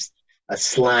deserves a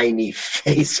slimy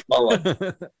face full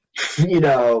of,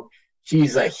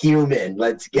 she's a human.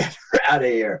 Let's get her out of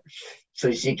here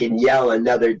so she can yell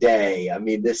another day. I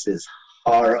mean, this is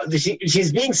horrible.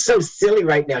 She's being so silly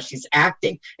right now. She's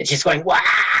acting, and she's going, wah,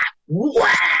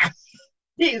 wah.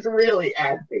 She's really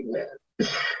acting, man.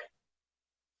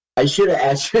 I should have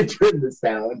asked you to turn the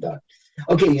sound on.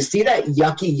 Okay, you see that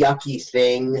yucky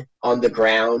thing on the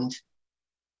ground?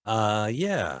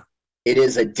 Yeah. It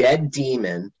is a dead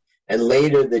demon, and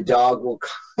later the dog will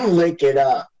come lick it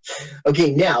up.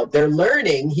 Okay, now they're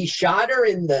learning. He shot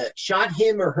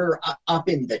him or her up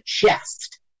in the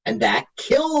chest, and that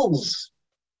kills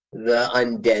the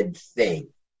undead thing.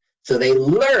 So they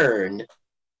learn,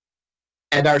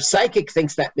 and our psychic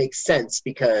thinks that makes sense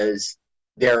because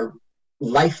their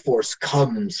life force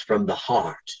comes from the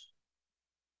heart.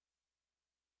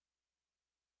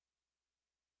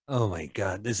 Oh my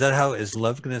God. Is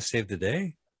love going to save the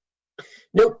day?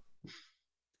 Nope.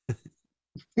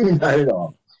 Not at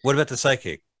all. What about the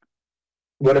psychic?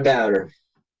 What about her?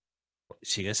 Is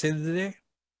she going to save the day?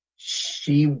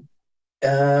 She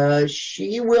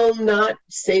will not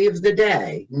save the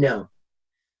day. No.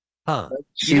 Huh.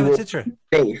 She will be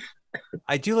safe.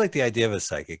 I do like the idea of a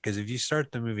psychic, because if you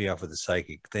start the movie off with a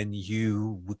psychic, then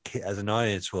you, as an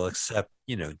audience, will accept,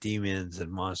 demons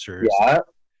and monsters. Yeah.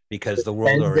 Because the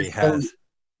world already has.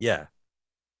 Yeah.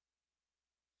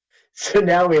 So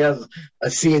now we have a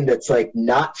scene that's like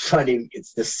not funny.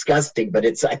 It's disgusting, but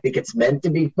I think it's meant to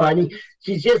be funny.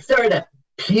 She's just sort of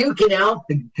puking out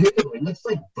the goo. It looks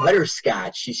like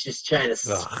butterscotch. She's just trying to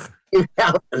spit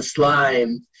out the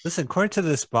slime. Listen, according to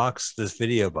this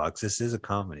video box, this is a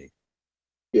comedy.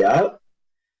 Yeah.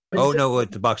 Oh, no,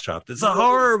 what the box dropped. It's a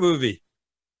horror movie.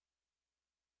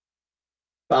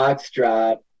 Box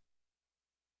drop.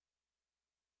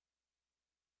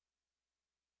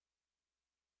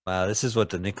 Wow, this is what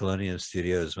the Nickelodeon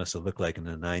studios must have looked like in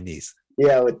the 90s.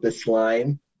 Yeah, with the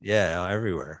slime. Yeah,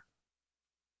 everywhere.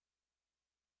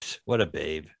 What a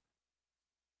babe.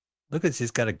 Look at,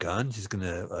 she's got a gun. She's got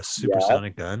a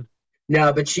supersonic gun.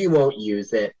 No, but she won't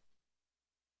use it.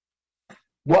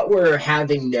 What we're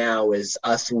having now is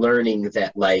us learning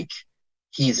that, like,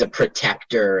 he's a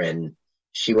protector and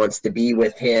she wants to be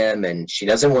with him and she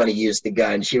doesn't want to use the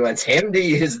gun. She wants him to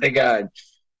use the gun.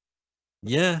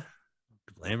 Yeah.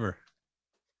 Blame her.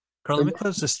 Carl, let me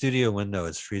close the studio window.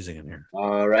 It's freezing in here.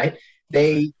 All right.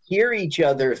 They hear each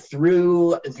other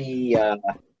through the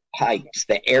pipes,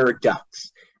 the air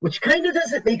ducts, which kind of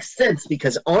doesn't make sense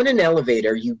because on an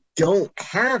elevator, you don't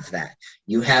have that.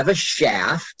 You have a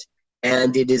shaft,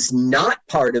 and it is not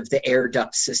part of the air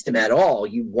duct system at all.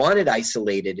 You want it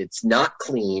isolated. It's not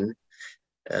clean.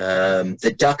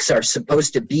 The ducts are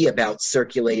supposed to be about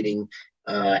circulating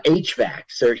HVAC,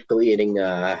 circulating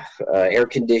air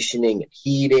conditioning and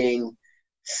heating.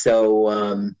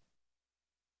 So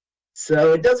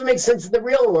it doesn't make sense in the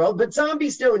real world, but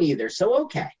zombies don't either. So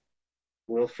okay,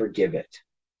 we'll forgive it.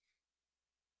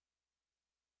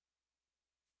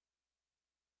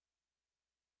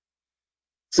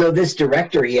 So this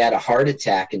director, he had a heart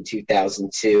attack in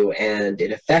 2002, and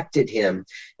it affected him.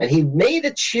 And he made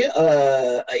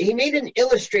an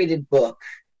illustrated book.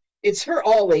 It's for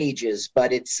all ages,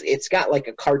 but it's got like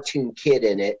a cartoon kid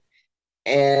in it,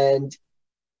 and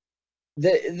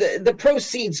the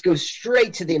proceeds go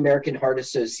straight to the American Heart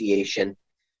Association.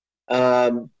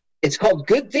 It's called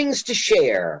Good Things to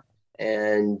Share,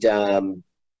 and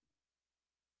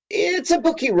it's a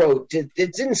book he wrote.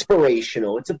 It's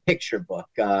inspirational. It's a picture book.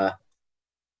 I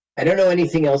don't know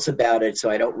anything else about it,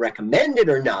 so I don't recommend it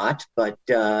or not. But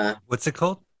what's it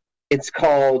called? It's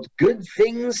called Good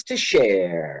Things to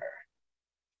Share.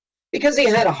 Because he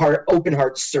had open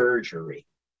heart surgery.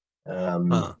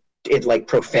 It like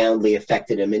profoundly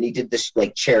affected him, and he did this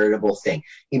like charitable thing.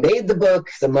 He made the book.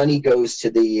 The money goes to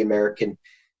the American.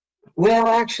 Well,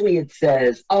 actually, it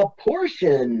says a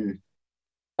portion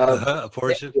of a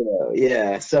portion.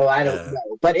 Yeah, so I don't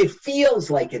know, but it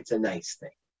feels like it's a nice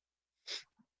thing.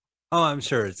 Oh, I'm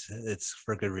sure it's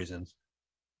for good reasons,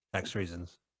 tax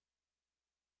reasons.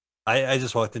 I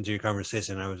just walked into your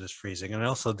conversation and I was just freezing. And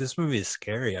also, this movie is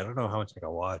scary. I don't know how much I can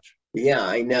watch. Yeah,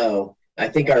 I know. I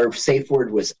think our safe word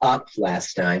was up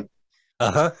last time.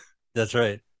 That's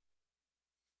right.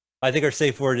 I think our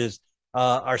safe word is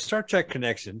our Star Trek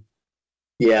connection.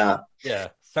 Yeah. Yeah,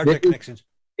 Star Trek connection.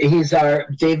 He's our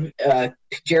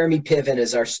Jeremy Piven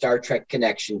is our Star Trek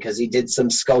connection because he did some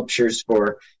sculptures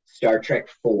for Star Trek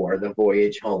 4, The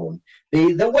Voyage Home.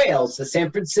 The whales, the San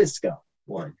Francisco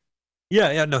one.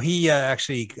 Yeah. No, he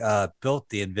actually built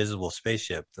the invisible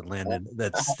spaceship that landed,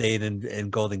 that stayed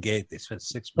in Golden Gate. They spent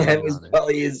 $6 million That was on it.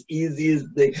 probably as easy as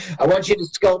the. I want you to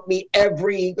sculpt me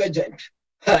every,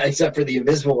 except for the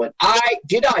invisible one.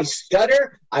 Did I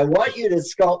stutter? I want you to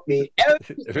sculpt me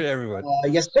Everyone.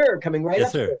 Yes, sir. Coming right Yes,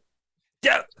 up. sir.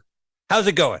 Yeah. How's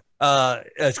it going?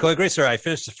 It's going great, sir. I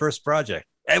finished the first project.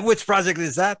 And which project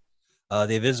is that?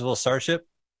 The invisible starship.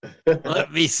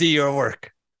 Let me see your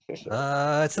work.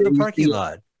 It's in the parking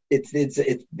lot. It's.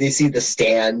 They see the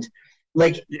stand.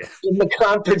 Like in the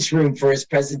conference room for his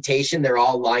presentation, they're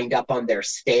all lined up on their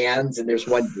stands, and there's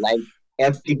one blank,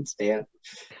 empty stand.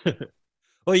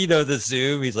 Well, you know, the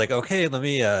Zoom. He's like, okay, let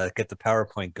me get the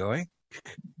PowerPoint going.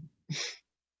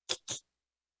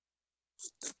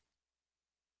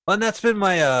 Well, and that's been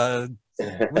my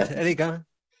Eddie gone.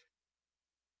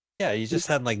 Yeah, you just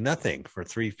had like nothing for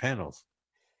 3 panels.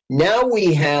 Now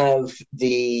we have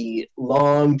the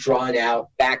long, drawn-out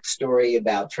backstory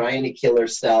about trying to kill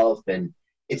herself, and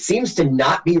it seems to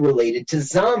not be related to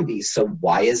zombies. So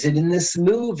why is it in this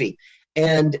movie?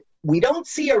 And we don't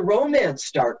see a romance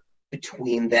start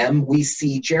between them. We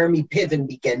see Jeremy Piven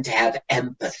begin to have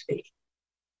empathy.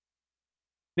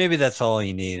 Maybe that's all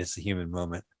you need is a human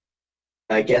moment.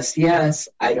 I guess yes.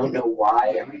 I don't know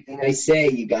why. Everything I say,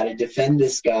 you got to defend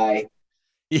this guy.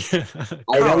 Yeah,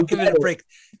 Carl, give it a break.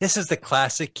 This is the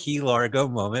classic Key Largo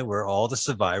moment where all the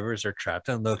survivors are trapped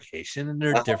on location and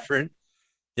they're different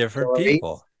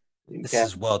people. This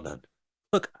is well done.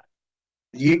 Look,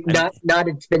 not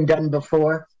it's been done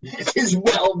before. This is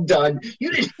well done.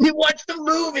 You didn't watch the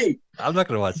movie. I'm not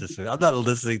going to watch this movie. I'm not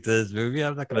listening to this movie.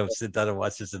 I'm not going to sit down and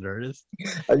watch this in earnest.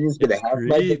 I'm just going to have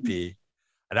creepy.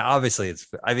 And obviously, it's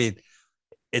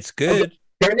good. Okay,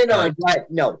 turn it on.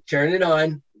 No, turn it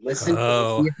on. Listen,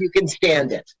 see if you can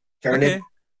stand it. Turn it.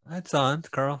 It's on,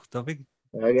 Carl. Don't be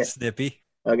snippy.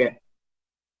 Okay.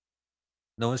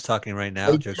 No one's talking right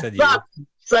now. Joke's on you.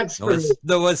 Sucks for me.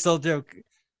 No one's still joking.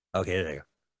 Okay, there you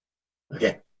go.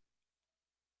 Okay.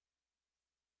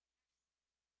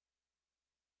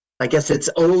 I guess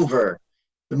it's over.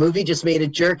 The movie just made a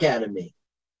jerk out of me.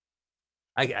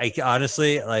 I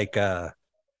honestly like. I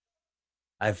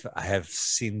have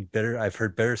seen better. I've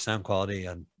heard better sound quality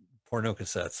on porno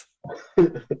cassettes.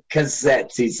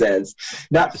 Cassettes, he says,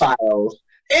 not files.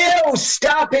 Ew!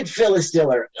 Stop it, Phyllis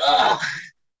Diller. Ugh.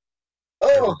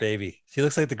 Oh, baby. She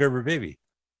looks like the Gerber baby.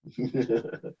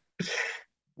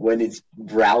 When it's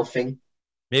Ralphing.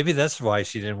 Maybe that's why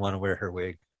she didn't want to wear her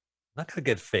wig. I'm not gonna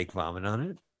get fake vomit on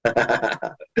it.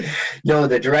 No,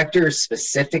 the director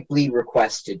specifically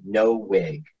requested no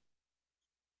wig.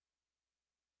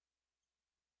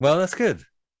 Well, that's good.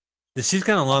 She's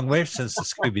gone a long way since the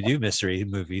Scooby-Doo mystery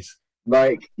movies.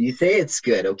 Mike, you say it's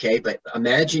good, okay? But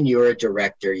imagine you're a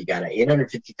director. You got an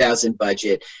 $850,000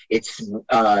 budget. It's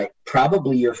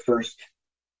probably your first.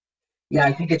 Yeah,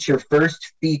 I think it's your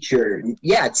first feature.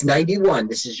 Yeah, it's 91.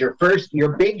 This is your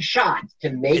big shot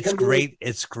to make. It's great.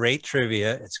 It's great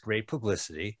trivia. It's great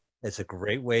publicity. It's a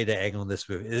great way to angle this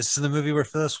movie. This is the movie where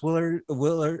Phyllis Diller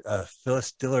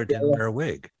didn't wear a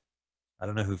wig. I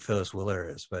don't know who Phyllis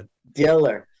Willer is, but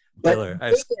Diller. But the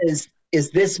thing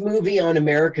is this movie on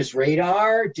America's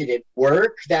radar? Did it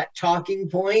work? That talking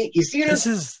point? You see, this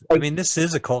is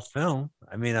a cult film.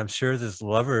 I mean, I'm sure there's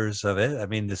lovers of it. I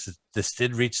mean, this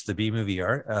did reach the B movie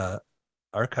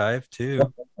archive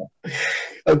too.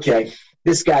 Okay,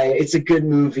 this guy. It's a good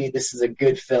movie. This is a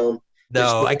good film.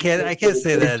 No, I can't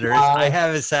say that. I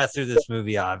haven't sat through this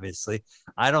movie. Obviously,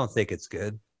 I don't think it's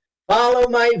good. Follow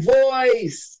my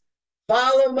voice.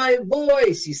 Follow my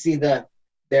voice. You see they're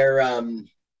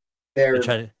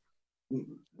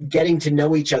getting to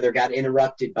know each other got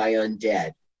interrupted by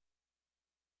undead.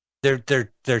 They're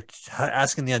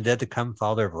asking the undead to come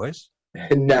follow their voice?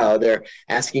 No, they're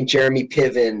asking Jeremy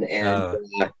Piven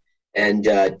and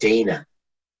Dana.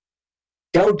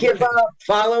 Don't give up.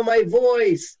 Follow my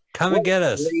voice. Come and get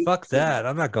us. Fuck that.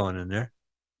 I'm not going in there.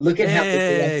 Look at how the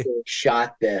director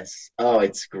shot this. Oh,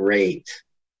 it's great.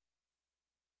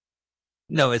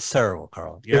 No, it's terrible,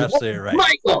 Carl. You're absolutely right.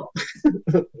 Michael!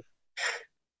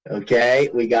 Okay,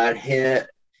 we got him.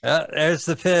 There's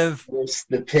the Piv. There's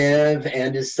the Piv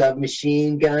and his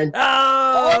submachine gun.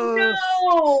 Oh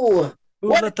no!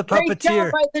 What let the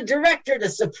puppeteer by the director to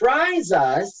surprise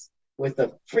us with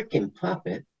a freaking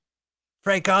puppet.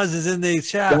 Frank Oz is in the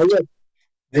shaft. Now look,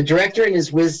 the director in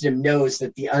his wisdom knows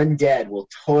that the undead will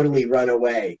totally run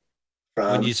away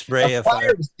from when you spray a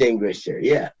fire extinguisher.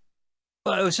 Yeah.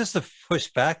 Well, it was just to push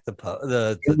back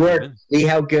the it worked. See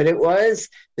how good it was?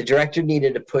 The director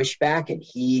needed a pushback, and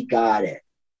he got it.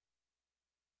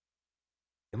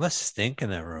 It must stink in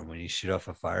that room when you shoot off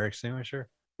a fire extinguisher.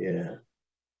 Yeah.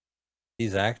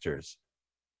 These actors.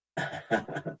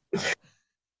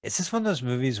 It's just one of those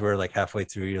movies where, like, halfway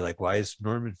through, you're like, why is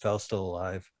Norman Fell still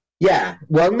alive? Yeah.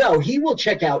 Well, no, he will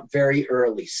check out very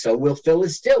early. So will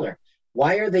Phyllis Diller.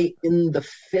 Why are they in the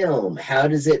film? How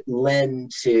does it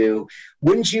lend to?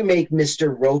 Wouldn't you make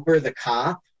Mr. Roper the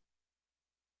cop?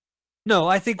 No,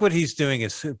 I think what he's doing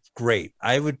is great.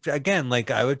 I would, again,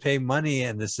 like, I would pay money,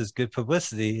 and this is good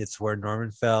publicity. It's where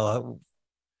Norman Fell.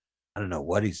 I don't know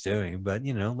what he's doing, but,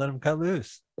 let him cut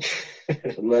loose.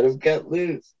 Let him cut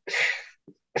loose.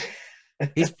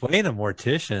 He's playing a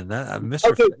mortician.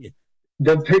 Mr. Okay.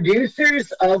 The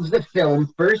producers of the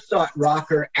film first sought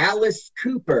rocker Alice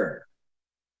Cooper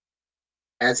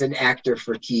as an actor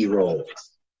for key roles.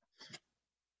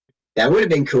 That would have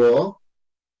been cool.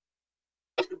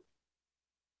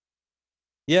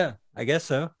 Yeah, I guess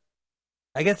so.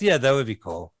 Yeah, that would be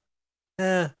cool.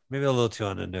 Maybe a little too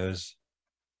on the nose.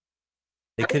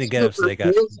 They couldn't get him, so they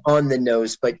got on the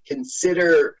nose, but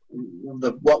consider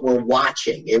what we're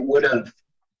watching. It would have.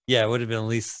 Yeah, it would have been at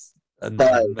least a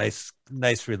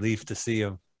nice relief to see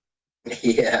him.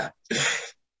 Yeah.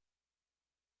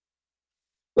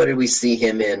 What did we see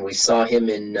him in? We saw him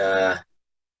in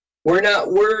We're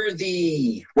Not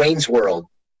Worthy, Wayne's World,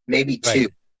 maybe two. Right.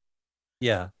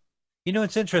 Yeah.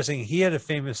 It's interesting. He had a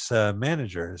famous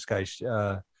manager, this guy,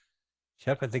 Shep,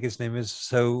 I think his name is.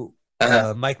 So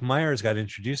Mike Myers got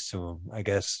introduced to him, I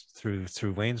guess,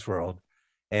 through Wayne's World.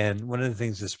 And one of the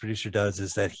things this producer does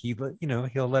is that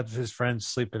he'll let his friends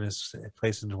sleep in his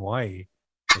place in Hawaii,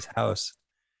 his house.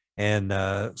 And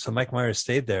so Mike Myers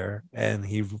stayed there, and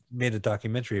he made a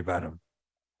documentary about him.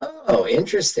 Oh,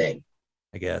 interesting.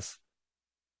 I guess.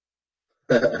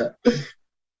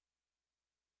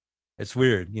 It's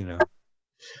weird,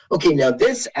 Okay, now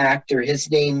this actor, his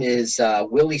name is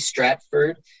Willie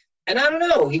Stratford. And I don't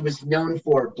know, he was known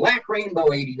for Black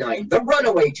Rainbow 89, The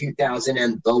Runaway 2000,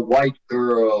 and The White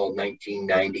Girl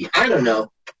 1990. I don't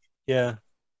know. Yeah,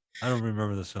 I don't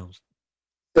remember the films.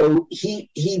 So he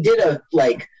did a,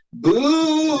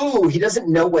 boo! He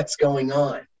doesn't know what's going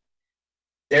on.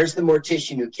 There's the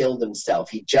mortician who killed himself.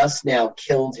 He just now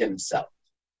killed himself.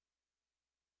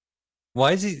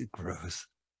 Why is he gross?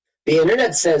 The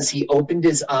internet says he opened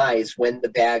his eyes when the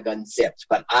bag unzipped,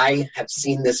 but I have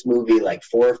seen this movie 4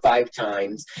 or 5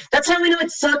 times. That's how I know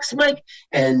it sucks, Mike.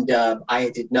 And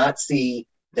I did not see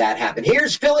that happen.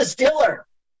 Here's Phyllis Diller.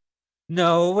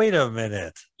 No, wait a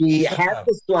minute. She had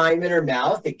the slime in her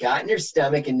mouth. It got in her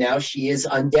stomach, and now she is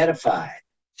undeadified.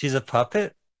 She's a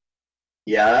puppet?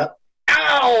 Yep.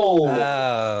 Ow!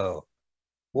 Oh.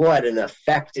 What an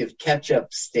effective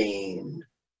ketchup stain.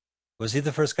 Was he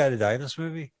the first guy to die in this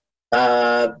movie?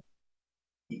 Yeah.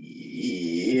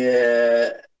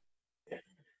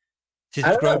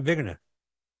 She's growing bigger now.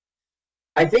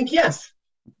 I think yes.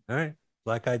 All right.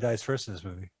 Black guy dies first in this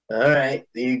movie. All right.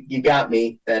 You got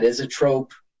me. That is a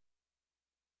trope.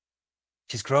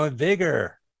 She's growing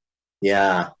bigger.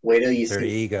 Yeah. Wait till you see. Her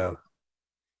ego.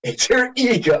 It's her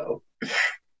ego.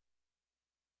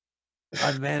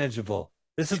 Unmanageable.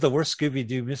 This is the worst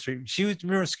Scooby-Doo mystery.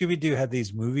 Remember Scooby-Doo had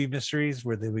these movie mysteries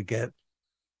where they would get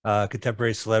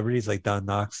contemporary celebrities like Don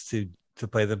Knotts to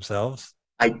play themselves?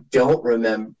 I don't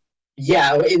remember.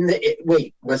 Yeah,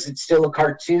 wait, was it still a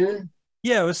cartoon?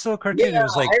 Yeah, it was still a cartoon. Yeah, It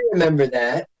was I remember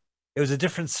that. It was a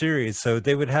different series, so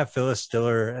they would have Phyllis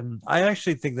Diller, and I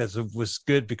actually think that was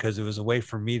good because it was a way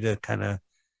for me to kind of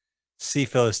see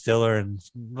Phyllis Diller and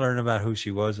learn about who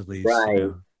she was at least. Right.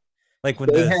 Like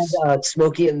when they had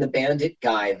Smokey and the Bandit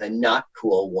guy, the not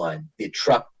cool one, the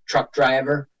truck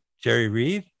driver. Jerry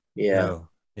Reed? Yeah. No.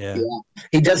 Yeah.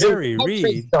 He does Jerry a country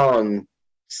Reed song.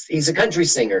 He's a country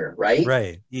singer, right?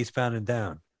 Right. Eastbound and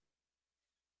Down.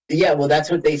 Yeah, well, that's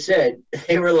what they said.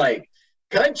 They were like,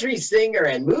 country singer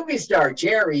and movie star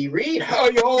Jerry Reed, how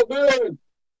y'all doing?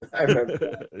 I remember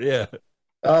that. Yeah.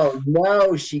 Oh,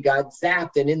 no, she got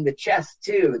zapped and in the chest,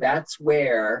 too. That's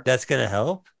where... That's going to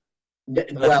help?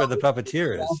 That's where the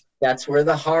puppeteer is. That's where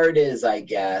the heart is, I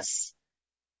guess.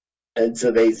 And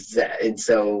so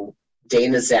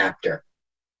Dana zapped her.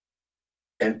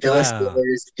 And Phyllis Diller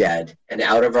is dead and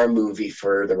out of our movie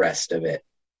for the rest of it.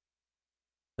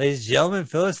 Ladies and gentlemen,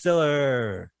 Phyllis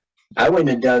Diller. I wouldn't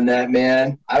have done that,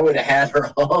 man. I would have had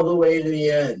her all the way to the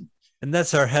end. And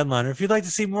that's our headliner. If you'd like to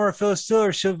see more of Phyllis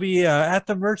Diller, she'll be at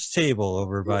the merch table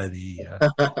over by the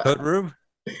coat room.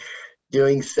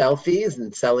 Doing selfies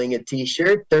and selling a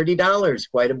T-shirt,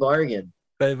 $30, quite a bargain.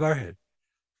 Quite a bargain.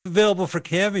 Available for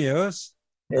cameos.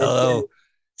 Hello,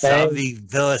 Zombie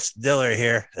Phyllis Diller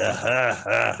here.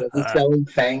 He's selling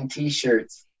Fang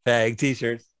T-shirts. Fang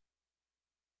T-shirts.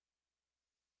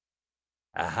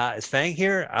 Aha. Is Fang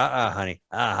here? Honey.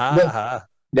 Aha. Look, Aha.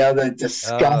 now the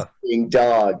disgusting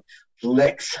dog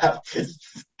licks up this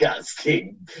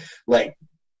disgusting, like,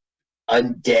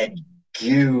 undead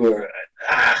goo.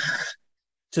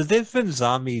 So they've been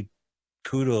zombie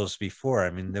poodles before.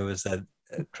 I mean, there was that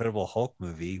Incredible Hulk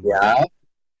movie. Yeah.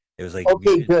 It was like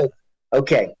okay, good.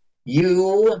 Okay,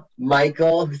 you,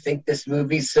 Michael, who think this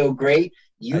movie's so great,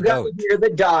 you got to hear the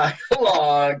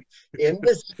dialogue in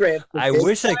the script. I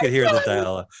wish I could hear the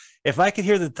dialogue. If I could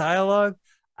hear the dialogue,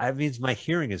 that means my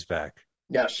hearing is back.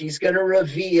 Now she's going to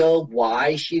reveal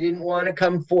why she didn't want to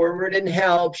come forward and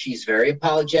help. She's very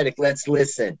apologetic. Let's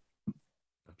listen.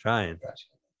 I'm trying.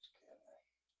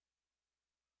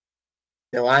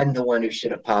 No, I'm the one who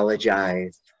should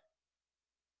apologize.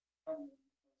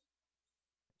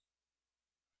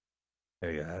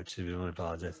 There you go. I should be one to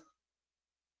apologize.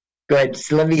 Good.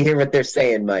 So let me hear what they're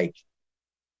saying, Mike.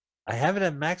 I have it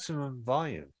at maximum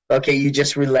volume. Okay, you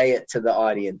just relay it to the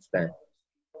audience then.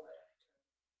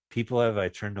 People have I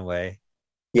turned away.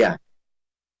 Yeah.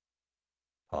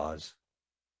 Pause.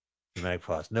 Dramatic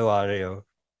pause. No audio.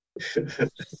 It's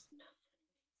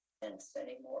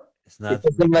not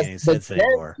making any sense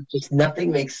anymore. Just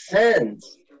nothing makes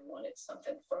sense.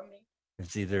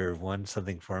 It's either one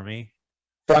something for me.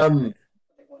 From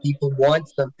people want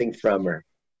something from her.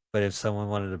 But if someone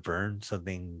wanted to burn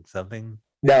something.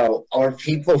 No, or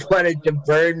people wanted to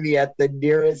burn me at the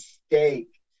nearest stake.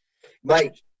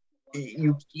 Mike,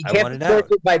 you can't be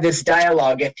tortured by this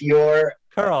dialogue if you're...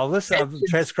 Carl, listen, I'm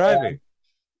transcribing.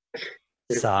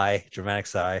 Sigh, dramatic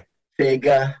sigh.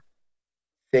 Sega.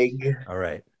 All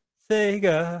right.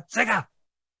 Sega.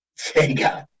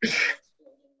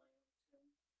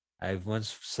 I've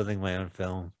once something my own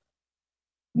film.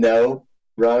 No,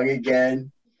 wrong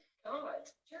again.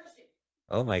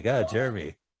 Oh my God,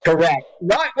 Jeremy. Correct.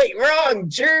 Wrong.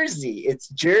 Jersey. It's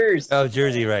Jersey. Oh,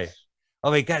 Jersey, right.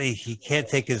 Oh my God, he can't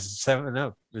take his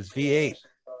 7-Up, his V8.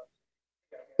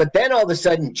 But then all of a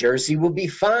sudden, Jersey will be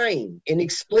fine,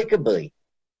 inexplicably.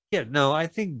 Yeah, no, I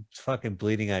think fucking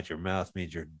bleeding out your mouth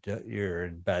means you're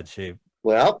in bad shape.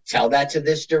 Well, tell that to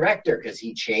this director because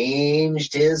he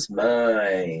changed his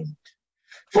mind.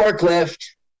 Forklift.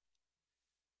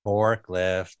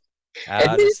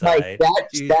 Out of sight.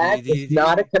 That is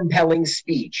not a compelling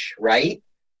speech, right?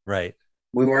 Right.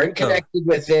 We weren't connected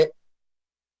with it.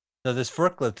 No, this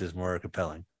forklift is more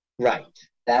compelling. Right.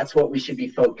 That's what we should be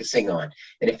focusing on.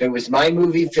 And if it was my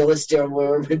movie, Phyllis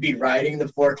Diller would be riding the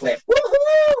forklift.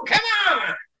 Woohoo! Come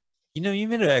on! You know, you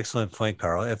made an excellent point,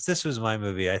 Carl. If this was my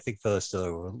movie, I think Phyllis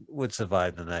Diller would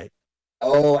survive the night.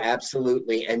 Oh,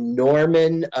 absolutely. And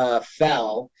Norman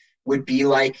Fell would be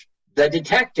like the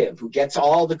detective who gets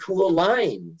all the cool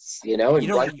lines, and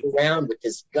runs around with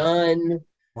his gun.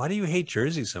 Why do you hate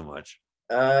Jersey so much?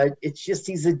 It's just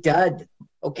he's a dud.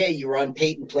 Okay, you were on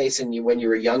Peyton Place when you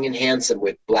were young and handsome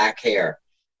with black hair.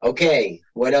 Okay,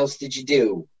 what else did you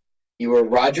do? You were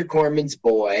Roger Corman's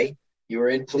boy. You were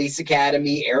in Police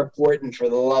Academy, Airport, and For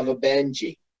the Love of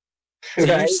Benji. So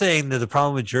you're saying that the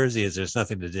problem with Jersey is there's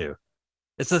nothing to do.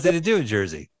 It's nothing to do in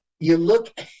Jersey.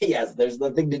 Yes, there's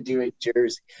nothing to do in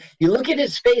Jersey. You look at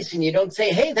his face and you don't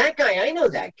say, hey, that guy, I know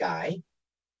that guy.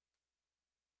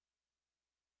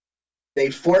 They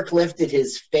forklifted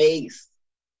his face.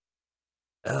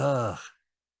 Ugh.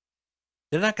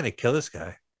 They're not going to kill this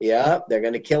guy. Yeah, they're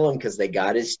going to kill him because they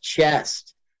got his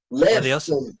chest. Lift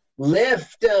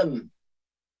him.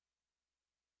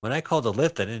 When I called a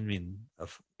lift, I didn't mean...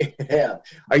 Yeah.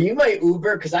 Are you my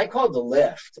Uber? Because I called the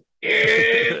lift.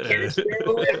 Here's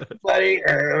your lift, buddy.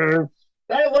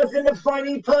 That wasn't a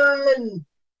funny pun.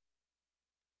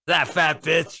 That fat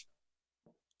bitch.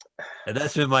 And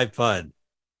that's been my pun.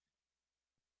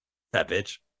 That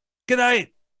bitch. Good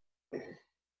night.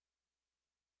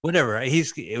 Whatever. He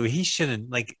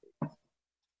shouldn't like.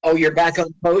 Oh, you're back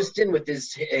on Poston with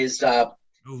his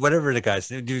whatever the guy's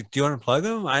name. Do you want to plug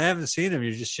him? I haven't seen him.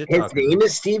 You're just shit talking. His name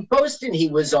is Steve Poston. He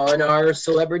was on our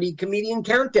Celebrity Comedian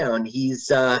Countdown.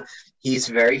 He's a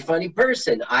very funny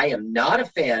person. I am not a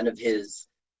fan of his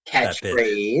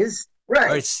catchphrase. Right. All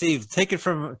right, Steve. Take it.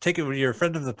 You're a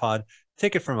friend of the pod.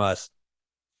 Take it from us.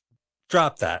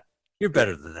 Drop that. You're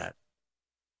better than that.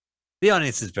 The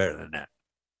audience is better than that.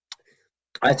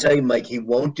 I tell you, Mike, he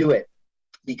won't do it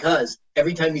because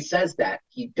every time he says that,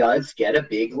 he does get a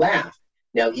big laugh.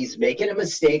 Now, he's making a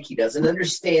mistake. He doesn't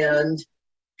understand.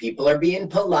 People are being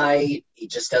polite. He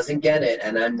just doesn't get it,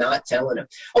 and I'm not telling him.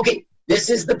 Okay, this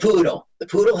is the poodle. The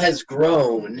poodle has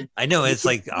grown. I know. It's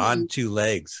like on two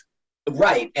legs.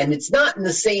 Right, and it's not in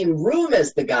the same room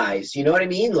as the guys. You know what I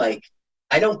mean? Like,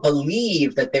 I don't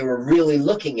believe that they were really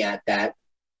looking at that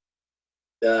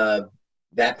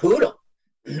poodle.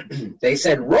 They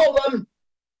said, roll them.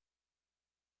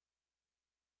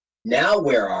 Now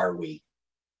where are we?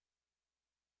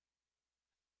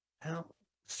 Well,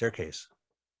 staircase.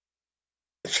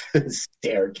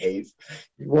 Staircase.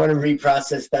 You want to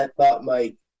reprocess that thought,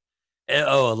 Mike?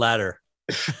 Oh, a ladder.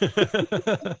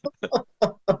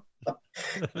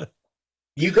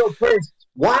 You go first.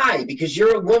 Why? Because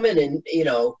you're a woman and,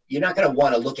 you're not going to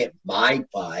want to look at my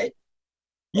butt.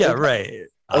 Yeah, Okay. right.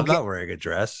 I'm not wearing a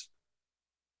dress.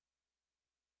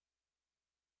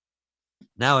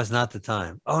 Now is not the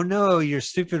time. Oh, no, your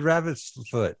stupid rabbit's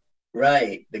foot.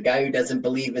 Right. The guy who doesn't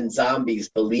believe in zombies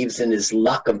believes in his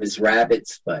luck of his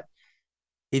rabbit's foot.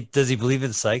 Does he believe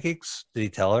in psychics? Did he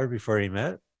tell her before he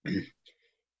met?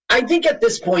 I think at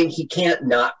this point he can't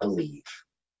not believe.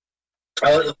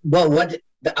 Well, what?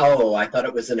 I thought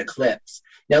it was an eclipse.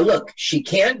 Now look, she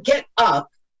can't get up,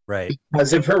 right,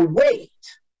 because of her weight.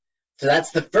 So that's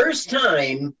the first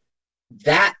time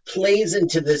that plays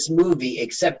into this movie,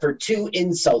 except for two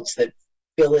insults that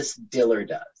Phyllis Diller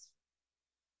does.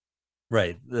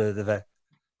 Right.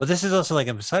 But this is also like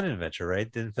a Poseidon adventure,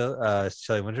 right? Didn't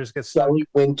Shelley Winters get stuck? Shelley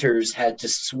Winters had to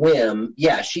swim.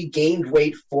 Yeah, she gained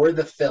weight for the film.